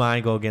 could you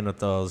mind go getting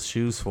those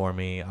shoes for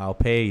me? I'll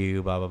pay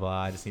you, blah, blah,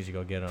 blah. I just need you to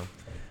go get them.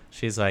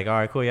 She's like, all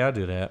right, cool. Yeah, I'll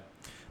do that.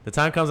 The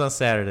time comes on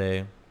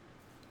Saturday,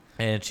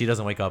 and she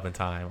doesn't wake up in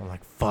time. I'm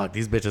like, fuck,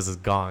 these bitches is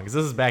gone. Because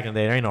this is back in the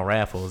day. There ain't no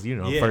raffles. You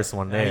know, first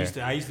one there.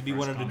 I used to be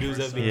one of the dudes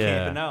that be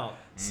Yeah. camping out.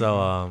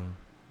 So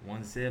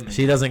One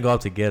she doesn't go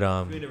up to get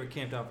them. We never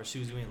camped out for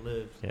shoes. We ain't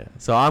lived. Yeah.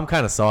 So I'm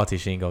kind of salty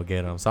she ain't go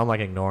get them. So I'm like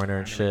ignoring her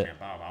and shit.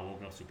 I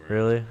woke up super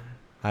early. Really?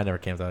 I never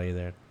camped out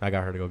either. I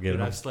got her to go get Dude,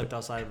 them. I've slept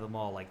outside of the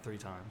mall like 3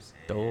 times.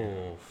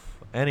 Doof.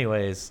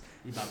 Anyways,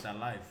 You about that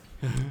life.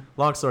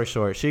 long story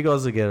short, she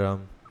goes to get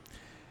them.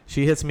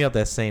 She hits me up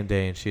that same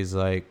day, and she's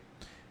like,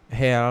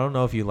 hey, I don't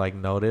know if you, like,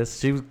 noticed.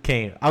 She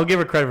came. I'll give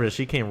her credit for this.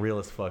 She came real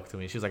as fuck to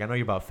me. She was like, I know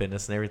you're about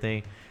fitness and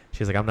everything.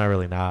 She's like, I'm not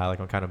really not. Like,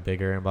 I'm kind of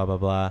bigger and blah, blah,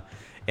 blah.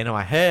 And in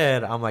my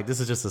head, I'm like,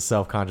 this is just a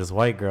self-conscious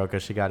white girl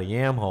because she got a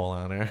yam hole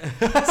on her.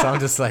 So I'm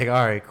just like,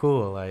 all right,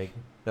 cool. Like,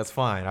 that's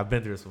fine. I've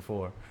been through this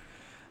before.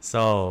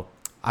 So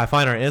I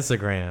find her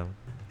Instagram,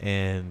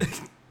 and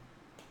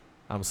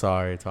I'm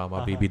sorry, talking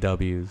about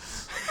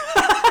BBWs.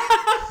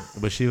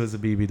 But she was a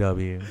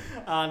BBW.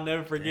 I'll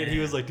never forget. He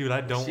was like, dude,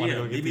 I don't want to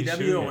go get these BBW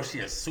shoes. or was she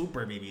a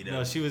super BBW?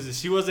 No,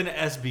 she wasn't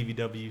an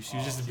SBBW. She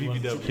was just a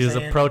BBW. She was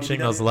approaching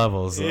those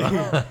levels.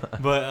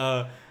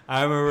 But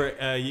I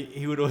remember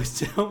he would always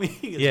tell me,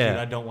 dude,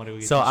 I don't want to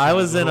get So these I shoes.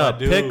 was What in do a I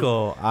do?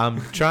 pickle.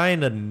 I'm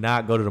trying to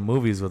not go to the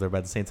movies with her, but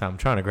at the same time, I'm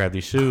trying to grab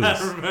these shoes.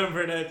 I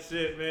remember that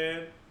shit,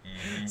 man.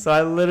 So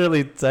I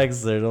literally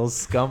texted her,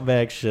 those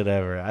scumbag shit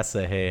ever. I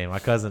said, hey, my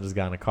cousin just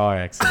got in a car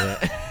accident.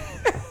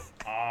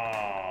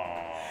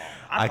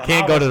 I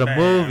can't go to the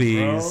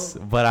movies,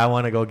 but I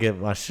want to go get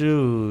my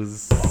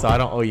shoes, so I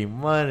don't owe you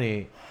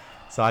money.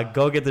 So I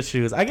go get the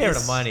shoes. I gave her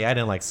the money. I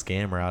didn't like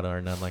scam her out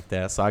or nothing like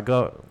that. So I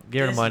go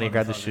give her the money,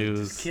 grab the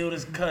shoes. Just killed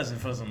his cousin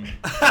for some.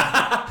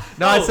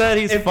 No, I said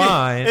he's if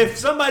fine. If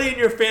somebody in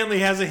your family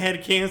hasn't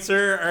had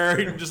cancer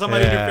or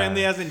somebody in your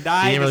family hasn't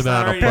died, he ain't really it's been on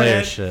not no already player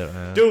dead. shit,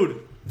 man.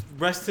 Dude,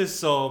 rest his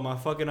soul, my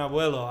fucking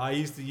abuelo. I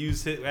used to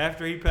use it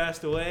after he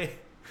passed away.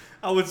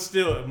 I would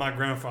still. My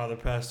grandfather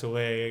passed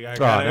away.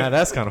 Now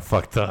that's kind of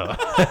fucked up.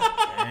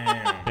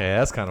 Damn. Yeah,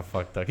 that's kind of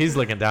fucked up. He's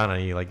looking down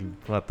on you like,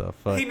 what the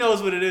fuck? He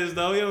knows what it is,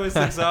 though. He always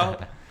sticks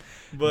out.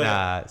 But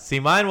nah, see,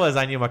 mine was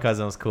I knew my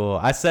cousin was cool.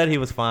 I said he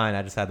was fine.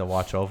 I just had to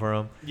watch over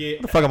him. yeah.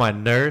 What the fuck am I,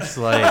 nurse?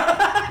 Like,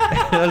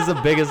 that was the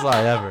biggest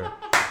lie ever.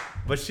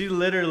 But she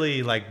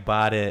literally, like,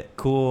 bought it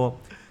cool.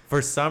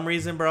 For some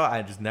reason, bro,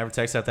 I just never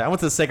texted after. I went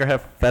to the Sacred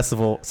Heart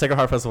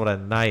Festival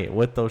that night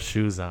with those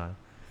shoes on.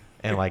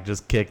 And, like,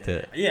 just kicked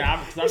it. Yeah,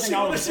 I think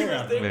I was there.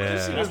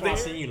 Yeah. That's why I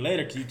seen you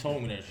later, because you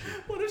told me that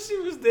shit. What if she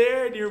was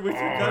there and you're with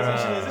your cousin?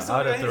 She was,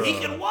 I'd have he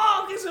thrown- can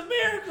walk. It's a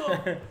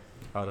miracle.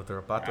 I would have thrown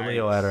a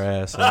Bataleo at her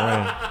ass.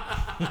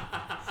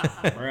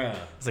 Bruh.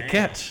 It's a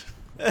catch.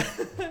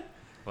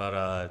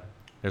 But,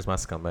 here's my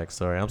scumbag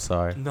story. I'm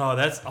sorry. No,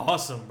 that's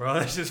awesome, bro.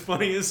 That's just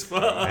funny as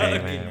fuck. Hey,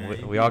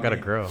 man, we all got to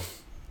grow.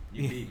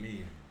 You beat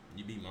me.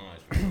 You beat mine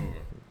for sure.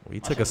 We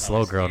took a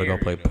slow girl to go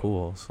play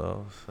pool,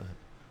 so...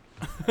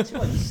 She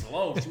wasn't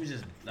slow. She was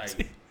just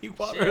like... You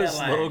walk she her had,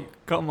 slow.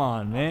 like- Come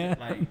on, man.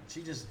 Like,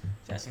 she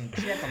had some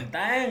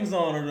things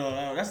on her,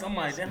 though. That's I'm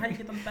like, damn, how you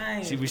get them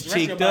things? She was The rest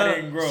of your cheeked body up.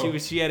 didn't grow.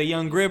 She had a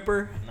young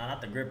gripper. Nah,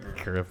 not the gripper.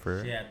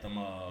 Gripper. She had them,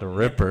 The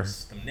ripper.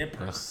 nippers, them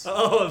nippers.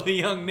 Oh, the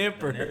young The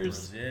nippers.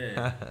 nippers,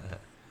 yeah.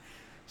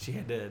 She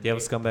had to. Do you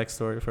have a scumbag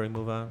story before we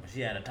move on?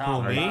 She had a top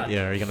on her me? body.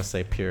 Yeah, are you going to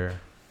say pure?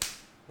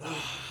 Let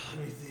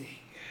me think.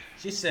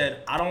 She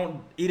said, I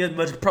don't eat as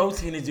much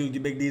protein as you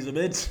big diesel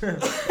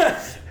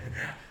bitch.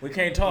 We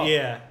can't talk.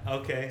 Yeah.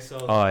 Okay. So.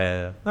 Oh,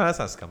 yeah. No, that's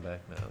not scumbag.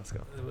 No, let's go.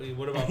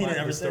 What about He my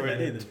never said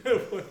story?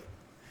 that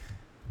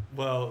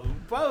Well,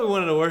 probably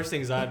one of the worst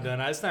things I've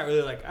done. It's not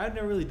really like I've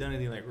never really done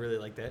anything like really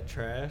like that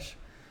trash.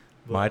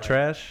 But, My like,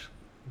 trash?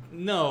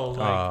 No,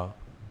 like Oh.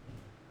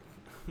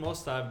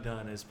 most I've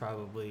done is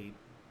probably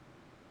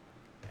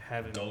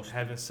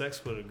having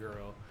sex with a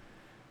girl,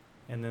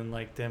 and then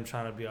like them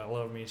trying to be all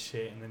over me and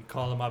shit, and then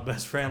calling my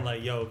best friend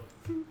like, "Yo,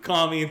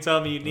 call me and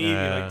tell me you need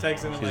me," like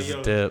texting him like,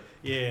 "Yo, dip.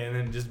 yeah," and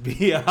then just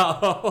be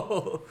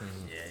out.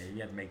 Yeah,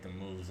 you have to make the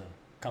moves a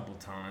couple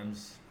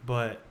times.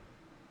 But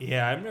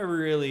yeah, I've never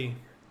really.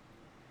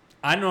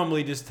 I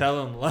normally just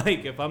tell them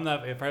like if I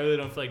really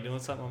don't feel like doing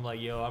something, I'm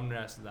like, "Yo, I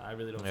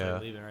really don't feel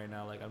like leaving right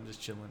now. Like I'm just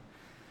chilling."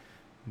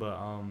 But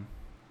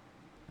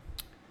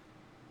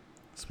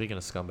Speaking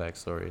of scumbag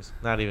stories,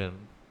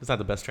 it's not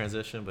the best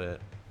transition, but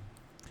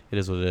it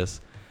is what it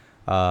is.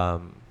 I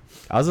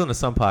was on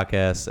some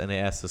podcast and they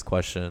asked this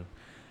question.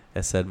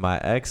 It said, "My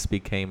ex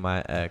became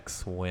my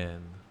ex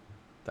when ...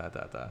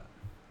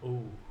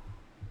 ooh.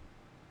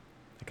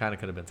 It kind of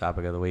could have been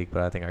topic of the week,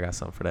 but I think I got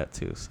something for that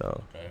too.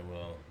 So Okay,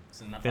 well,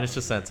 it's enough. finish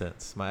the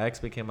sentence. My ex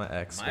became my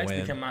ex My ex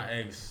when... became my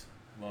ex.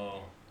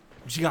 Well,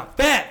 She got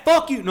fat.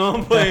 Fuck you. No,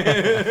 I'm playing.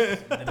 the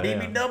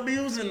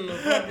BBWs and the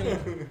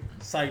fucking.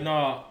 It's like,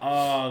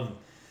 no,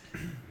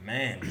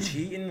 man,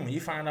 cheating. When you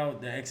find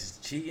out the ex is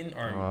cheating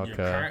or your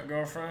current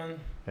girlfriend.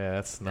 Yeah,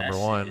 that's number that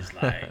one. Shit is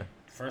like,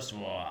 first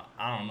of all,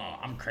 I don't know.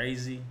 I'm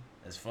crazy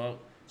as fuck.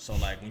 So,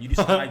 like, when you do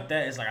something like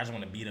that, it's like I just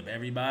want to beat up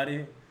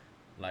everybody,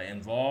 like,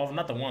 involved.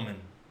 Not the woman.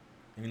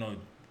 You know,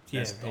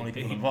 that's the only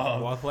people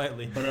involved. Walk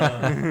lightly. But,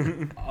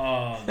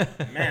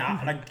 man,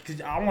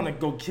 I want to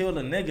go kill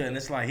the nigga, and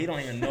it's like he don't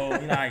even know,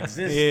 I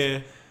exist. Yeah.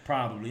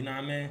 Probably, you know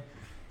what I mean?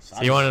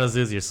 So you one of those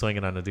dudes you're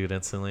swinging on the dude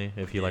instantly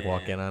if you, like,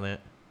 walk in on it?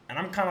 And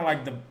I'm kind of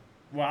like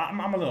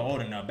I'm a little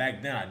older now.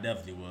 Back then, I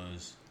definitely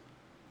was.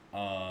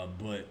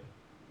 But,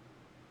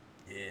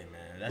 yeah,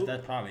 man,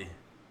 that's probably...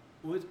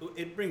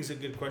 It brings a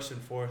good question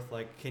forth.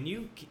 Like, can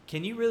you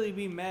really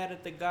be mad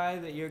at the guy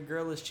that your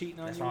girl is cheating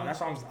on you? That's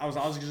why I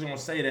was just gonna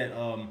say that.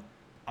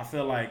 I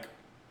feel like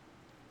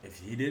if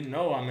he didn't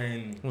know, I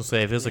mean, We'll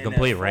say if it's a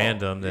complete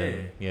random,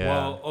 then yeah.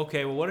 Well,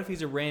 okay. Well, what if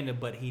he's a random,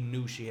 but he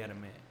knew she had a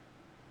man?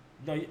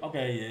 No,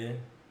 okay,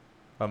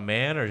 yeah. A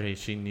man, or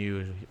she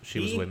knew she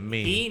was with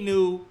me? He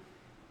knew.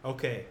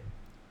 Okay,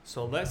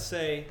 so let's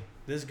say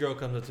this girl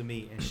comes up to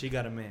me and she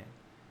got a man.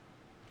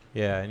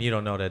 Yeah, and you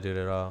don't know that dude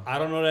at all. I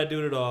don't know that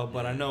dude at all,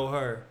 but I know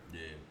her. Yeah.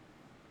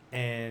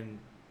 And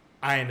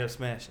I end up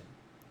smashing.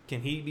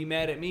 Can he be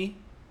mad at me?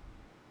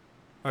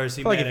 Or is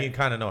he I feel mad like at... if you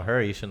kind of know her,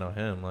 you should know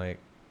him. Like,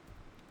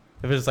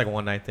 if it's just like a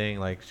one night thing,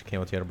 like she came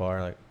up to you at a bar,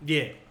 like,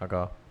 Yeah. I'll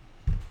go.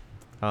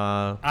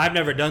 I've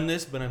never done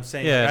this, but I'm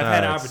saying Yeah, I've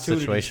had it's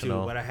opportunities to,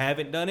 situational. but I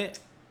haven't done it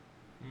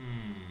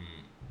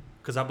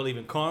because I believe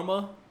in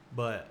karma.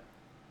 But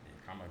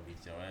I'm gonna beat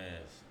your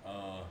ass.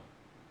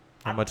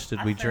 How much did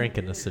we drink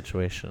in this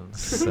situation?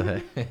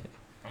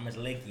 How much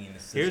lakey in the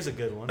system? here's a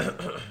good one.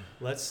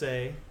 Let's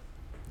say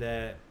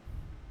that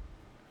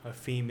a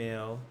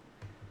female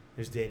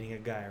is dating a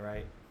guy,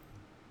 right?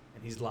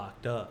 And he's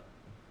locked up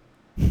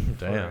for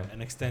Damn.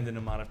 an extended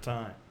amount of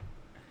time.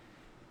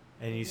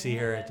 And you see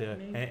her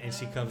and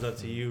she comes up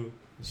to you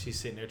and she's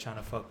sitting there trying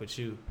to fuck with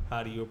you.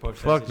 How do you approach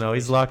that Fuck no,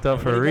 he's situation? locked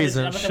up for a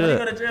reason. What you go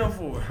Shit. to jail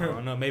for? I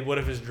don't know. Maybe what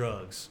if it's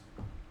drugs?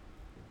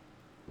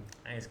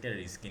 I ain't scared of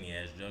these skinny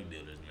ass drug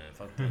dealers, man.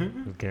 Fuck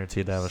them.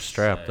 Guaranteed to have a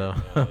strap though.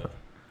 Damn,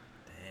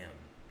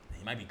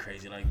 he might be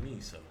crazy like me,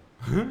 so.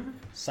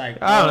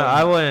 Psych. I don't know.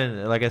 I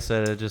wouldn't. Like I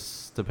said, it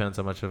just depends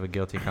how much of a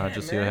guilty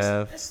conscience you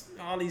have. It's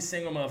all these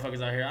single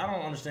motherfuckers out here. I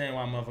don't understand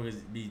why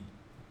motherfuckers be.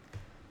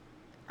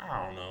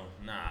 I don't know.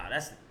 Nah,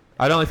 that's.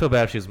 I'd only feel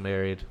bad if she was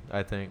married.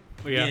 I think.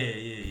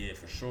 Yeah,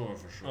 for sure.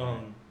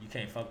 You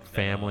can't fuck with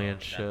family that,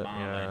 and shit. That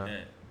bond Yeah. like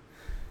that.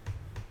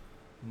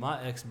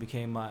 My ex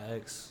became my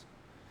ex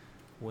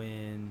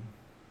when.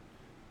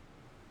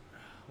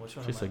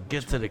 She said,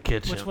 "Get to the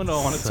kitchen." Which one do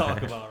I want to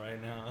talk about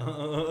right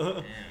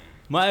now?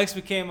 My ex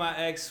became my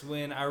ex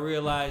when I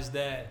realized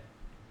that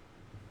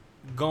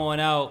going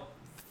out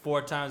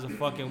 4 times a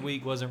fucking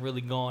week wasn't really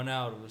going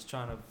out. It was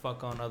trying to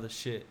fuck on other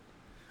shit.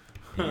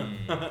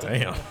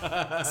 Damn.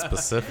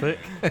 Specific.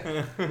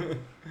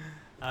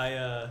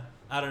 I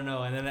don't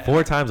know. And then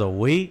 4 times a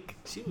week?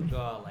 She would go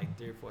out like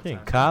 3 or 4 times. In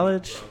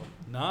college? A week,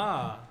 bro.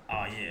 Nah.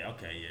 Oh yeah,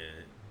 okay,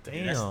 yeah.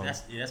 Damn.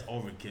 That's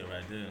overkill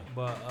right there.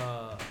 But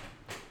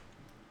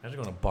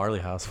Imagine going to Barley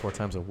House 4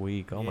 times a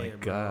week. Oh yeah, my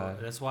god.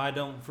 Bro. That's why I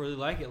don't really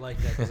like it like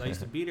that, because I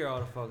used to be there all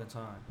the fucking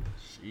time.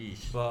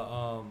 Sheesh.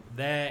 But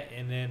that,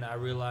 and then I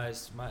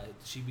realized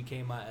she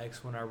became my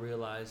ex when I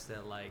realized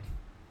that like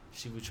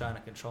she was trying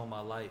to control my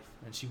life,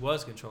 and she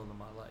was controlling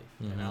my life,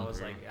 and I was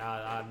like,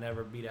 I'll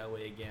never be that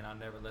way again. I'll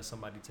never let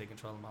somebody take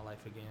control of my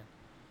life again.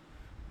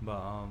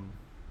 But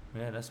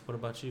yeah, what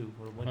about you?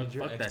 When did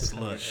your ex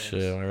become your ex?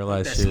 Shit, when I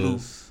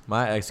realized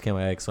my ex became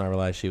my ex when I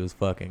realized she was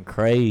fucking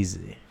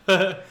crazy.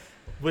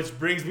 Which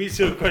brings me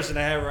to a question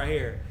I have right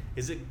here.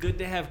 Is it good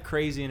to have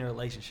crazy in a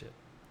relationship?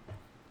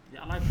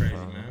 Yeah, I like crazy,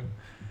 man.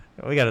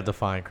 We gotta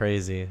define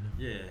crazy.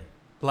 Yeah.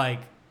 Like,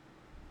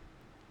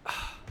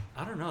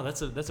 I don't know.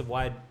 That's a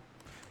wide.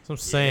 That's what I'm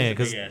saying.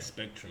 Because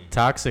spectrum.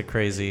 Toxic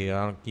crazy,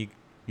 you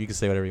can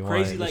say whatever you want.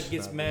 Crazy like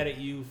gets mad at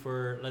you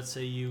for, let's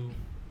say you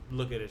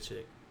look at a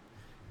chick.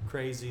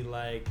 Crazy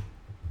like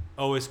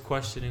always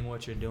questioning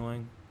what you're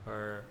doing,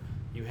 or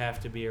you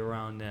have to be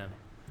around them.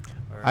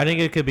 I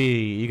think it could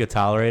be, you could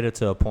tolerate it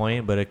to a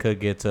point, but it could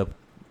get to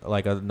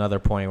like another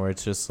point where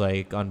it's just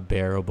like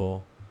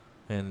unbearable,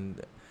 and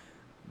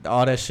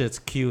all that shit's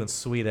cute and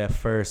sweet at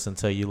first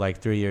until you like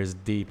 3 years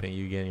deep and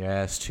you getting your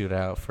ass chewed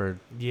out for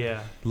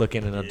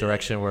looking in a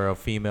direction where a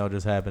female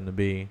just happened to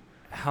be.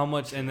 How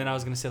much? And then I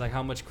was gonna say like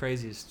how much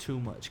crazy is too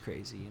much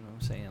crazy? You know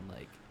what I'm saying?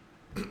 Like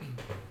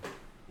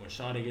when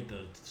Shawty get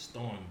to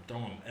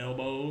throwing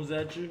elbows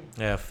at you.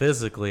 Yeah,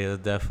 physically,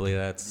 definitely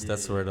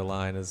that's where the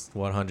line is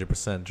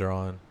 100%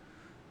 drawn.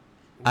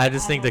 I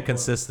just think the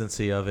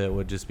consistency of it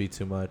would just be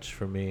too much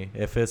for me.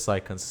 If it's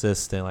like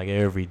consistent, like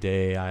every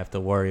day, I have to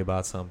worry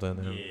about something.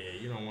 Yeah,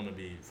 you don't want to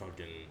be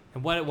fucking.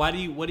 And what do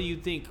you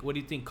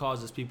think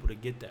causes people to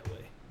get that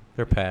way?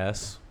 Their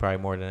past, probably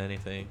more than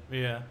anything.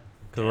 Yeah.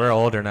 Because we're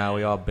older now,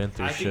 we all been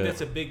through shit. I think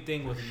that's a big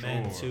thing with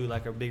men too.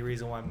 Like a big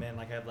reason why men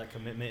like have like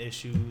commitment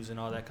issues and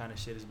all that kind of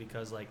shit is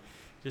because like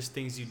just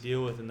things you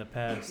deal with in the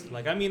past.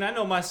 Like I mean, I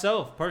know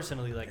myself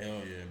personally. Like,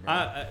 hell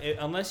yeah,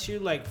 bro. Unless you're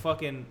like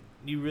fucking,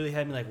 you really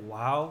had me like,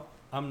 wow,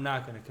 I'm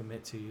not gonna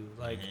commit to you.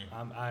 Like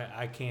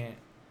I can't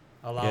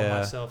allow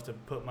myself to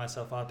put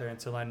myself out there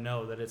until I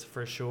know that it's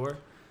for sure.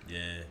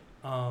 Yeah.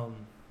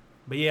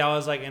 But yeah, I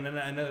was like, and then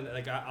I know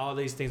like all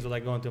these things were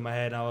like going through my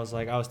head. And I was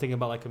thinking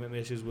about like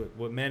commitment issues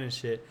with men and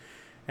shit.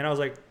 And I was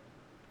like,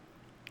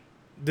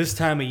 this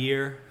time of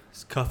year,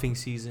 it's cuffing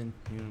season.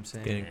 You know what I'm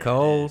saying? Getting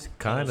cold,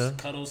 kind of.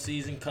 Cuddle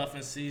season,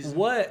 cuffing season.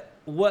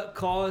 What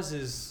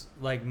causes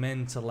like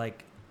men to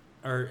like,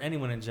 or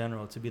anyone in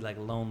general to be like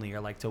lonely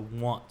or like to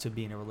want to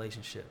be in a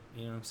relationship?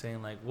 You know what I'm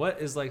saying? Like,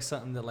 what is like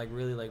something that like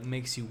really like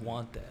makes you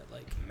want that?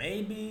 Like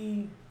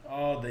maybe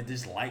they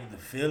just like the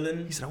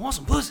feeling. He said, I want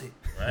some pussy.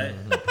 Right.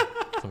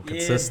 Some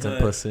consistent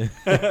pussy.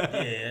 Yeah,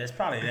 it's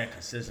probably that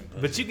consistent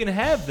pussy. But you can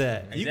have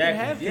that. Exactly. You can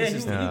have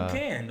consistent. You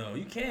can though.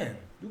 You can.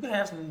 You can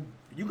have some.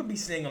 You can be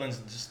single and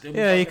just still. Be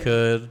You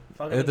could.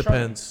 It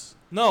depends.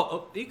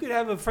 No, you could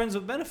have a friends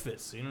with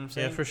benefits. You know what I'm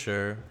saying? Yeah, for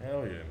sure.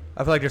 Hell yeah.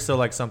 I feel like there's still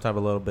like some type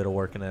of little bit of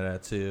working at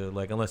that too.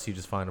 Like unless you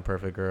just find a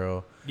perfect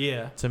girl.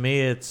 Yeah. To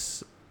me,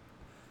 it's.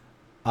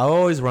 I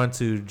always run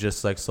to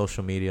just like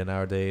social media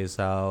nowadays.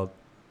 How,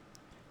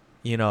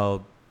 you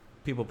know,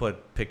 people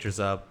put pictures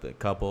up,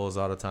 couples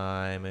all the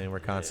time, and we're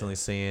constantly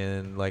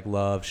seeing like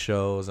love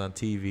shows on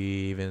TV,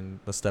 even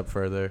a step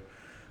further.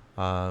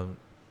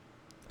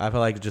 I feel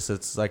like just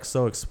it's like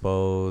so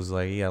exposed.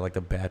 Like like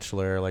The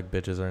Bachelor, like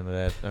bitches are into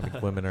that. I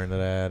mean, women are into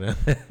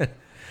that.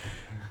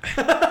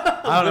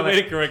 I don't know.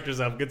 Way to correct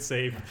yourself. Good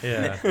save.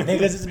 Yeah.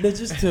 Niggas is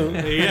bitches too.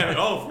 Yeah.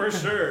 Oh, for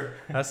sure.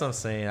 That's what I'm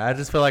saying. I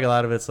just feel like a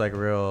lot of it's like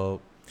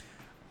real.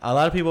 A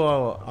lot of people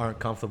aren't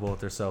comfortable with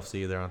themselves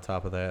either. On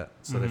top of that,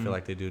 so they feel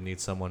like they do need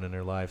someone in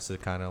their lives to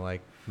kind of like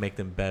make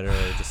them better,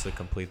 or just to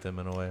complete them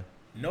in a way.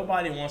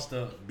 Nobody wants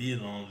to be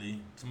lonely.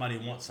 Somebody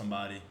wants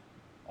somebody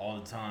all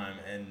the time,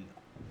 and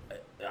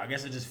I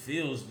guess it just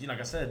feels, like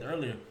I said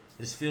earlier,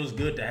 it just feels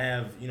good to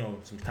have,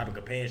 some type of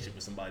companionship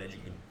with somebody that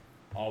you can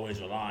always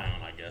rely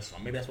on, I guess. So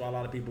maybe that's why a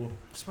lot of people.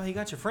 That's why you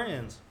got your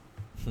friends.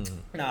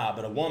 Nah,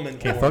 but a woman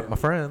can't fuck my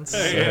friends.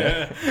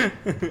 Yeah.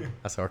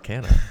 That's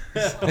Arcana.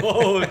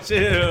 Oh,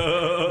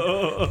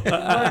 chill.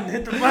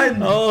 Hit the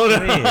button. Hold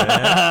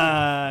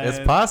on. It's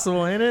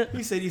possible, ain't it?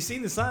 He said, "You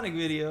seen the Sonic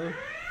video?"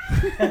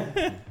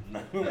 Trying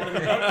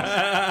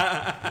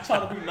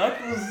to be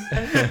Knuckles.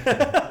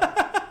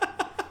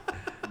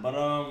 But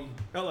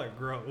Y'all are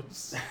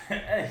gross.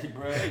 hey,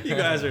 bro. You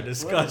guys are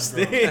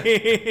disgusting. That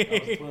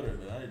was Twitter,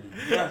 man. I didn't do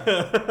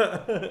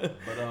that.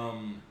 But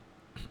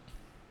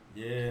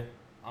yeah,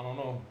 I don't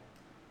know,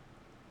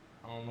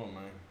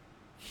 man.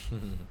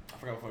 I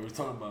forgot what we were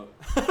talking about.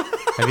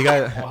 Have you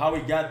guys? How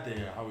we got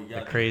there?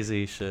 The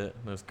crazy shit.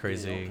 That was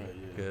crazy. Yeah, okay,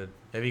 yeah. Good.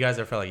 Have you guys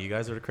ever felt like you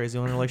guys were the crazy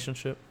one in a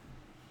relationship?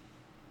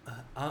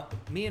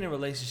 Me in a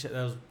relationship,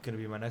 that was going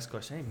to be my next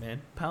question. Hey,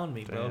 man, pound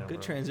me, bro. Damn, Good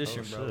bro.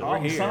 transition, Oh, bro. shit. We're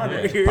I'm here. sorry.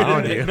 We're here.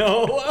 Pound you.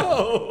 No,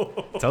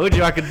 whoa. Told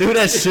you I could do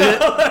that shit.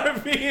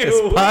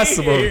 It's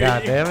possible,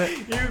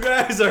 goddammit. You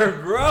guys are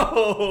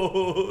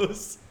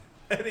gross.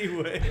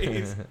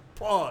 Anyways,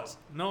 pause.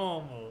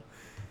 Normal.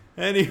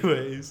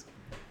 Anyways.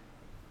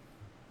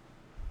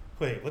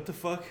 Wait, what the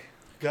fuck?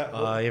 You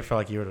felt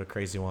like you were the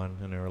crazy one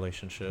in a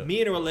relationship.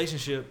 Me in a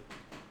relationship,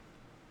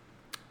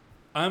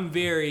 I'm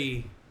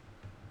very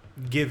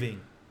giving.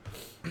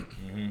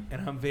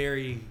 And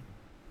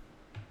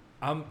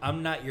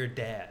I'm not your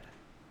dad.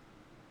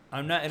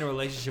 I'm not in a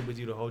relationship with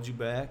you to hold you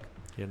back.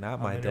 You're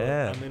not my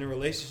dad. I'm in a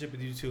relationship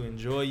with you, to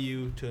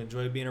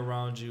enjoy being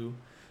around you.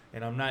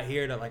 And I'm not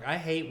here to, like, I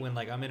hate when,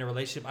 like, I'm in a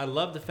relationship. I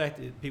love the fact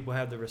that people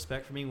have the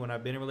respect for me when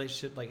I've been in a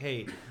relationship. Like,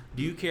 hey,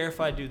 do you care if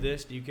I do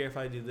this? Do you care if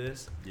I do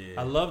this? Yeah.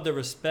 I love the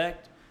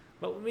respect.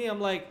 But with me, I'm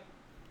like,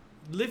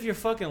 live your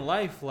fucking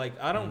life. Like,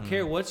 I don't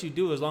care what you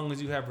do as long as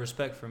you have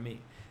respect for me.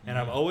 And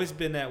I've always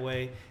been that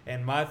way.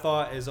 And my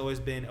thought has always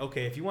been,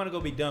 okay, if you want to go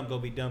be dumb,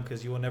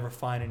 because you will never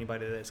find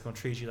anybody that's going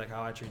to treat you like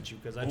how I treat you.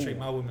 Because I treat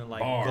my women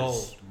like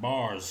gold.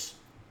 Bars.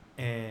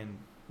 And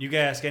you can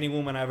ask any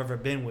woman I've ever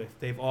been with,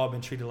 they've all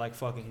been treated like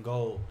fucking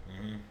gold.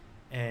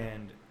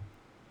 And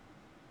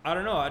I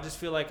don't know. I just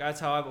feel like that's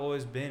how I've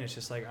always been. It's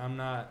just like I'm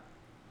not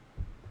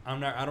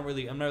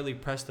really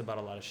pressed about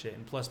a lot of shit.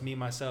 And plus, me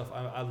myself,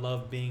 I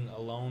love being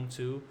alone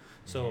too.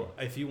 So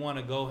if you want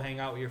to go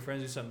hang out with your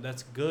friends or something,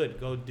 that's good.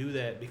 Go do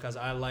that, because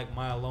I like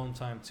my alone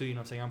time too. You know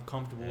what I'm saying? I'm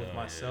comfortable with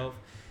myself,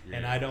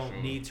 and I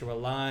don't need to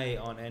rely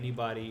on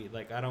anybody.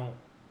 Like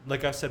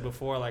like I said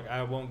before, like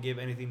I won't give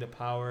anything the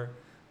power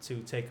to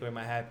take away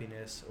my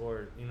happiness,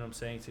 or, you know what I'm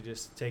saying, to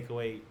just take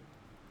away,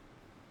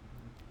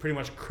 pretty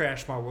much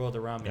crash my world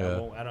around me.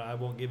 Yeah. I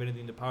won't give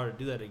anything the power to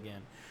do that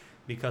again,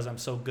 because I'm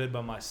so good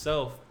by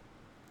myself.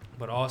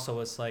 But also,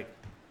 it's like,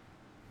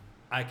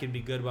 I can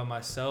be good by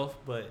myself,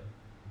 but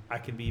I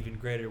can be even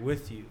greater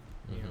with you.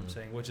 You know what I'm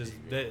saying? Which is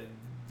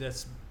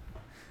that's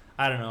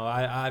I don't know.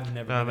 I've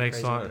never. That been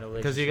makes crazy in a sense,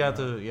 because you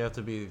have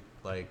to be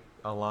like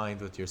aligned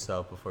with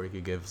yourself before you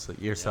could give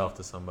yourself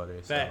to somebody.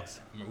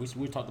 Facts. I mean,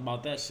 we talked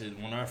about that shit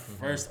on our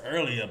first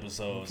early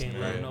episodes. You can't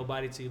man. love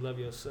nobody till you love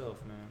yourself,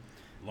 man.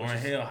 Lauren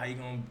Hill, how you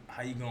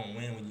gonna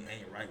win when you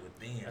ain't right with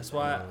them? That's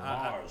why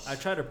I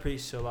try to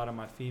preach to a lot of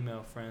my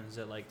female friends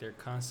that, like, they're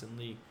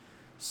constantly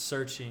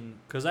searching,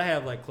 because I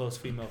have, like, close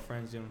female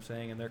friends, you know what I'm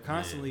saying, and they're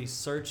constantly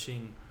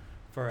searching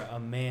for a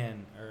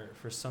man or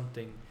for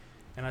something.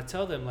 And I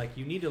tell them, like,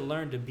 you need to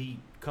learn to be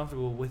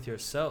comfortable with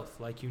yourself.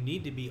 Like, you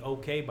need to be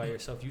okay by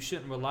yourself. You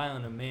shouldn't rely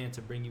on a man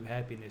to bring you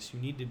happiness.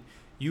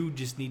 You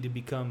just need to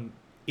become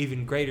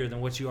even greater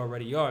than what you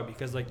already are,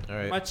 because, like,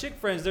 my chick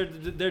friends,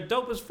 they're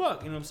dope as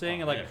fuck, you know what I'm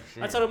saying? And, like,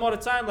 I tell them all the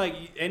time, like,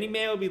 any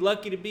man would be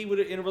lucky to be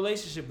in a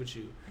relationship with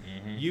you.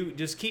 You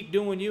just keep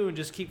doing you and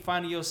just keep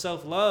finding your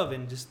self-love,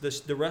 and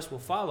just the rest will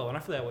follow. And I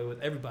feel that way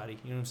with everybody,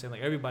 you know what I'm saying?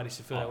 Like, everybody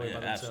should feel that way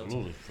about themselves.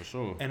 Absolutely, for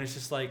sure. And it's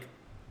just like,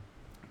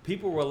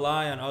 people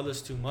rely on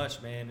others too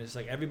much, man. It's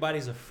like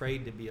everybody's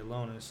afraid to be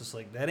alone, and it's just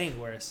like, that ain't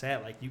where it's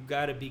at. Like, you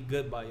gotta be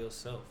good by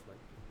yourself. Like,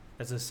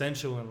 that's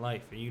essential in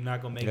life, and you're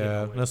not gonna make it.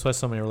 Yeah, that's why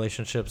so many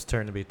relationships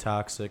turn to be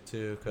toxic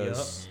too,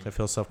 because they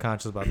feel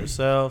self-conscious about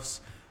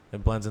themselves.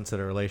 It blends into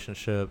the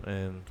relationship,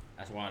 and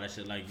that's why that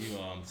shit, like, you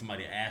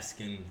somebody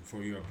asking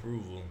for your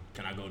approval.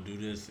 Can I go do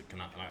this? I'm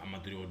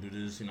gonna do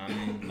this. You know what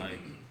I mean? Like,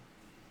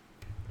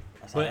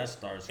 that's how that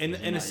starts.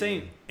 In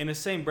the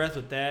same breath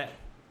with that,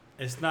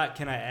 it's not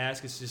can I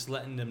ask, it's just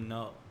letting them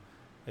know.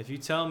 If you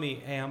tell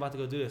me, hey, I'm about to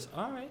go do this,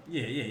 all right.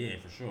 Yeah,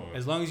 for sure.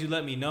 As long as you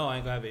let me know, I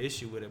ain't gonna have an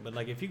issue with it. But,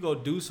 like, if you go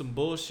do some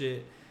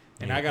bullshit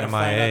and I gotta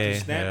find out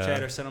through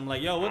Snapchat or something, I'm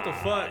like, yo, what the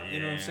fuck?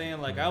 You know what I'm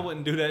saying? Like, I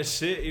wouldn't do that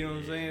shit. You know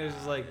what I'm saying? It's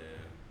just like,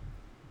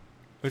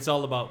 it's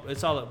all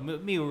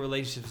me with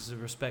relationships is a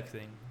respect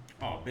thing.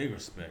 Oh, big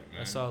respect, man.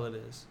 That's all it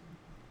is.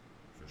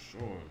 For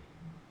sure.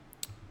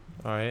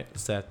 all right,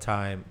 it's that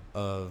time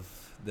of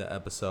the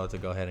episode to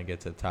go ahead and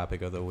get to the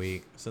topic of the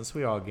week. Since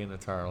we all get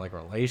into our, like,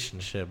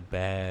 relationship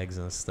bags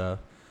and stuff.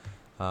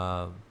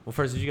 Well,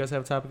 first, did you guys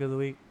have a topic of the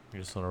week? You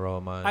just want to roll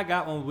with mine? I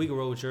got one. We can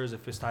roll with yours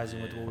if it ties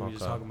in with what we were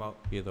just talking about.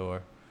 Either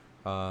or.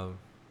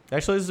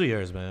 Actually, let's do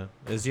yours, man.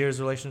 Is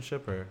yours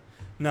relationship or?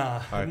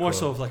 Nah, right, more cool.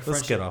 so of like friendship.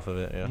 Let's get off of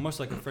it, yeah. Much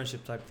like a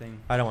friendship type thing.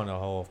 I don't want the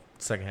whole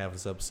second half of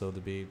this episode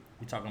to be...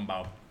 We talking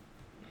about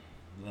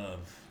love.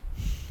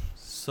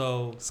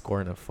 So...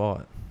 Scoring and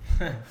fought.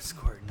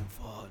 Squirting and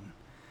falling.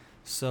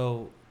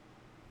 So...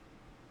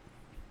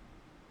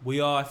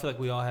 I feel like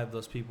we all have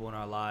those people in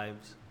our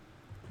lives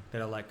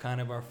that are like kind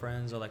of our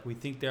friends, or like we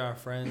think they're our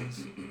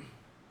friends,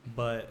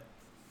 but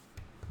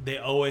they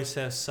always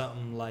have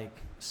something like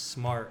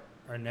smart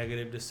or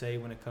negative to say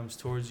when it comes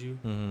towards you.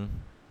 Mm-hmm.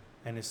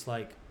 And it's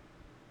like,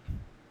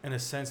 in a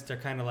sense, they're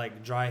kind of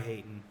like dry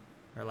hating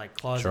or like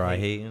closet Dry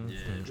hating?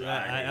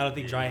 Yeah, I don't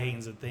think dry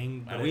hating's a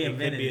thing, but we it could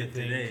be a invented it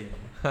thing. today.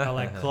 Or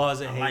like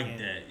closet I hating. like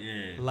that,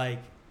 yeah. Like,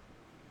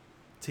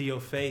 to your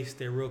face,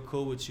 they're real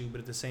cool with you, but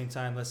at the same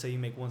time, let's say you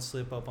make one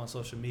slip up on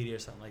social media or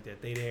something like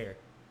that, they there.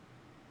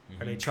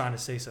 Are they trying to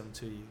say something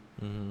to you?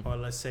 Mm-hmm. Or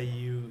let's say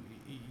you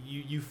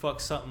fuck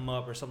something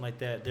up or something like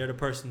that. They're the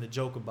person to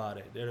joke about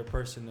it. They're the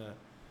person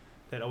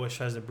that always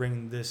tries to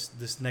bring this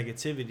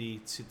negativity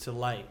to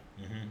light.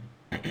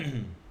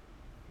 Mm-hmm.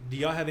 Do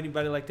y'all have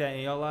anybody like that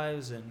in y'all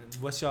lives? And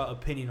what's y'all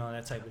opinion on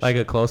that type of Like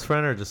shit? a close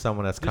friend or just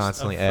someone that's Just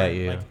constantly a friend, at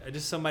you? Like,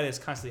 just somebody that's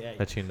constantly at you.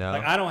 That you know?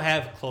 Like, I don't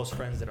have close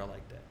friends that are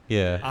like that.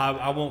 Yeah.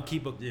 I won't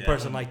keep a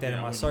person like that in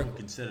my circle.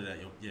 Consider that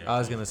I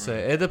was going to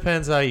say, it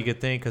depends how you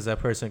could think, because that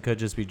person could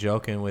just be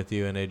joking with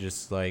you and they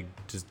just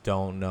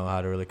don't know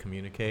how to really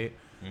communicate.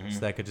 Mm-hmm.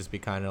 So that could just be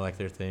kind of like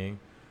their thing.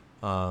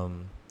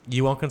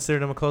 You won't consider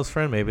them a close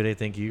friend. Maybe they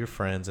think you're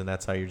friends and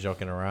that's how you're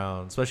joking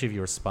around, especially if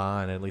you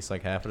respond at least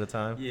like half of the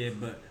time. Yeah,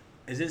 but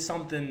is it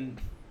something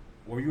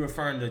where you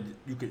referring to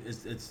you could?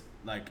 It's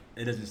like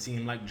it doesn't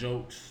seem like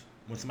jokes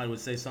when somebody would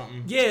say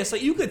something. Yeah, it's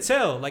like you could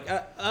tell. Like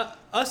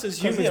us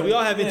as humans, we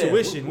all have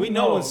intuition. We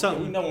know when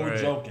something. We know when we're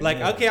joking. Like,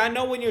 okay, I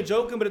know when you're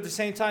joking, but at the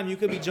same time, you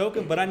could be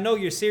joking. But I know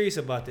you're serious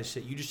about this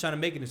shit. You're just trying to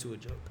make it into a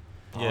joke.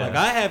 Yeah. Like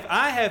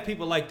I have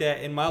people like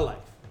that in my life.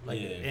 Like,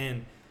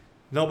 and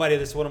nobody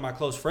that's one of my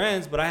close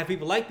friends, but I have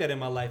people like that in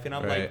my life, and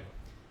I'm like,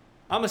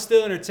 I'ma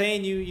still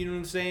entertain you. You know what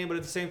I'm saying? But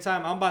at the same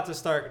time, I'm about to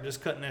start just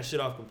cutting that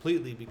shit off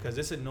completely because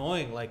it's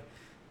annoying. Like,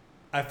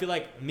 I feel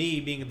like me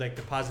being like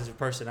the positive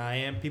person I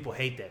am, people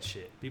hate that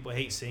shit. People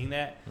hate seeing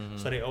that,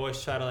 so they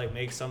always try to like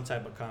make some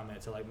type of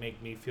comment to like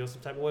make me feel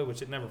some type of way,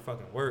 which it never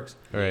fucking works.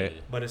 Right.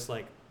 But it's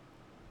like,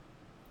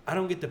 I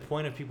don't get the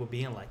point of people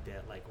being like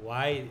that. Like,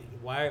 why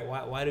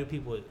do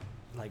people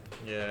like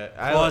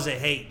closet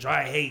hate,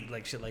 dry hate,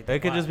 like shit like that? It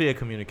could just be a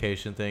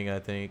communication thing, I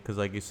think, because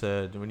like you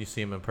said, when you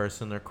see them in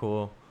person, they're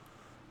cool.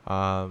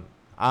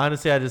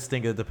 Honestly, I just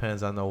think it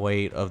depends on the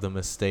weight of the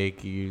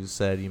mistake you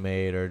said you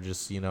made, or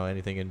just,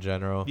 anything in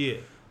general. Yeah.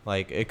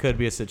 Like, it could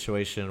be a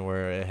situation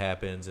where it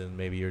happens and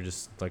maybe you're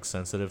just, like,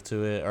 sensitive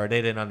to it, or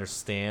they didn't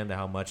understand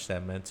how much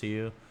that meant to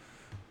you.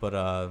 But,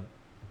 I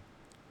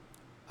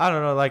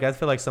don't know. Like, I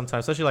feel like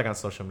sometimes, especially, like, on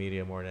social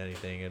media more than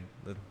anything, and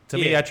to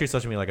me, I treat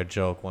social media like a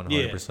joke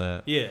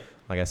 100%. Yeah.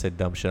 Like, I say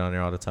dumb shit on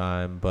there all the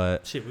time,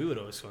 but... Shit, we would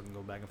always fucking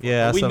go back and forth.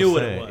 Yeah, we knew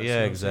what it was.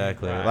 Yeah,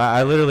 exactly. Right.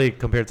 I literally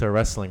compared it to a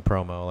wrestling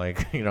promo,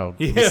 like,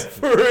 Yeah,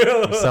 for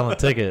real. I'm selling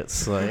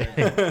tickets, like.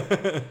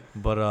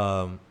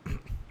 But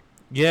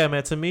yeah,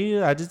 man. To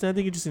me, I think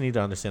you just need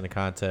to understand the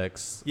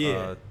context.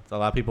 Yeah. A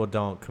lot of people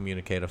don't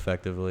communicate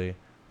effectively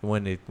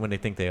when they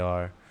think they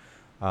are.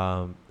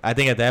 I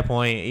think at that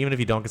point, even if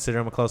you don't consider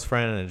them a close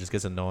friend and it just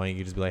gets annoying,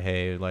 you just be like,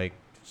 hey, like,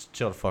 just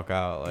chill the fuck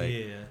out, like,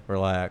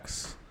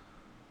 relax.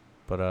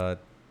 But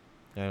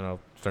if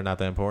they're not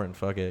that important,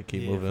 fuck it,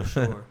 keep moving.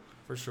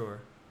 For sure.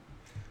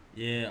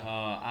 Yeah,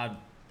 I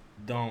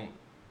don't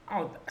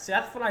see.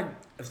 I feel like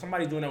if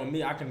somebody's doing that with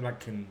me, I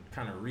can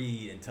kind of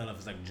read and tell if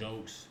it's like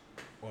jokes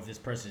or if this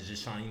person's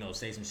just trying to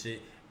say some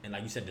shit and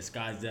like you said,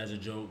 disguise it as a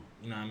joke.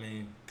 You know what I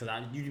mean?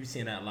 Because you be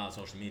seeing that a lot on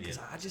social media. Because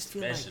I just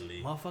feel like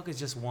motherfuckers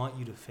just want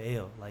you to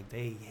fail. Like,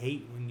 they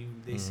hate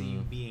when they see you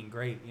being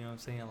great. You know what I'm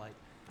saying? Like,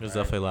 there's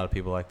definitely a lot of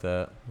people like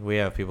that. We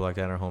have people like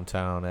that in our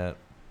hometown that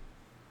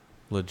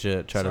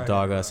legit try to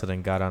dog us and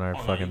then got on our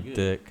fucking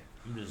dick.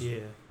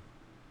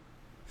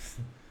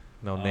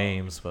 No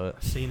names, but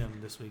I've seen him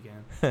this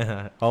weekend.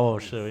 Oh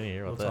shit, we didn't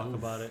hear about that. We'll talk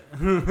about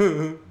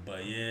it.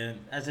 But yeah,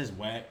 that's just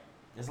whack.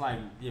 It's like,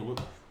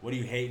 what are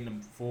you hating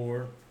them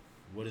for?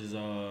 What is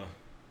I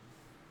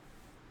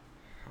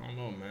don't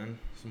know, man.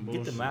 Some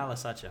bullshit. Get the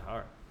malice out your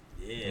heart.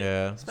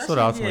 Yeah. That's what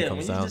ultimately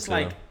comes down to.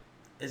 Like,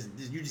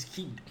 you just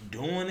keep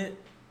doing it.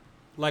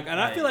 Like, and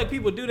I feel like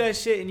people do that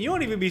shit, and you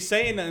don't even be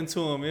saying nothing to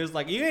them. It's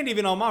like, you ain't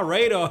even on my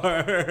radar.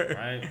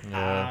 Right?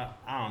 Yeah.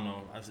 I don't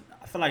know.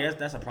 I feel like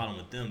that's a problem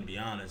with them, to be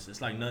honest.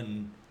 It's like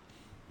nothing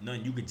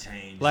you could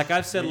change. Like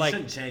I've said, you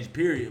shouldn't change,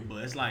 period.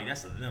 But it's like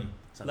that's a them.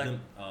 It's a them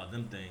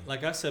thing.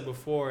 Like I said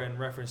before, in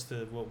reference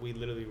to what we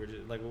literally were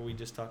just, like what we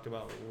just talked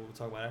about, what we'll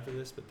talk about after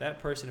this. But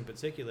that person in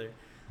particular,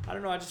 I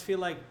don't know. I just feel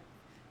like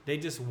they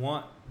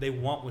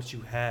want what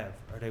you have,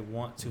 or they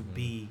want to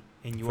be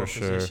in your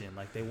position. Sure.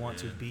 Like, they want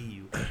to be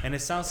you. And it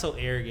sounds so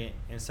arrogant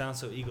and it sounds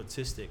so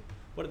egotistic,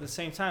 but at the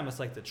same time, it's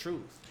like the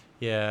truth.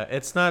 Yeah,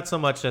 it's not so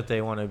much that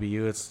they want to be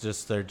you. It's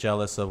just they're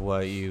jealous of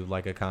what you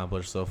like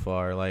accomplished so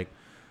far. Like,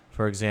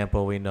 for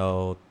example, we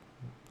know,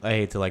 I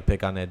hate to like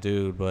pick on that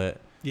dude, but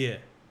yeah.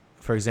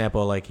 For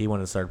example, like, he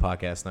wanted to start a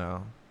podcast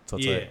now. So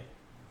it's like,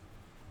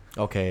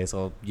 okay,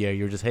 so yeah,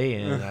 you're just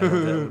hating.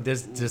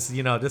 This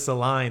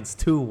aligns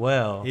too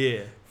well.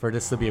 Yeah. For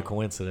this to be a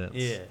coincidence.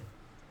 Yeah.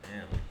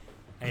 Damn.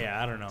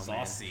 Yeah, I don't know,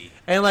 Saucy.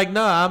 And like,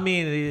 no, I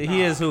mean,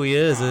 he is who he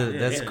is.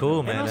 That's yeah,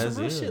 cool, man. man. Some That's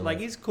real you. shit. Like,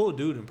 he's a cool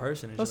dude in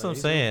person. And That's shit. what I'm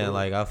He's saying. real cool.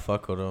 Like, I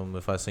fuck with him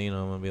if I seen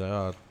him and be like,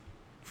 oh,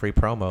 free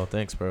promo,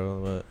 thanks,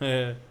 bro. But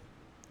Yeah.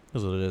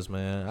 that's what it is,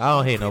 man. I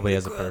don't hate nobody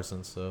as a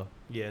person, so.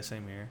 Yeah,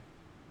 same here.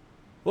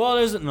 Well,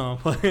 there's no.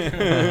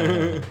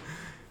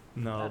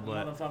 No, That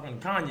but motherfucking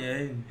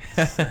Kanye.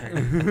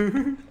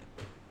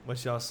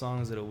 what's y'all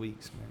songs of the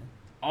weeks, man?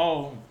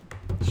 Oh,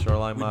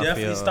 Shoreline we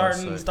Mafia.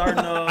 definitely starting.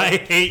 I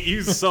hate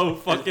you so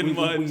fucking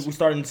much. We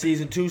starting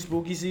season 2,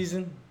 spooky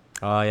season.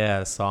 Oh,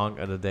 yeah. Song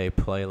of the Day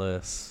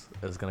playlist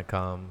is going to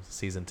come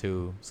season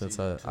 2 since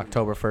Season 2.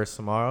 October 1st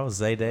tomorrow.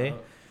 Zay Day.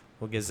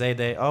 We'll get Zay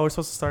Day. Oh, we're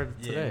supposed to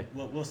start today.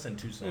 We'll send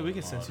 2 songs. Yeah, we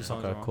can send 2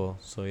 songs. Okay, tomorrow. cool.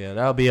 So, yeah,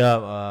 that'll be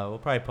up. We'll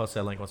probably post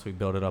that link once we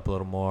build it up a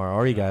little more.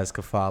 Or you guys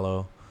could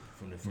follow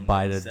From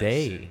by the inception.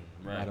 day.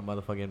 Right. By the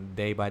motherfucking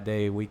day by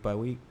day, week by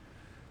week.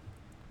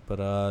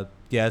 But,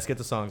 yeah, let's get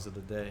the songs of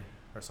the day.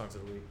 Or songs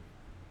of the week.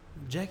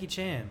 Jackie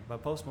Chan by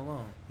Post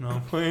Malone. No,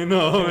 I'm playing.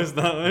 No, it's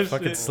not. That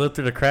Fucking shit. slipped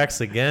through the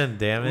cracks again,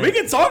 damn it. We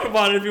can talk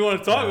about it if you want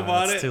to talk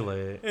about it's it. too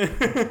late.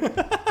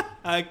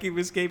 I keep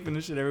escaping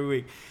this shit every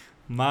week.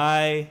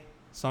 My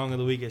song of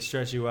the week is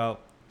 "Stretch You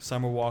Out,"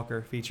 Summer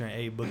Walker featuring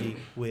A Boogie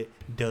with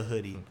Da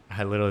Hoodie.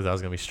 I literally thought I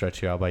was going to be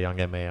Stretch You Out by Young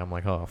M.A. I'm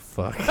like, oh,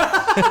 fuck.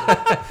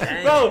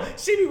 Bro,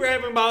 she be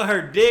rapping about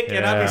her dick,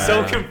 and I be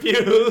so Yeah.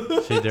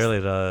 confused. She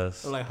really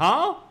does. I'm like,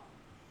 huh?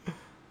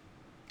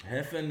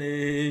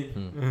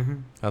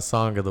 Heffany. Our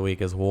song of the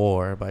week is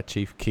War by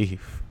Chief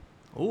Keef.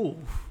 Ooh.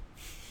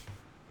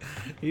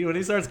 When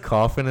he starts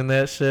coughing in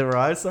that shit, bro,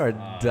 I start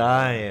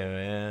dying,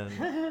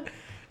 man.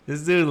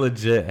 This dude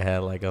legit had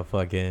like a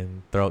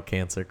fucking throat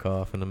cancer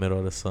cough in the middle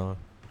of the song.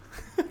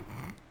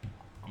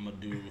 I'm gonna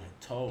do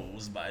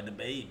Toes by the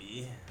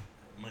Baby,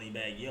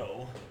 Moneybag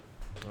Yo,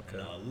 Okay.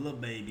 and Lil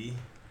Baby.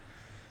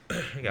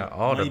 You got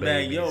all the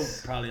Moneybag babies. Yo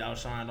probably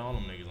outshined all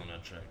them niggas on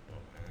that track though,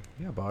 man.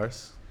 Yeah,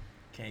 bars.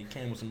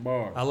 Came with some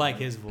bars. I like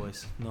his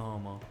voice. No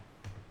homo.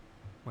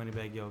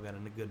 Moneybag Yo got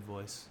a good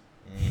voice.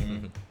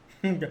 Mm-hmm.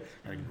 Got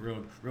a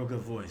real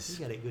good voice.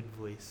 He got a good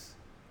voice.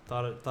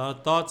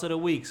 Thoughts of the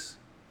weeks.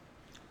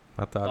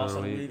 I thought Also,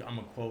 of the week. I'm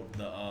gonna quote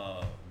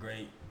the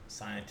great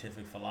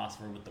scientific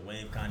philosopher with the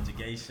wave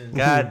conjugation.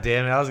 God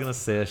damn it, I was gonna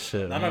say that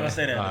shit. No, I'm not gonna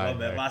say that. All My right,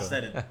 bad. all But I right,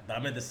 said it. But I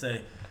meant to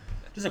say,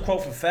 just a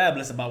quote from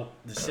Fabulous about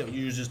the shit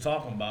you was just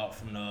talking about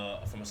from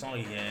a song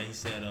he had. He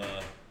said,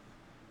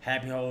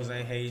 "Happy hoes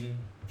ain't hating,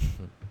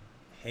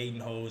 hating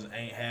hoes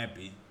ain't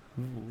happy,"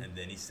 and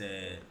then he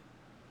said,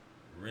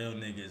 "Real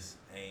niggas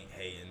ain't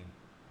hating,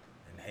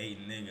 and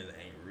hating niggas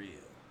ain't real."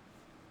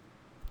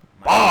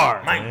 Bar!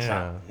 Mic Yeah.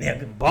 drop,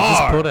 nigga. cool.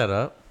 Just pull that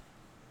up.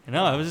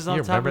 No, it was just on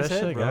You top of remember his that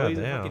head, shit? bro. God He's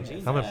a damn. fucking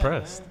genius. I'm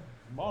impressed.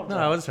 Ball No, drop.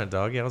 I wasn't trying to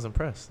dog you. I was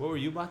impressed. What were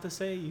you about to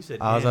say? You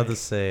said I was about damn.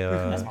 to say,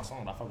 That's my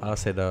song. I fuck with I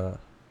said,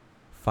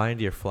 find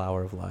your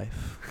flower of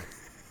life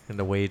in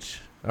the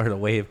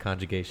wave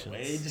conjugations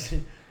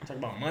Wage. Talk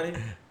about money.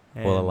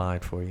 And will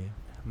align for you.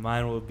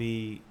 Mine will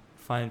be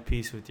find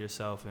peace with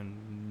yourself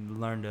and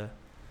learn to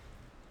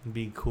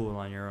be cool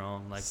on your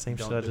own. Like Same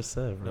don't shit I just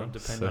said, bro. Don't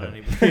depend So- on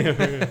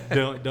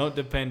anybody. don't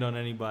depend on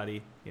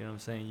anybody. You know what I'm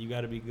saying? You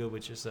got to be good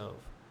with yourself.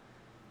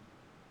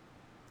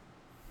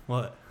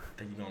 What? I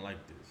think you're gonna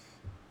like this.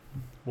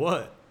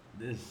 What?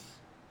 This.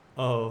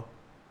 Oh.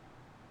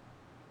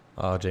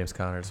 Oh, James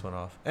Conner just went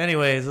off.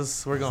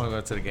 Anyways, we're going to go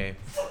to the game.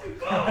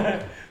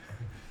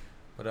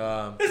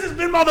 But This has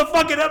been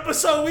motherfucking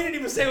episode. We didn't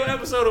even say what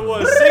episode it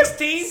was.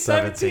 16?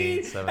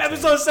 17? 17.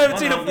 Episode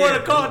 17 of For the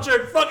Yeah.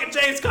 Culture. Fucking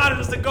James Conner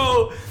is the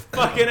go.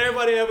 Fucking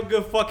everybody have a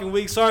good fucking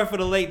week. Sorry for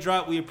the late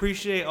drop. We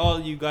appreciate all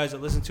of you guys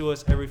that listen to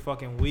us every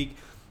fucking week.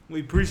 We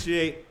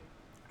appreciate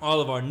all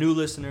of our new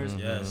listeners.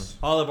 Yes.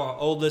 All of our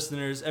old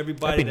listeners.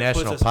 Everybody happy that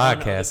National puts us on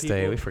to other Podcast Day.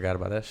 people. We forgot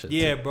about that shit.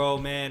 Yeah, too. bro,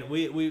 man.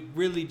 We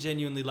really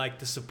genuinely like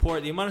the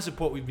support. The amount of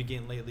support we've been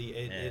getting lately.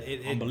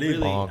 It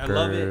Unbelievable. really, I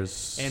love it.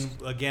 Bonkers. And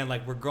again,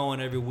 like we're growing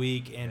every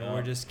week, and Yeah.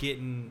 we're just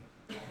getting,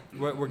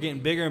 we're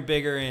getting bigger and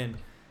bigger, and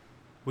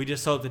we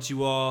just hope that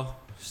you all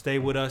stay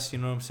with us. You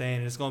know what I'm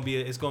saying? It's gonna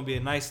be a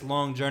nice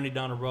long journey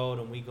down the road,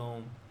 and we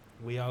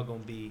all gonna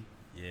be.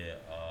 Yeah.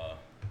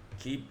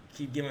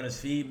 Keep giving us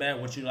feedback.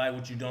 What you like,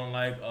 what you don't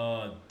like.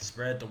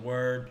 Spread the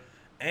word.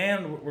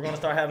 And we're gonna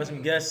start having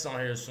some guests on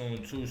here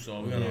soon too.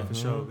 So we're gonna Yeah, for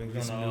sure. We're gonna we're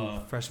get some gonna,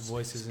 new fresh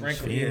voices and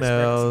sprinkle- shit. yeah, sprinkle some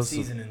Females.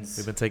 seasonings.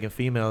 We've been taking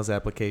females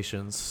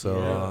applications, so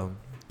Yeah.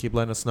 keep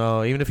letting us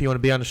know. Even if you want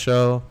to be on the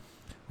show,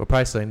 we'll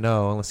probably say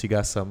no unless you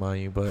got something on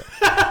you. But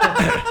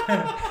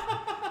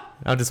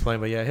I'm just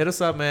playing. But yeah, hit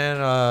us up,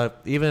 man.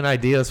 Even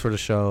ideas for the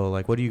show,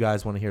 like what do you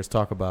guys want to hear us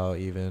talk about?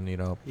 Even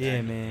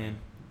Yeah, man.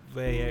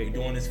 We're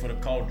doing this for the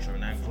culture,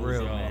 and that For includes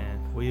real, y'all.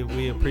 man.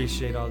 We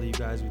appreciate all of you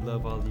guys. We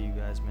love all of you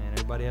guys, man.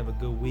 Everybody have a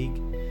good week.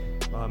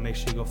 Make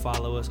sure you go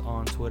follow us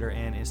on Twitter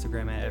and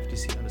Instagram at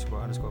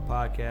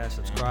FTC__podcast.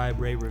 Subscribe,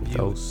 rate, review,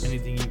 Dose.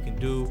 anything you can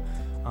do.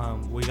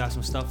 We got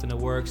some stuff in the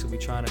works, and we're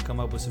trying to come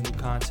up with some new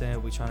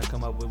content. We're trying to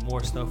come up with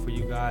more stuff for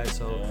you guys.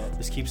 So Yeah.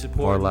 just keep more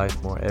supporting.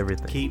 life, more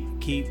everything.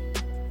 Keep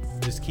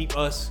just keep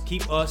us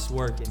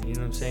working. You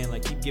know what I'm saying?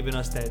 Like, keep giving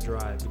us that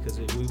drive because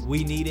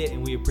we need it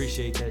and we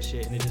appreciate that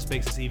shit, and it just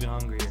makes us even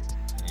hungrier.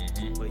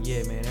 But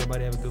yeah, man,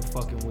 everybody have a good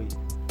fucking week.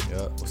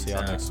 Yep, we'll see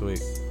y'all next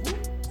week.